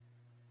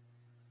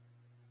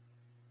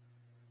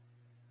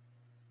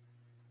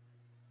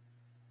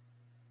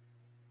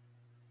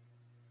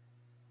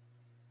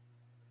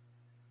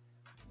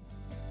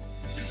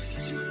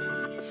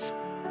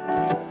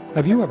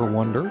Have you ever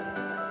wondered,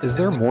 is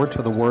there more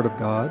to the Word of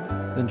God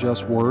than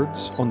just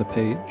words on the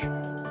page?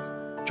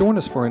 Join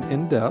us for an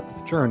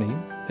in-depth journey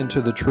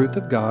into the truth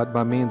of God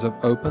by means of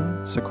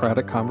open,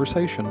 Socratic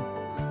conversation.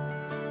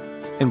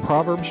 In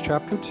Proverbs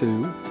chapter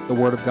 2, the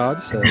Word of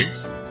God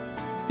says,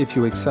 "If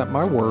you accept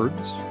my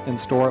words and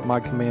store up my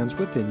commands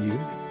within you,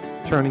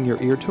 turning your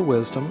ear to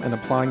wisdom and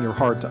applying your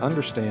heart to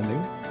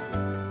understanding,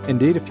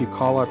 indeed if you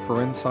call out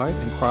for insight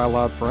and cry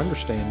aloud for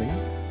understanding,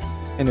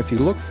 and if you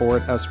look for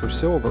it as for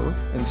silver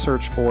and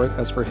search for it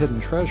as for hidden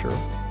treasure,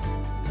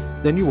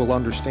 then you will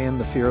understand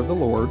the fear of the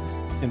Lord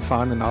and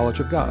find the knowledge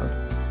of God."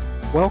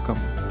 Welcome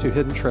to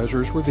Hidden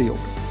Treasures Revealed.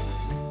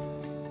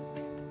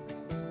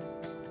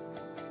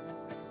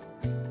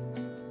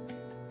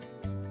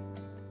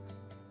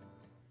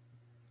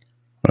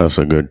 Well, it's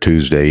a good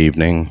Tuesday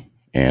evening,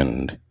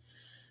 and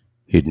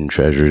Hidden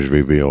Treasures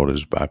Revealed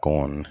is back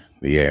on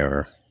the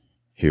air,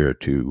 here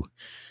to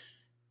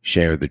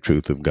share the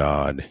truth of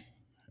God,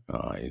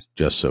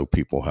 just so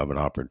people have an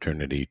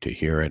opportunity to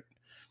hear it.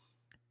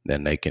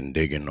 Then they can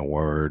dig in the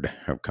Word,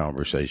 have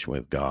conversation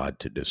with God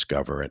to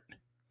discover it,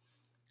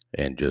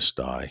 and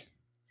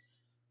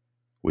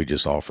we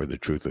just offer the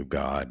truth of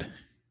God,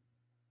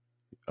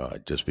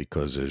 just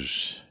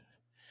because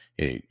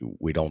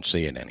we don't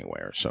see it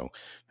anywhere. So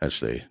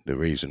that's the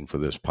reason for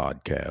this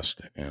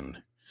podcast,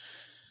 and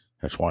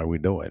that's why we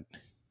do it.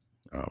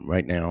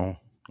 Right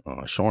now,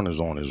 Sean is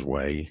on his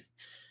way.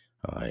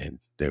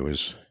 There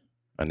was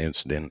an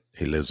incident.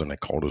 He lives in a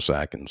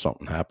cul-de-sac, and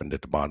something happened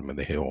at the bottom of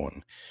the hill,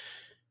 and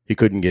he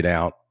couldn't get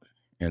out.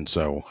 And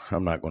so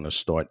I'm not going to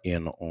start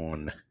in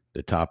on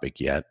the topic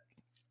yet.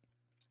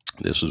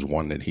 This is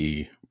one that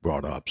he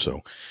brought up.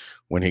 So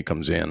when he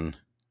comes in,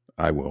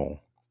 I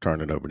will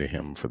turn it over to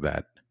him for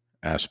that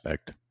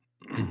aspect.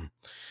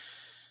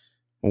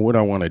 Well, what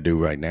I want to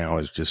do right now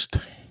is just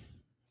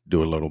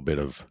talk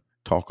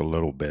a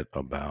little bit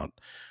about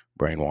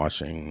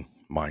brainwashing,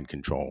 mind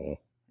control,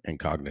 and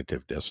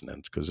cognitive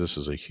dissonance, because this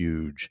is a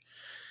huge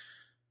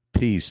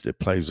piece that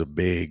plays a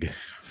big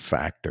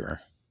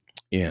factor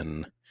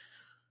in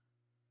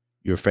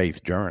your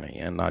faith journey,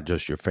 and not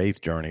just your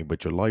faith journey,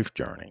 but your life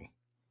journey.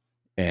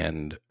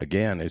 And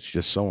again, it's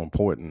just so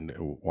important.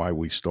 Why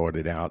we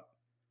started out,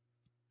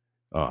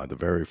 the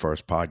very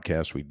first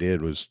podcast we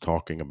did was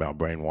talking about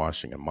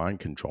brainwashing and mind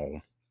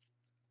control,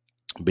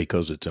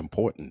 because it's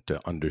important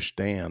to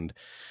understand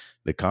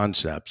the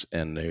concepts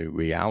and the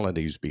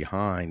realities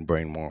behind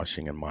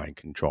brainwashing and mind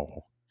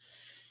control,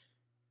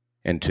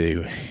 and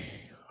to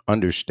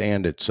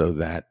understand it so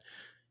that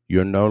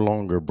you're no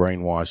longer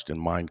brainwashed and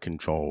mind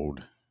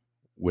controlled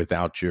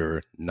without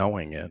your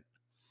knowing it.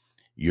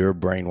 You're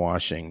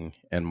brainwashing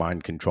and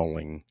mind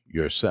controlling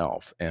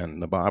yourself.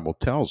 And the Bible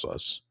tells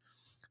us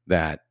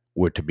that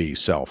we're to be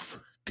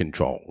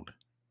self-controlled,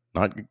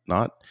 not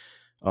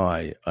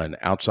an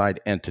outside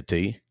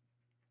entity.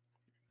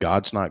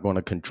 God's not going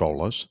to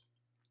control us,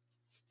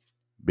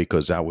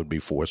 because that would be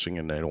forcing,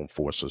 and they don't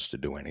force us to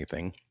do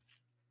anything.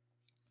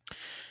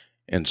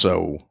 And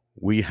so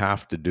we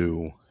have to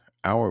do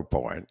our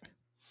part,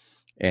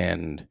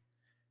 and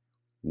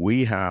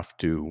we have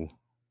to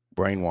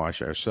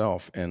brainwash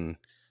ourselves. And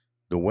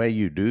the way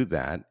you do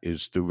that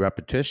is through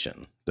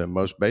repetition. The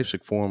most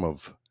basic form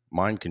of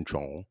mind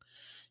control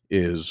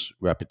is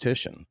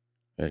repetition.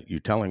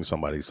 You're telling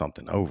somebody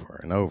something over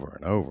and over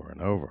and over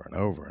and over and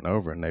over and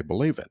over, and they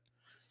believe it.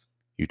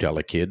 You tell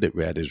a kid that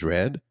red is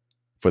red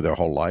for their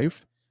whole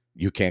life,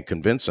 you can't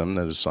convince them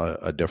that it's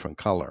a different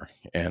color.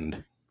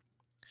 And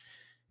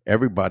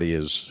everybody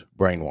is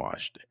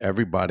brainwashed.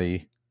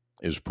 Everybody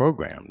is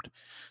programmed.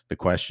 The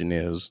question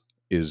is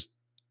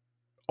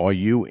are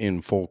you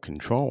in full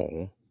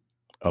control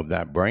of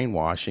that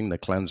brainwashing, the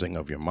cleansing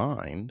of your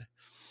mind,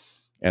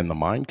 and the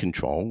mind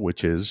control,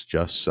 which is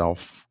just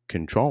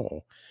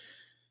self-control?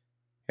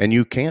 And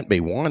you can't be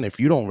one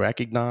if you don't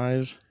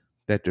recognize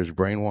that there's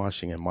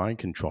brainwashing and mind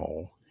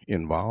control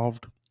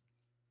involved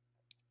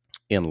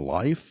in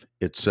life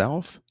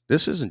itself.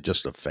 This isn't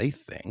just a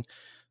faith thing.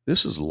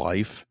 This is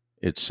life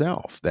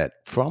itself, that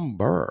from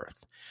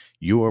birth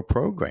you are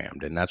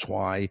programmed, and that's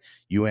why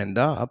you end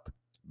up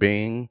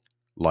being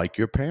like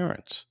your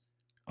parents.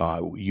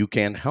 You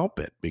can't help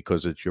it,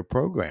 because it's your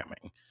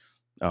programming.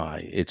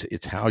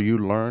 It's how you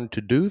learn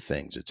to do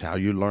things. It's how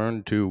you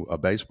learn to. A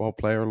baseball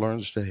player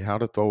learns how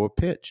to throw a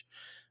pitch.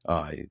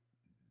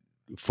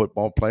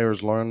 Football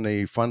players learn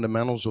the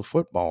fundamentals of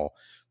football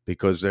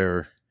because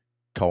they're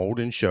told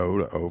and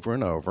showed over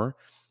and over,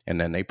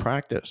 and then they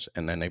practice,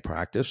 and then they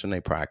practice, and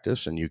they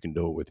practice. And you can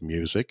do it with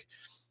music.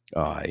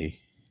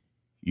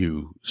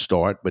 You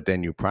start, but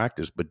then you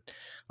practice. But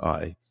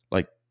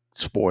like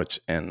sports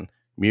and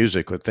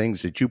music are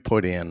things that you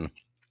put in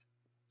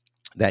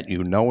that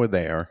you know are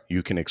there.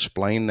 You can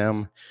explain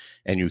them,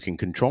 and you can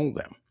control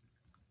them.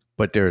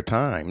 But there are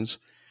times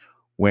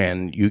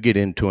when you get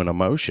into an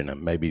emotion. It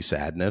may be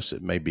sadness,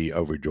 it may be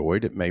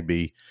overjoyed, it may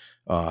be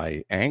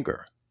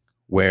anger,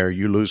 where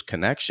you lose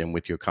connection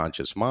with your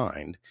conscious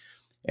mind,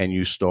 and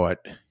you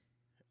start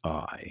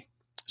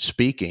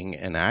speaking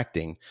and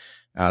acting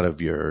out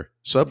of your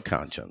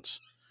subconscious.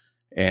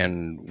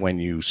 And when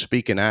you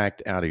speak and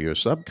act out of your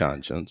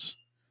subconscious,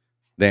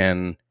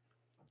 then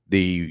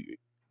you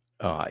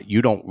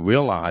don't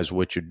realize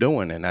what you're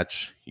doing, and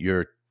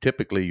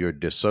you're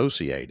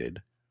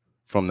dissociated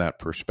from that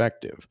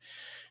perspective.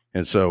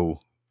 And so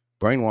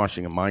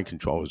brainwashing and mind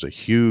control is a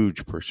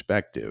huge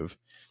perspective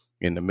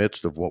in the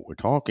midst of what we're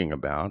talking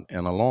about.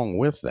 And along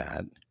with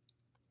that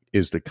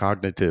is the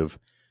cognitive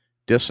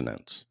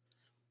dissonance.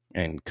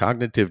 And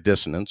cognitive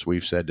dissonance,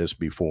 we've said this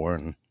before,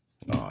 and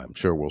I'm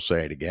sure we'll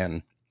say it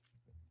again,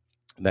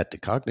 that the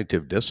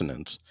cognitive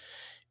dissonance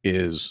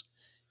is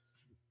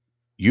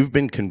you've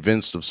been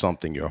convinced of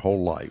something your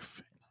whole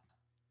life,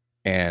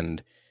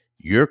 and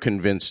you're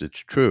convinced it's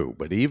true.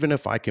 But even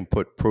if I can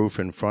put proof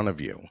in front of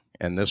you,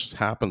 and this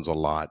happens a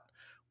lot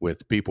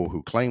with people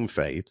who claim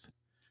faith,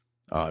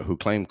 who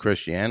claim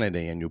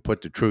Christianity, and you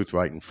put the truth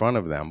right in front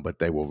of them, but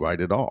they will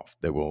write it off.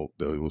 They will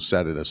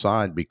set it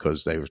aside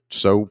because they're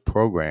so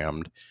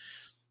programmed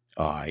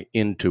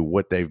into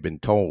what they've been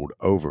told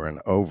over and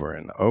over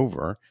and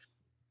over.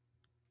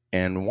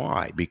 And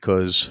why?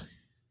 Because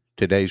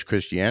today's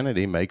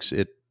Christianity makes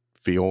it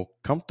feel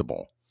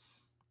comfortable,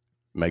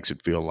 makes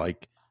it feel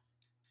like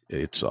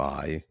it's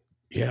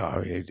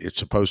it's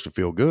supposed to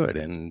feel good.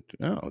 And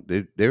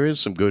there is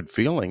some good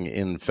feeling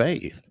in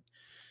faith,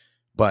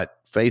 but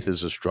faith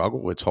is a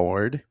struggle. It's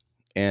hard.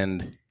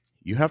 And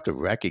you have to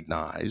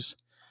recognize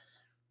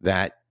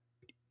that,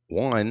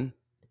 one,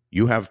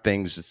 you have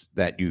things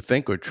that you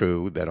think are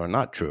true that are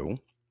not true.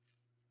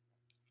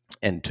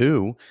 And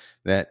two,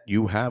 that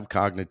you have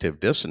cognitive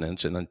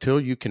dissonance. And until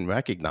you can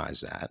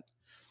recognize that,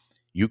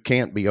 you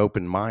can't be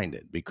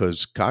open-minded,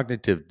 because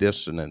cognitive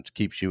dissonance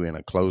keeps you in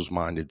a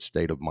closed-minded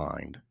state of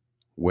mind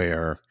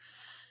where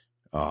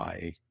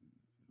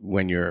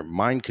when you're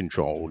mind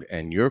controlled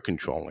and you're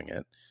controlling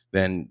it,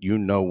 then you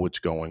know what's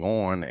going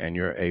on and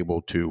you're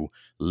able to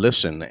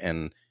listen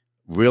and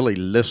really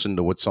listen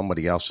to what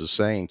somebody else is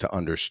saying to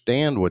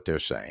understand what they're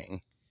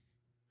saying.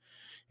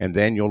 And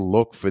then you'll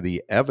look for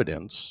the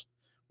evidence,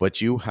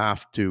 but you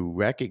have to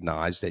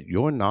recognize that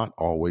you're not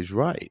always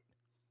right.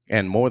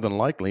 And more than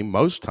likely,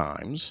 most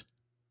times,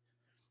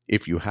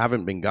 if you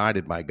haven't been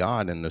guided by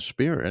God and the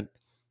Spirit,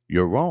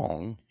 you're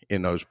wrong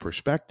in those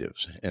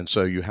perspectives. And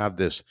so you have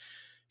this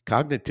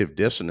cognitive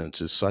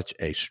dissonance is such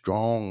a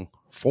strong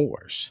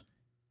force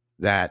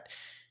that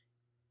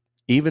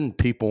even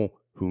people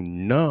who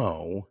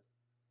know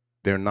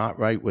they're not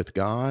right with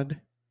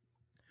God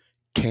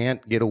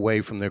can't get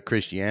away from their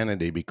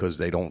Christianity because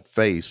they don't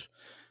face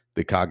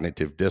the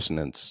cognitive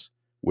dissonance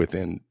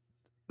within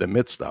the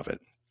midst of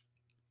it.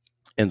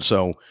 And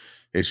so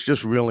it's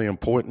just really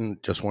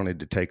important. Just wanted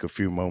to take a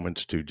few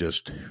moments to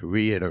just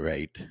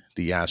reiterate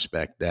the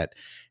aspect that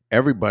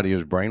everybody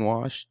is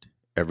brainwashed,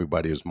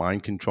 everybody is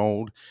mind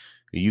controlled.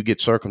 You get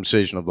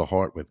circumcision of the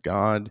heart with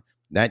God.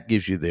 That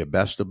gives you the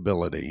best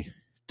ability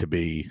to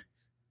be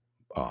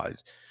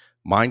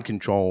mind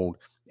controlled,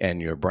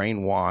 and you're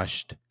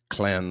brainwashed,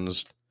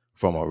 cleansed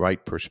from a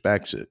right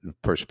perspective,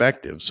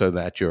 so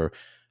that you're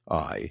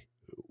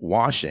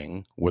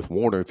washing with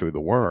water through the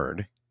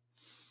Word,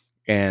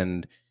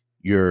 and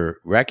you're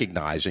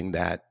recognizing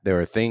that there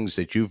are things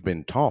that you've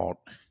been taught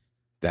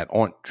that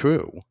aren't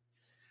true,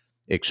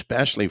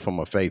 especially from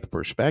a faith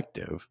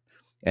perspective,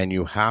 and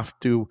you have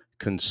to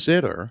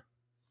consider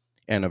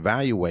and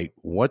evaluate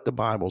what the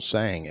Bible's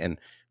saying. And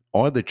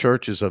are the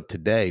churches of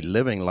today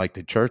living like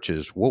the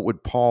churches? What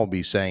would Paul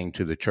be saying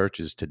to the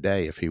churches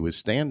today if he was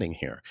standing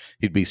here?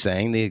 He'd be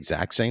saying the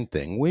exact same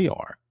thing we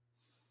are.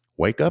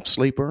 Wake up,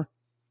 sleeper,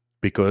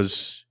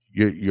 because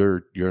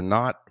you're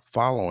not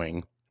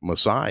following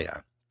Messiah.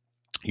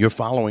 You're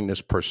following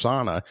this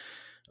persona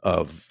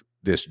of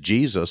this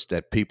Jesus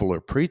that people are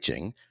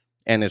preaching,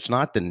 and it's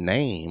not the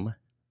name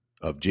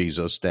of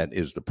Jesus that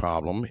is the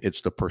problem.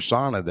 It's the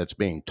persona that's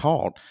being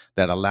taught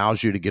that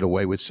allows you to get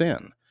away with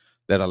sin,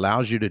 that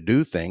allows you to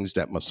do things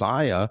that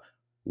Messiah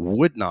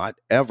would not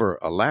ever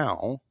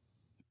allow.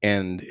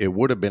 And it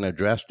would have been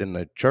addressed in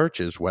the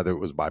churches, whether it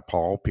was by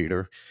Paul,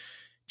 Peter,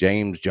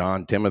 James,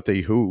 John,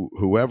 Timothy,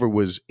 whoever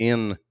was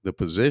in the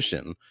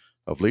position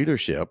of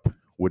leadership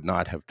would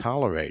not have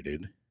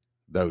tolerated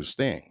those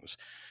things.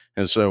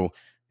 And so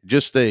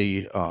just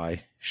a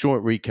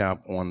short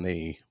recap on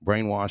the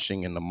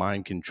brainwashing and the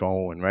mind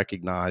control, and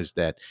recognize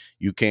that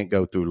you can't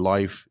go through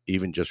life,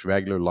 even just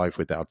regular life,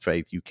 without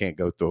faith. You can't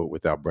go through it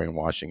without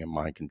brainwashing and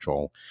mind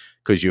control,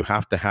 because you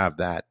have to have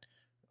that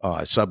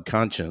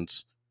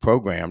subconscious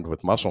programmed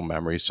with muscle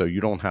memory, so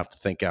you don't have to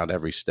think out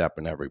every step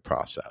in every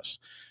process.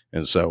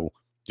 And so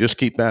just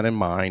keep that in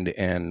mind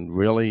and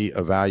really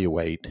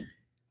evaluate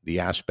the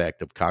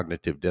aspect of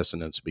cognitive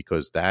dissonance,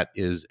 because that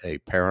is a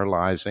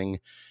paralyzing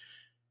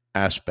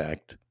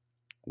aspect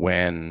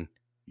when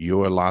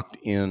you're locked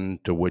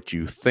into what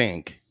you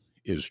think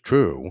is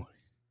true.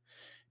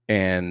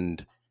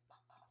 And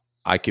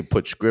I could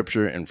put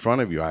scripture in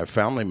front of you. I have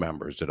family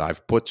members that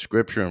I've put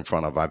scripture in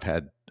front of. I've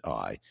had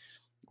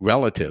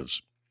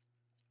relatives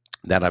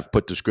that I've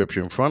put the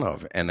scripture in front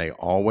of, and they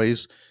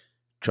always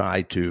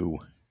try to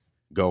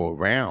go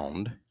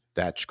around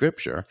that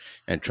scripture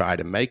and try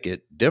to make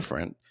it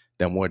different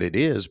than what it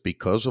is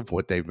because of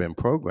what they've been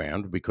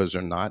programmed, because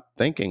they're not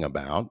thinking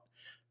about,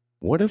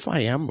 what if I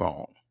am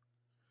wrong?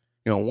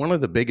 You know, one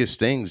of the biggest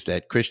things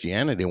that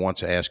Christianity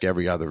wants to ask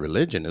every other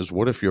religion is,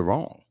 what if you're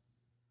wrong?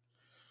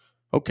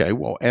 Okay,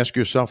 well, ask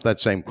yourself that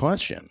same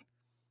question.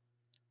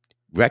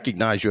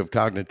 Recognize you have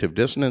cognitive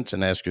dissonance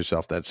and ask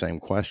yourself that same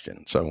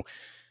question. So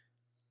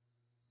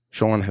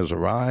Sean has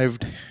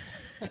arrived,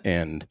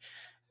 and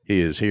he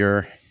is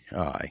here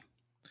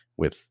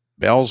with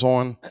bells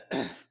on.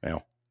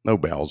 Well, no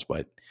bells,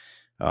 but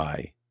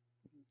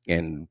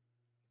and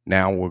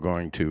now we're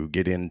going to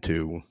get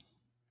into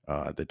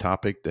the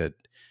topic that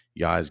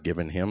Yah has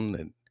given him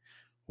that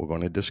we're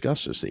going to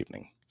discuss this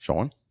evening.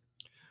 Sean?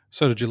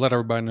 So did you let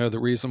everybody know the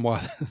reason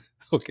why?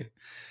 Okay.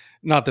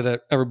 Not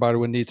that everybody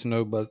would need to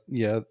know, but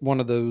yeah, one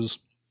of those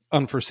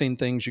unforeseen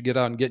things, you get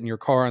out and get in your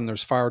car and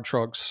there's fire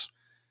trucks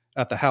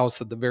at the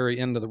house at the very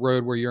end of the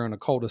road where you're in a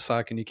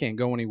cul-de-sac and you can't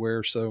go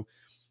anywhere. So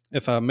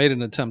if I made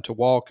an attempt to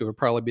walk, it would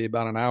probably be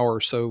about an hour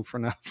or so for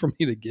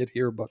me to get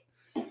here. But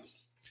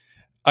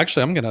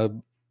actually, I'm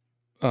going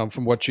to,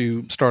 from what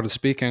you started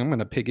speaking, I'm going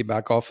to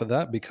piggyback off of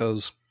that,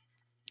 because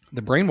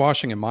the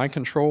brainwashing and mind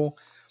control,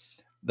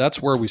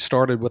 that's where we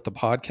started with the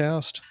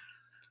podcast.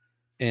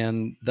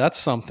 And that's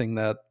something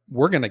that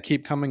we're going to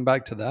keep coming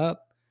back to that.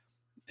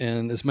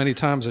 And as many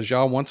times as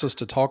y'all wants us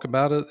to talk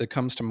about it, it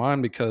comes to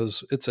mind,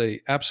 because it's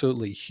a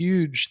absolutely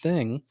huge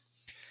thing,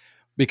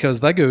 because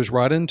that goes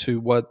right into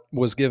what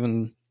was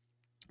given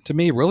to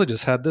me. Really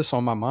just had this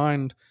on my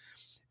mind,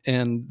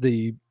 and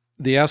the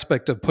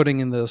aspect of putting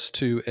in this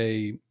to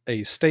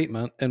a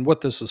statement, and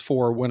what this is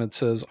for when it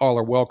says all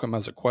are welcome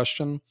as a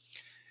question.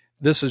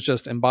 This is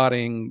just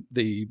embodying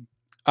the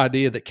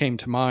idea that came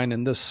to mind,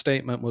 and this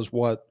statement was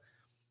what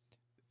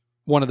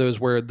one of those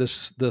where the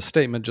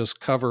statement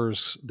just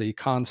covers the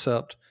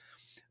concept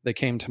that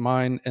came to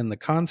mind. And the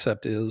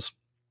concept is,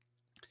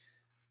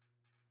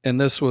 and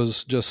this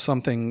was just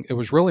something, it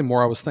was really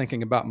more I was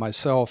thinking about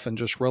myself, and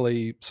just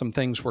really some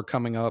things were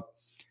coming up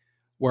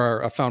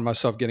where I found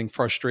myself getting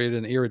frustrated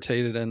and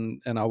irritated,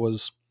 and I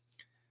was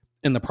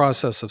in the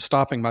process of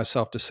stopping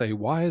myself to say,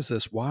 why is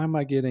this? Why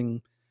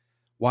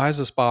is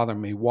this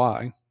bothering me?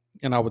 Why?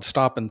 And I would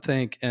stop and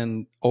think,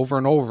 and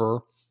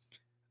over,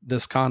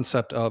 this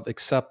concept of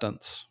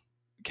acceptance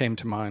came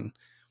to mind.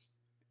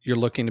 You're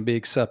looking to be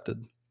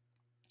accepted.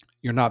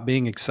 You're not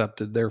being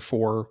accepted.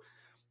 Therefore,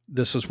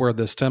 this is where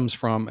this stems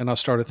from. And I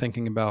started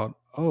thinking about,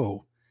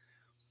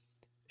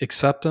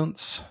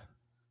 acceptance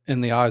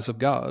in the eyes of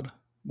God.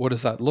 What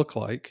does that look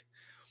like?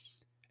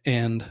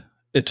 And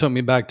it took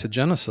me back to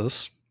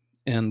Genesis.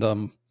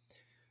 And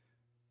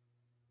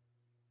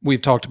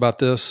we've talked about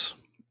this,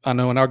 I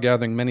know, in our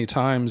gathering many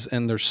times,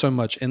 and there's so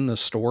much in this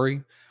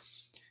story.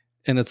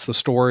 And it's the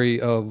story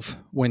of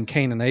when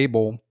Cain and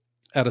Abel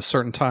at a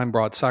certain time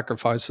brought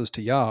sacrifices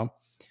to Yah.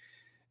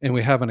 And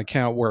we have an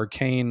account where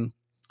Cain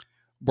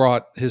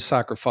brought his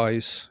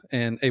sacrifice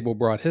and Abel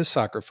brought his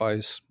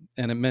sacrifice.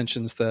 And it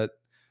mentions that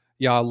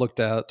Yah looked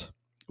at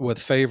with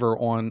favor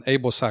on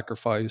Abel's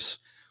sacrifice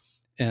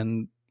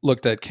and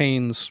looked at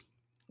Cain's,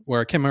 where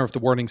I can't remember if the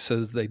wording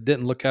says they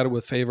didn't look at it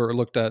with favor or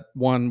looked at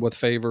one with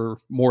favor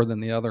more than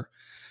the other.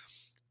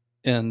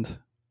 And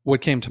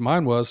what came to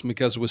mind was,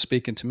 because it was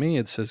speaking to me,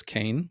 it says,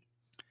 Cain,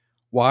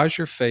 why is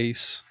your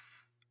face,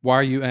 why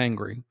are you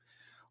angry?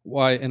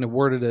 Why, and it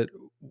worded it,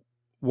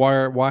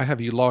 why have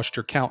you lost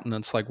your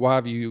countenance? Like, why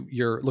have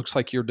looks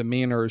like your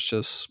demeanor is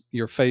just,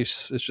 your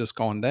face is just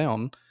gone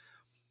down.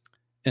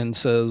 And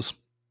says,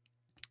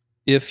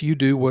 if you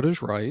do what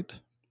is right,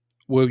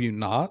 will you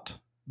not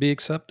be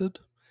accepted?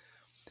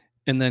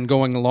 And then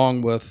going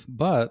along with,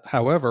 but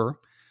however,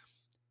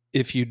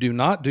 if you do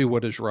not do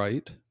what is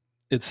right,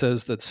 it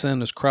says that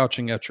sin is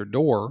crouching at your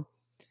door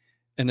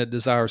and it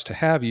desires to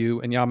have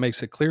you. And Yah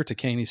makes it clear to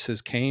Cain. He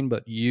says, Cain,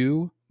 but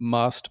you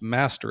must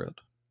master it.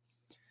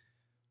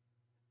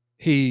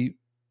 He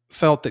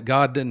felt that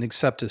God didn't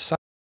accept his sacrifice.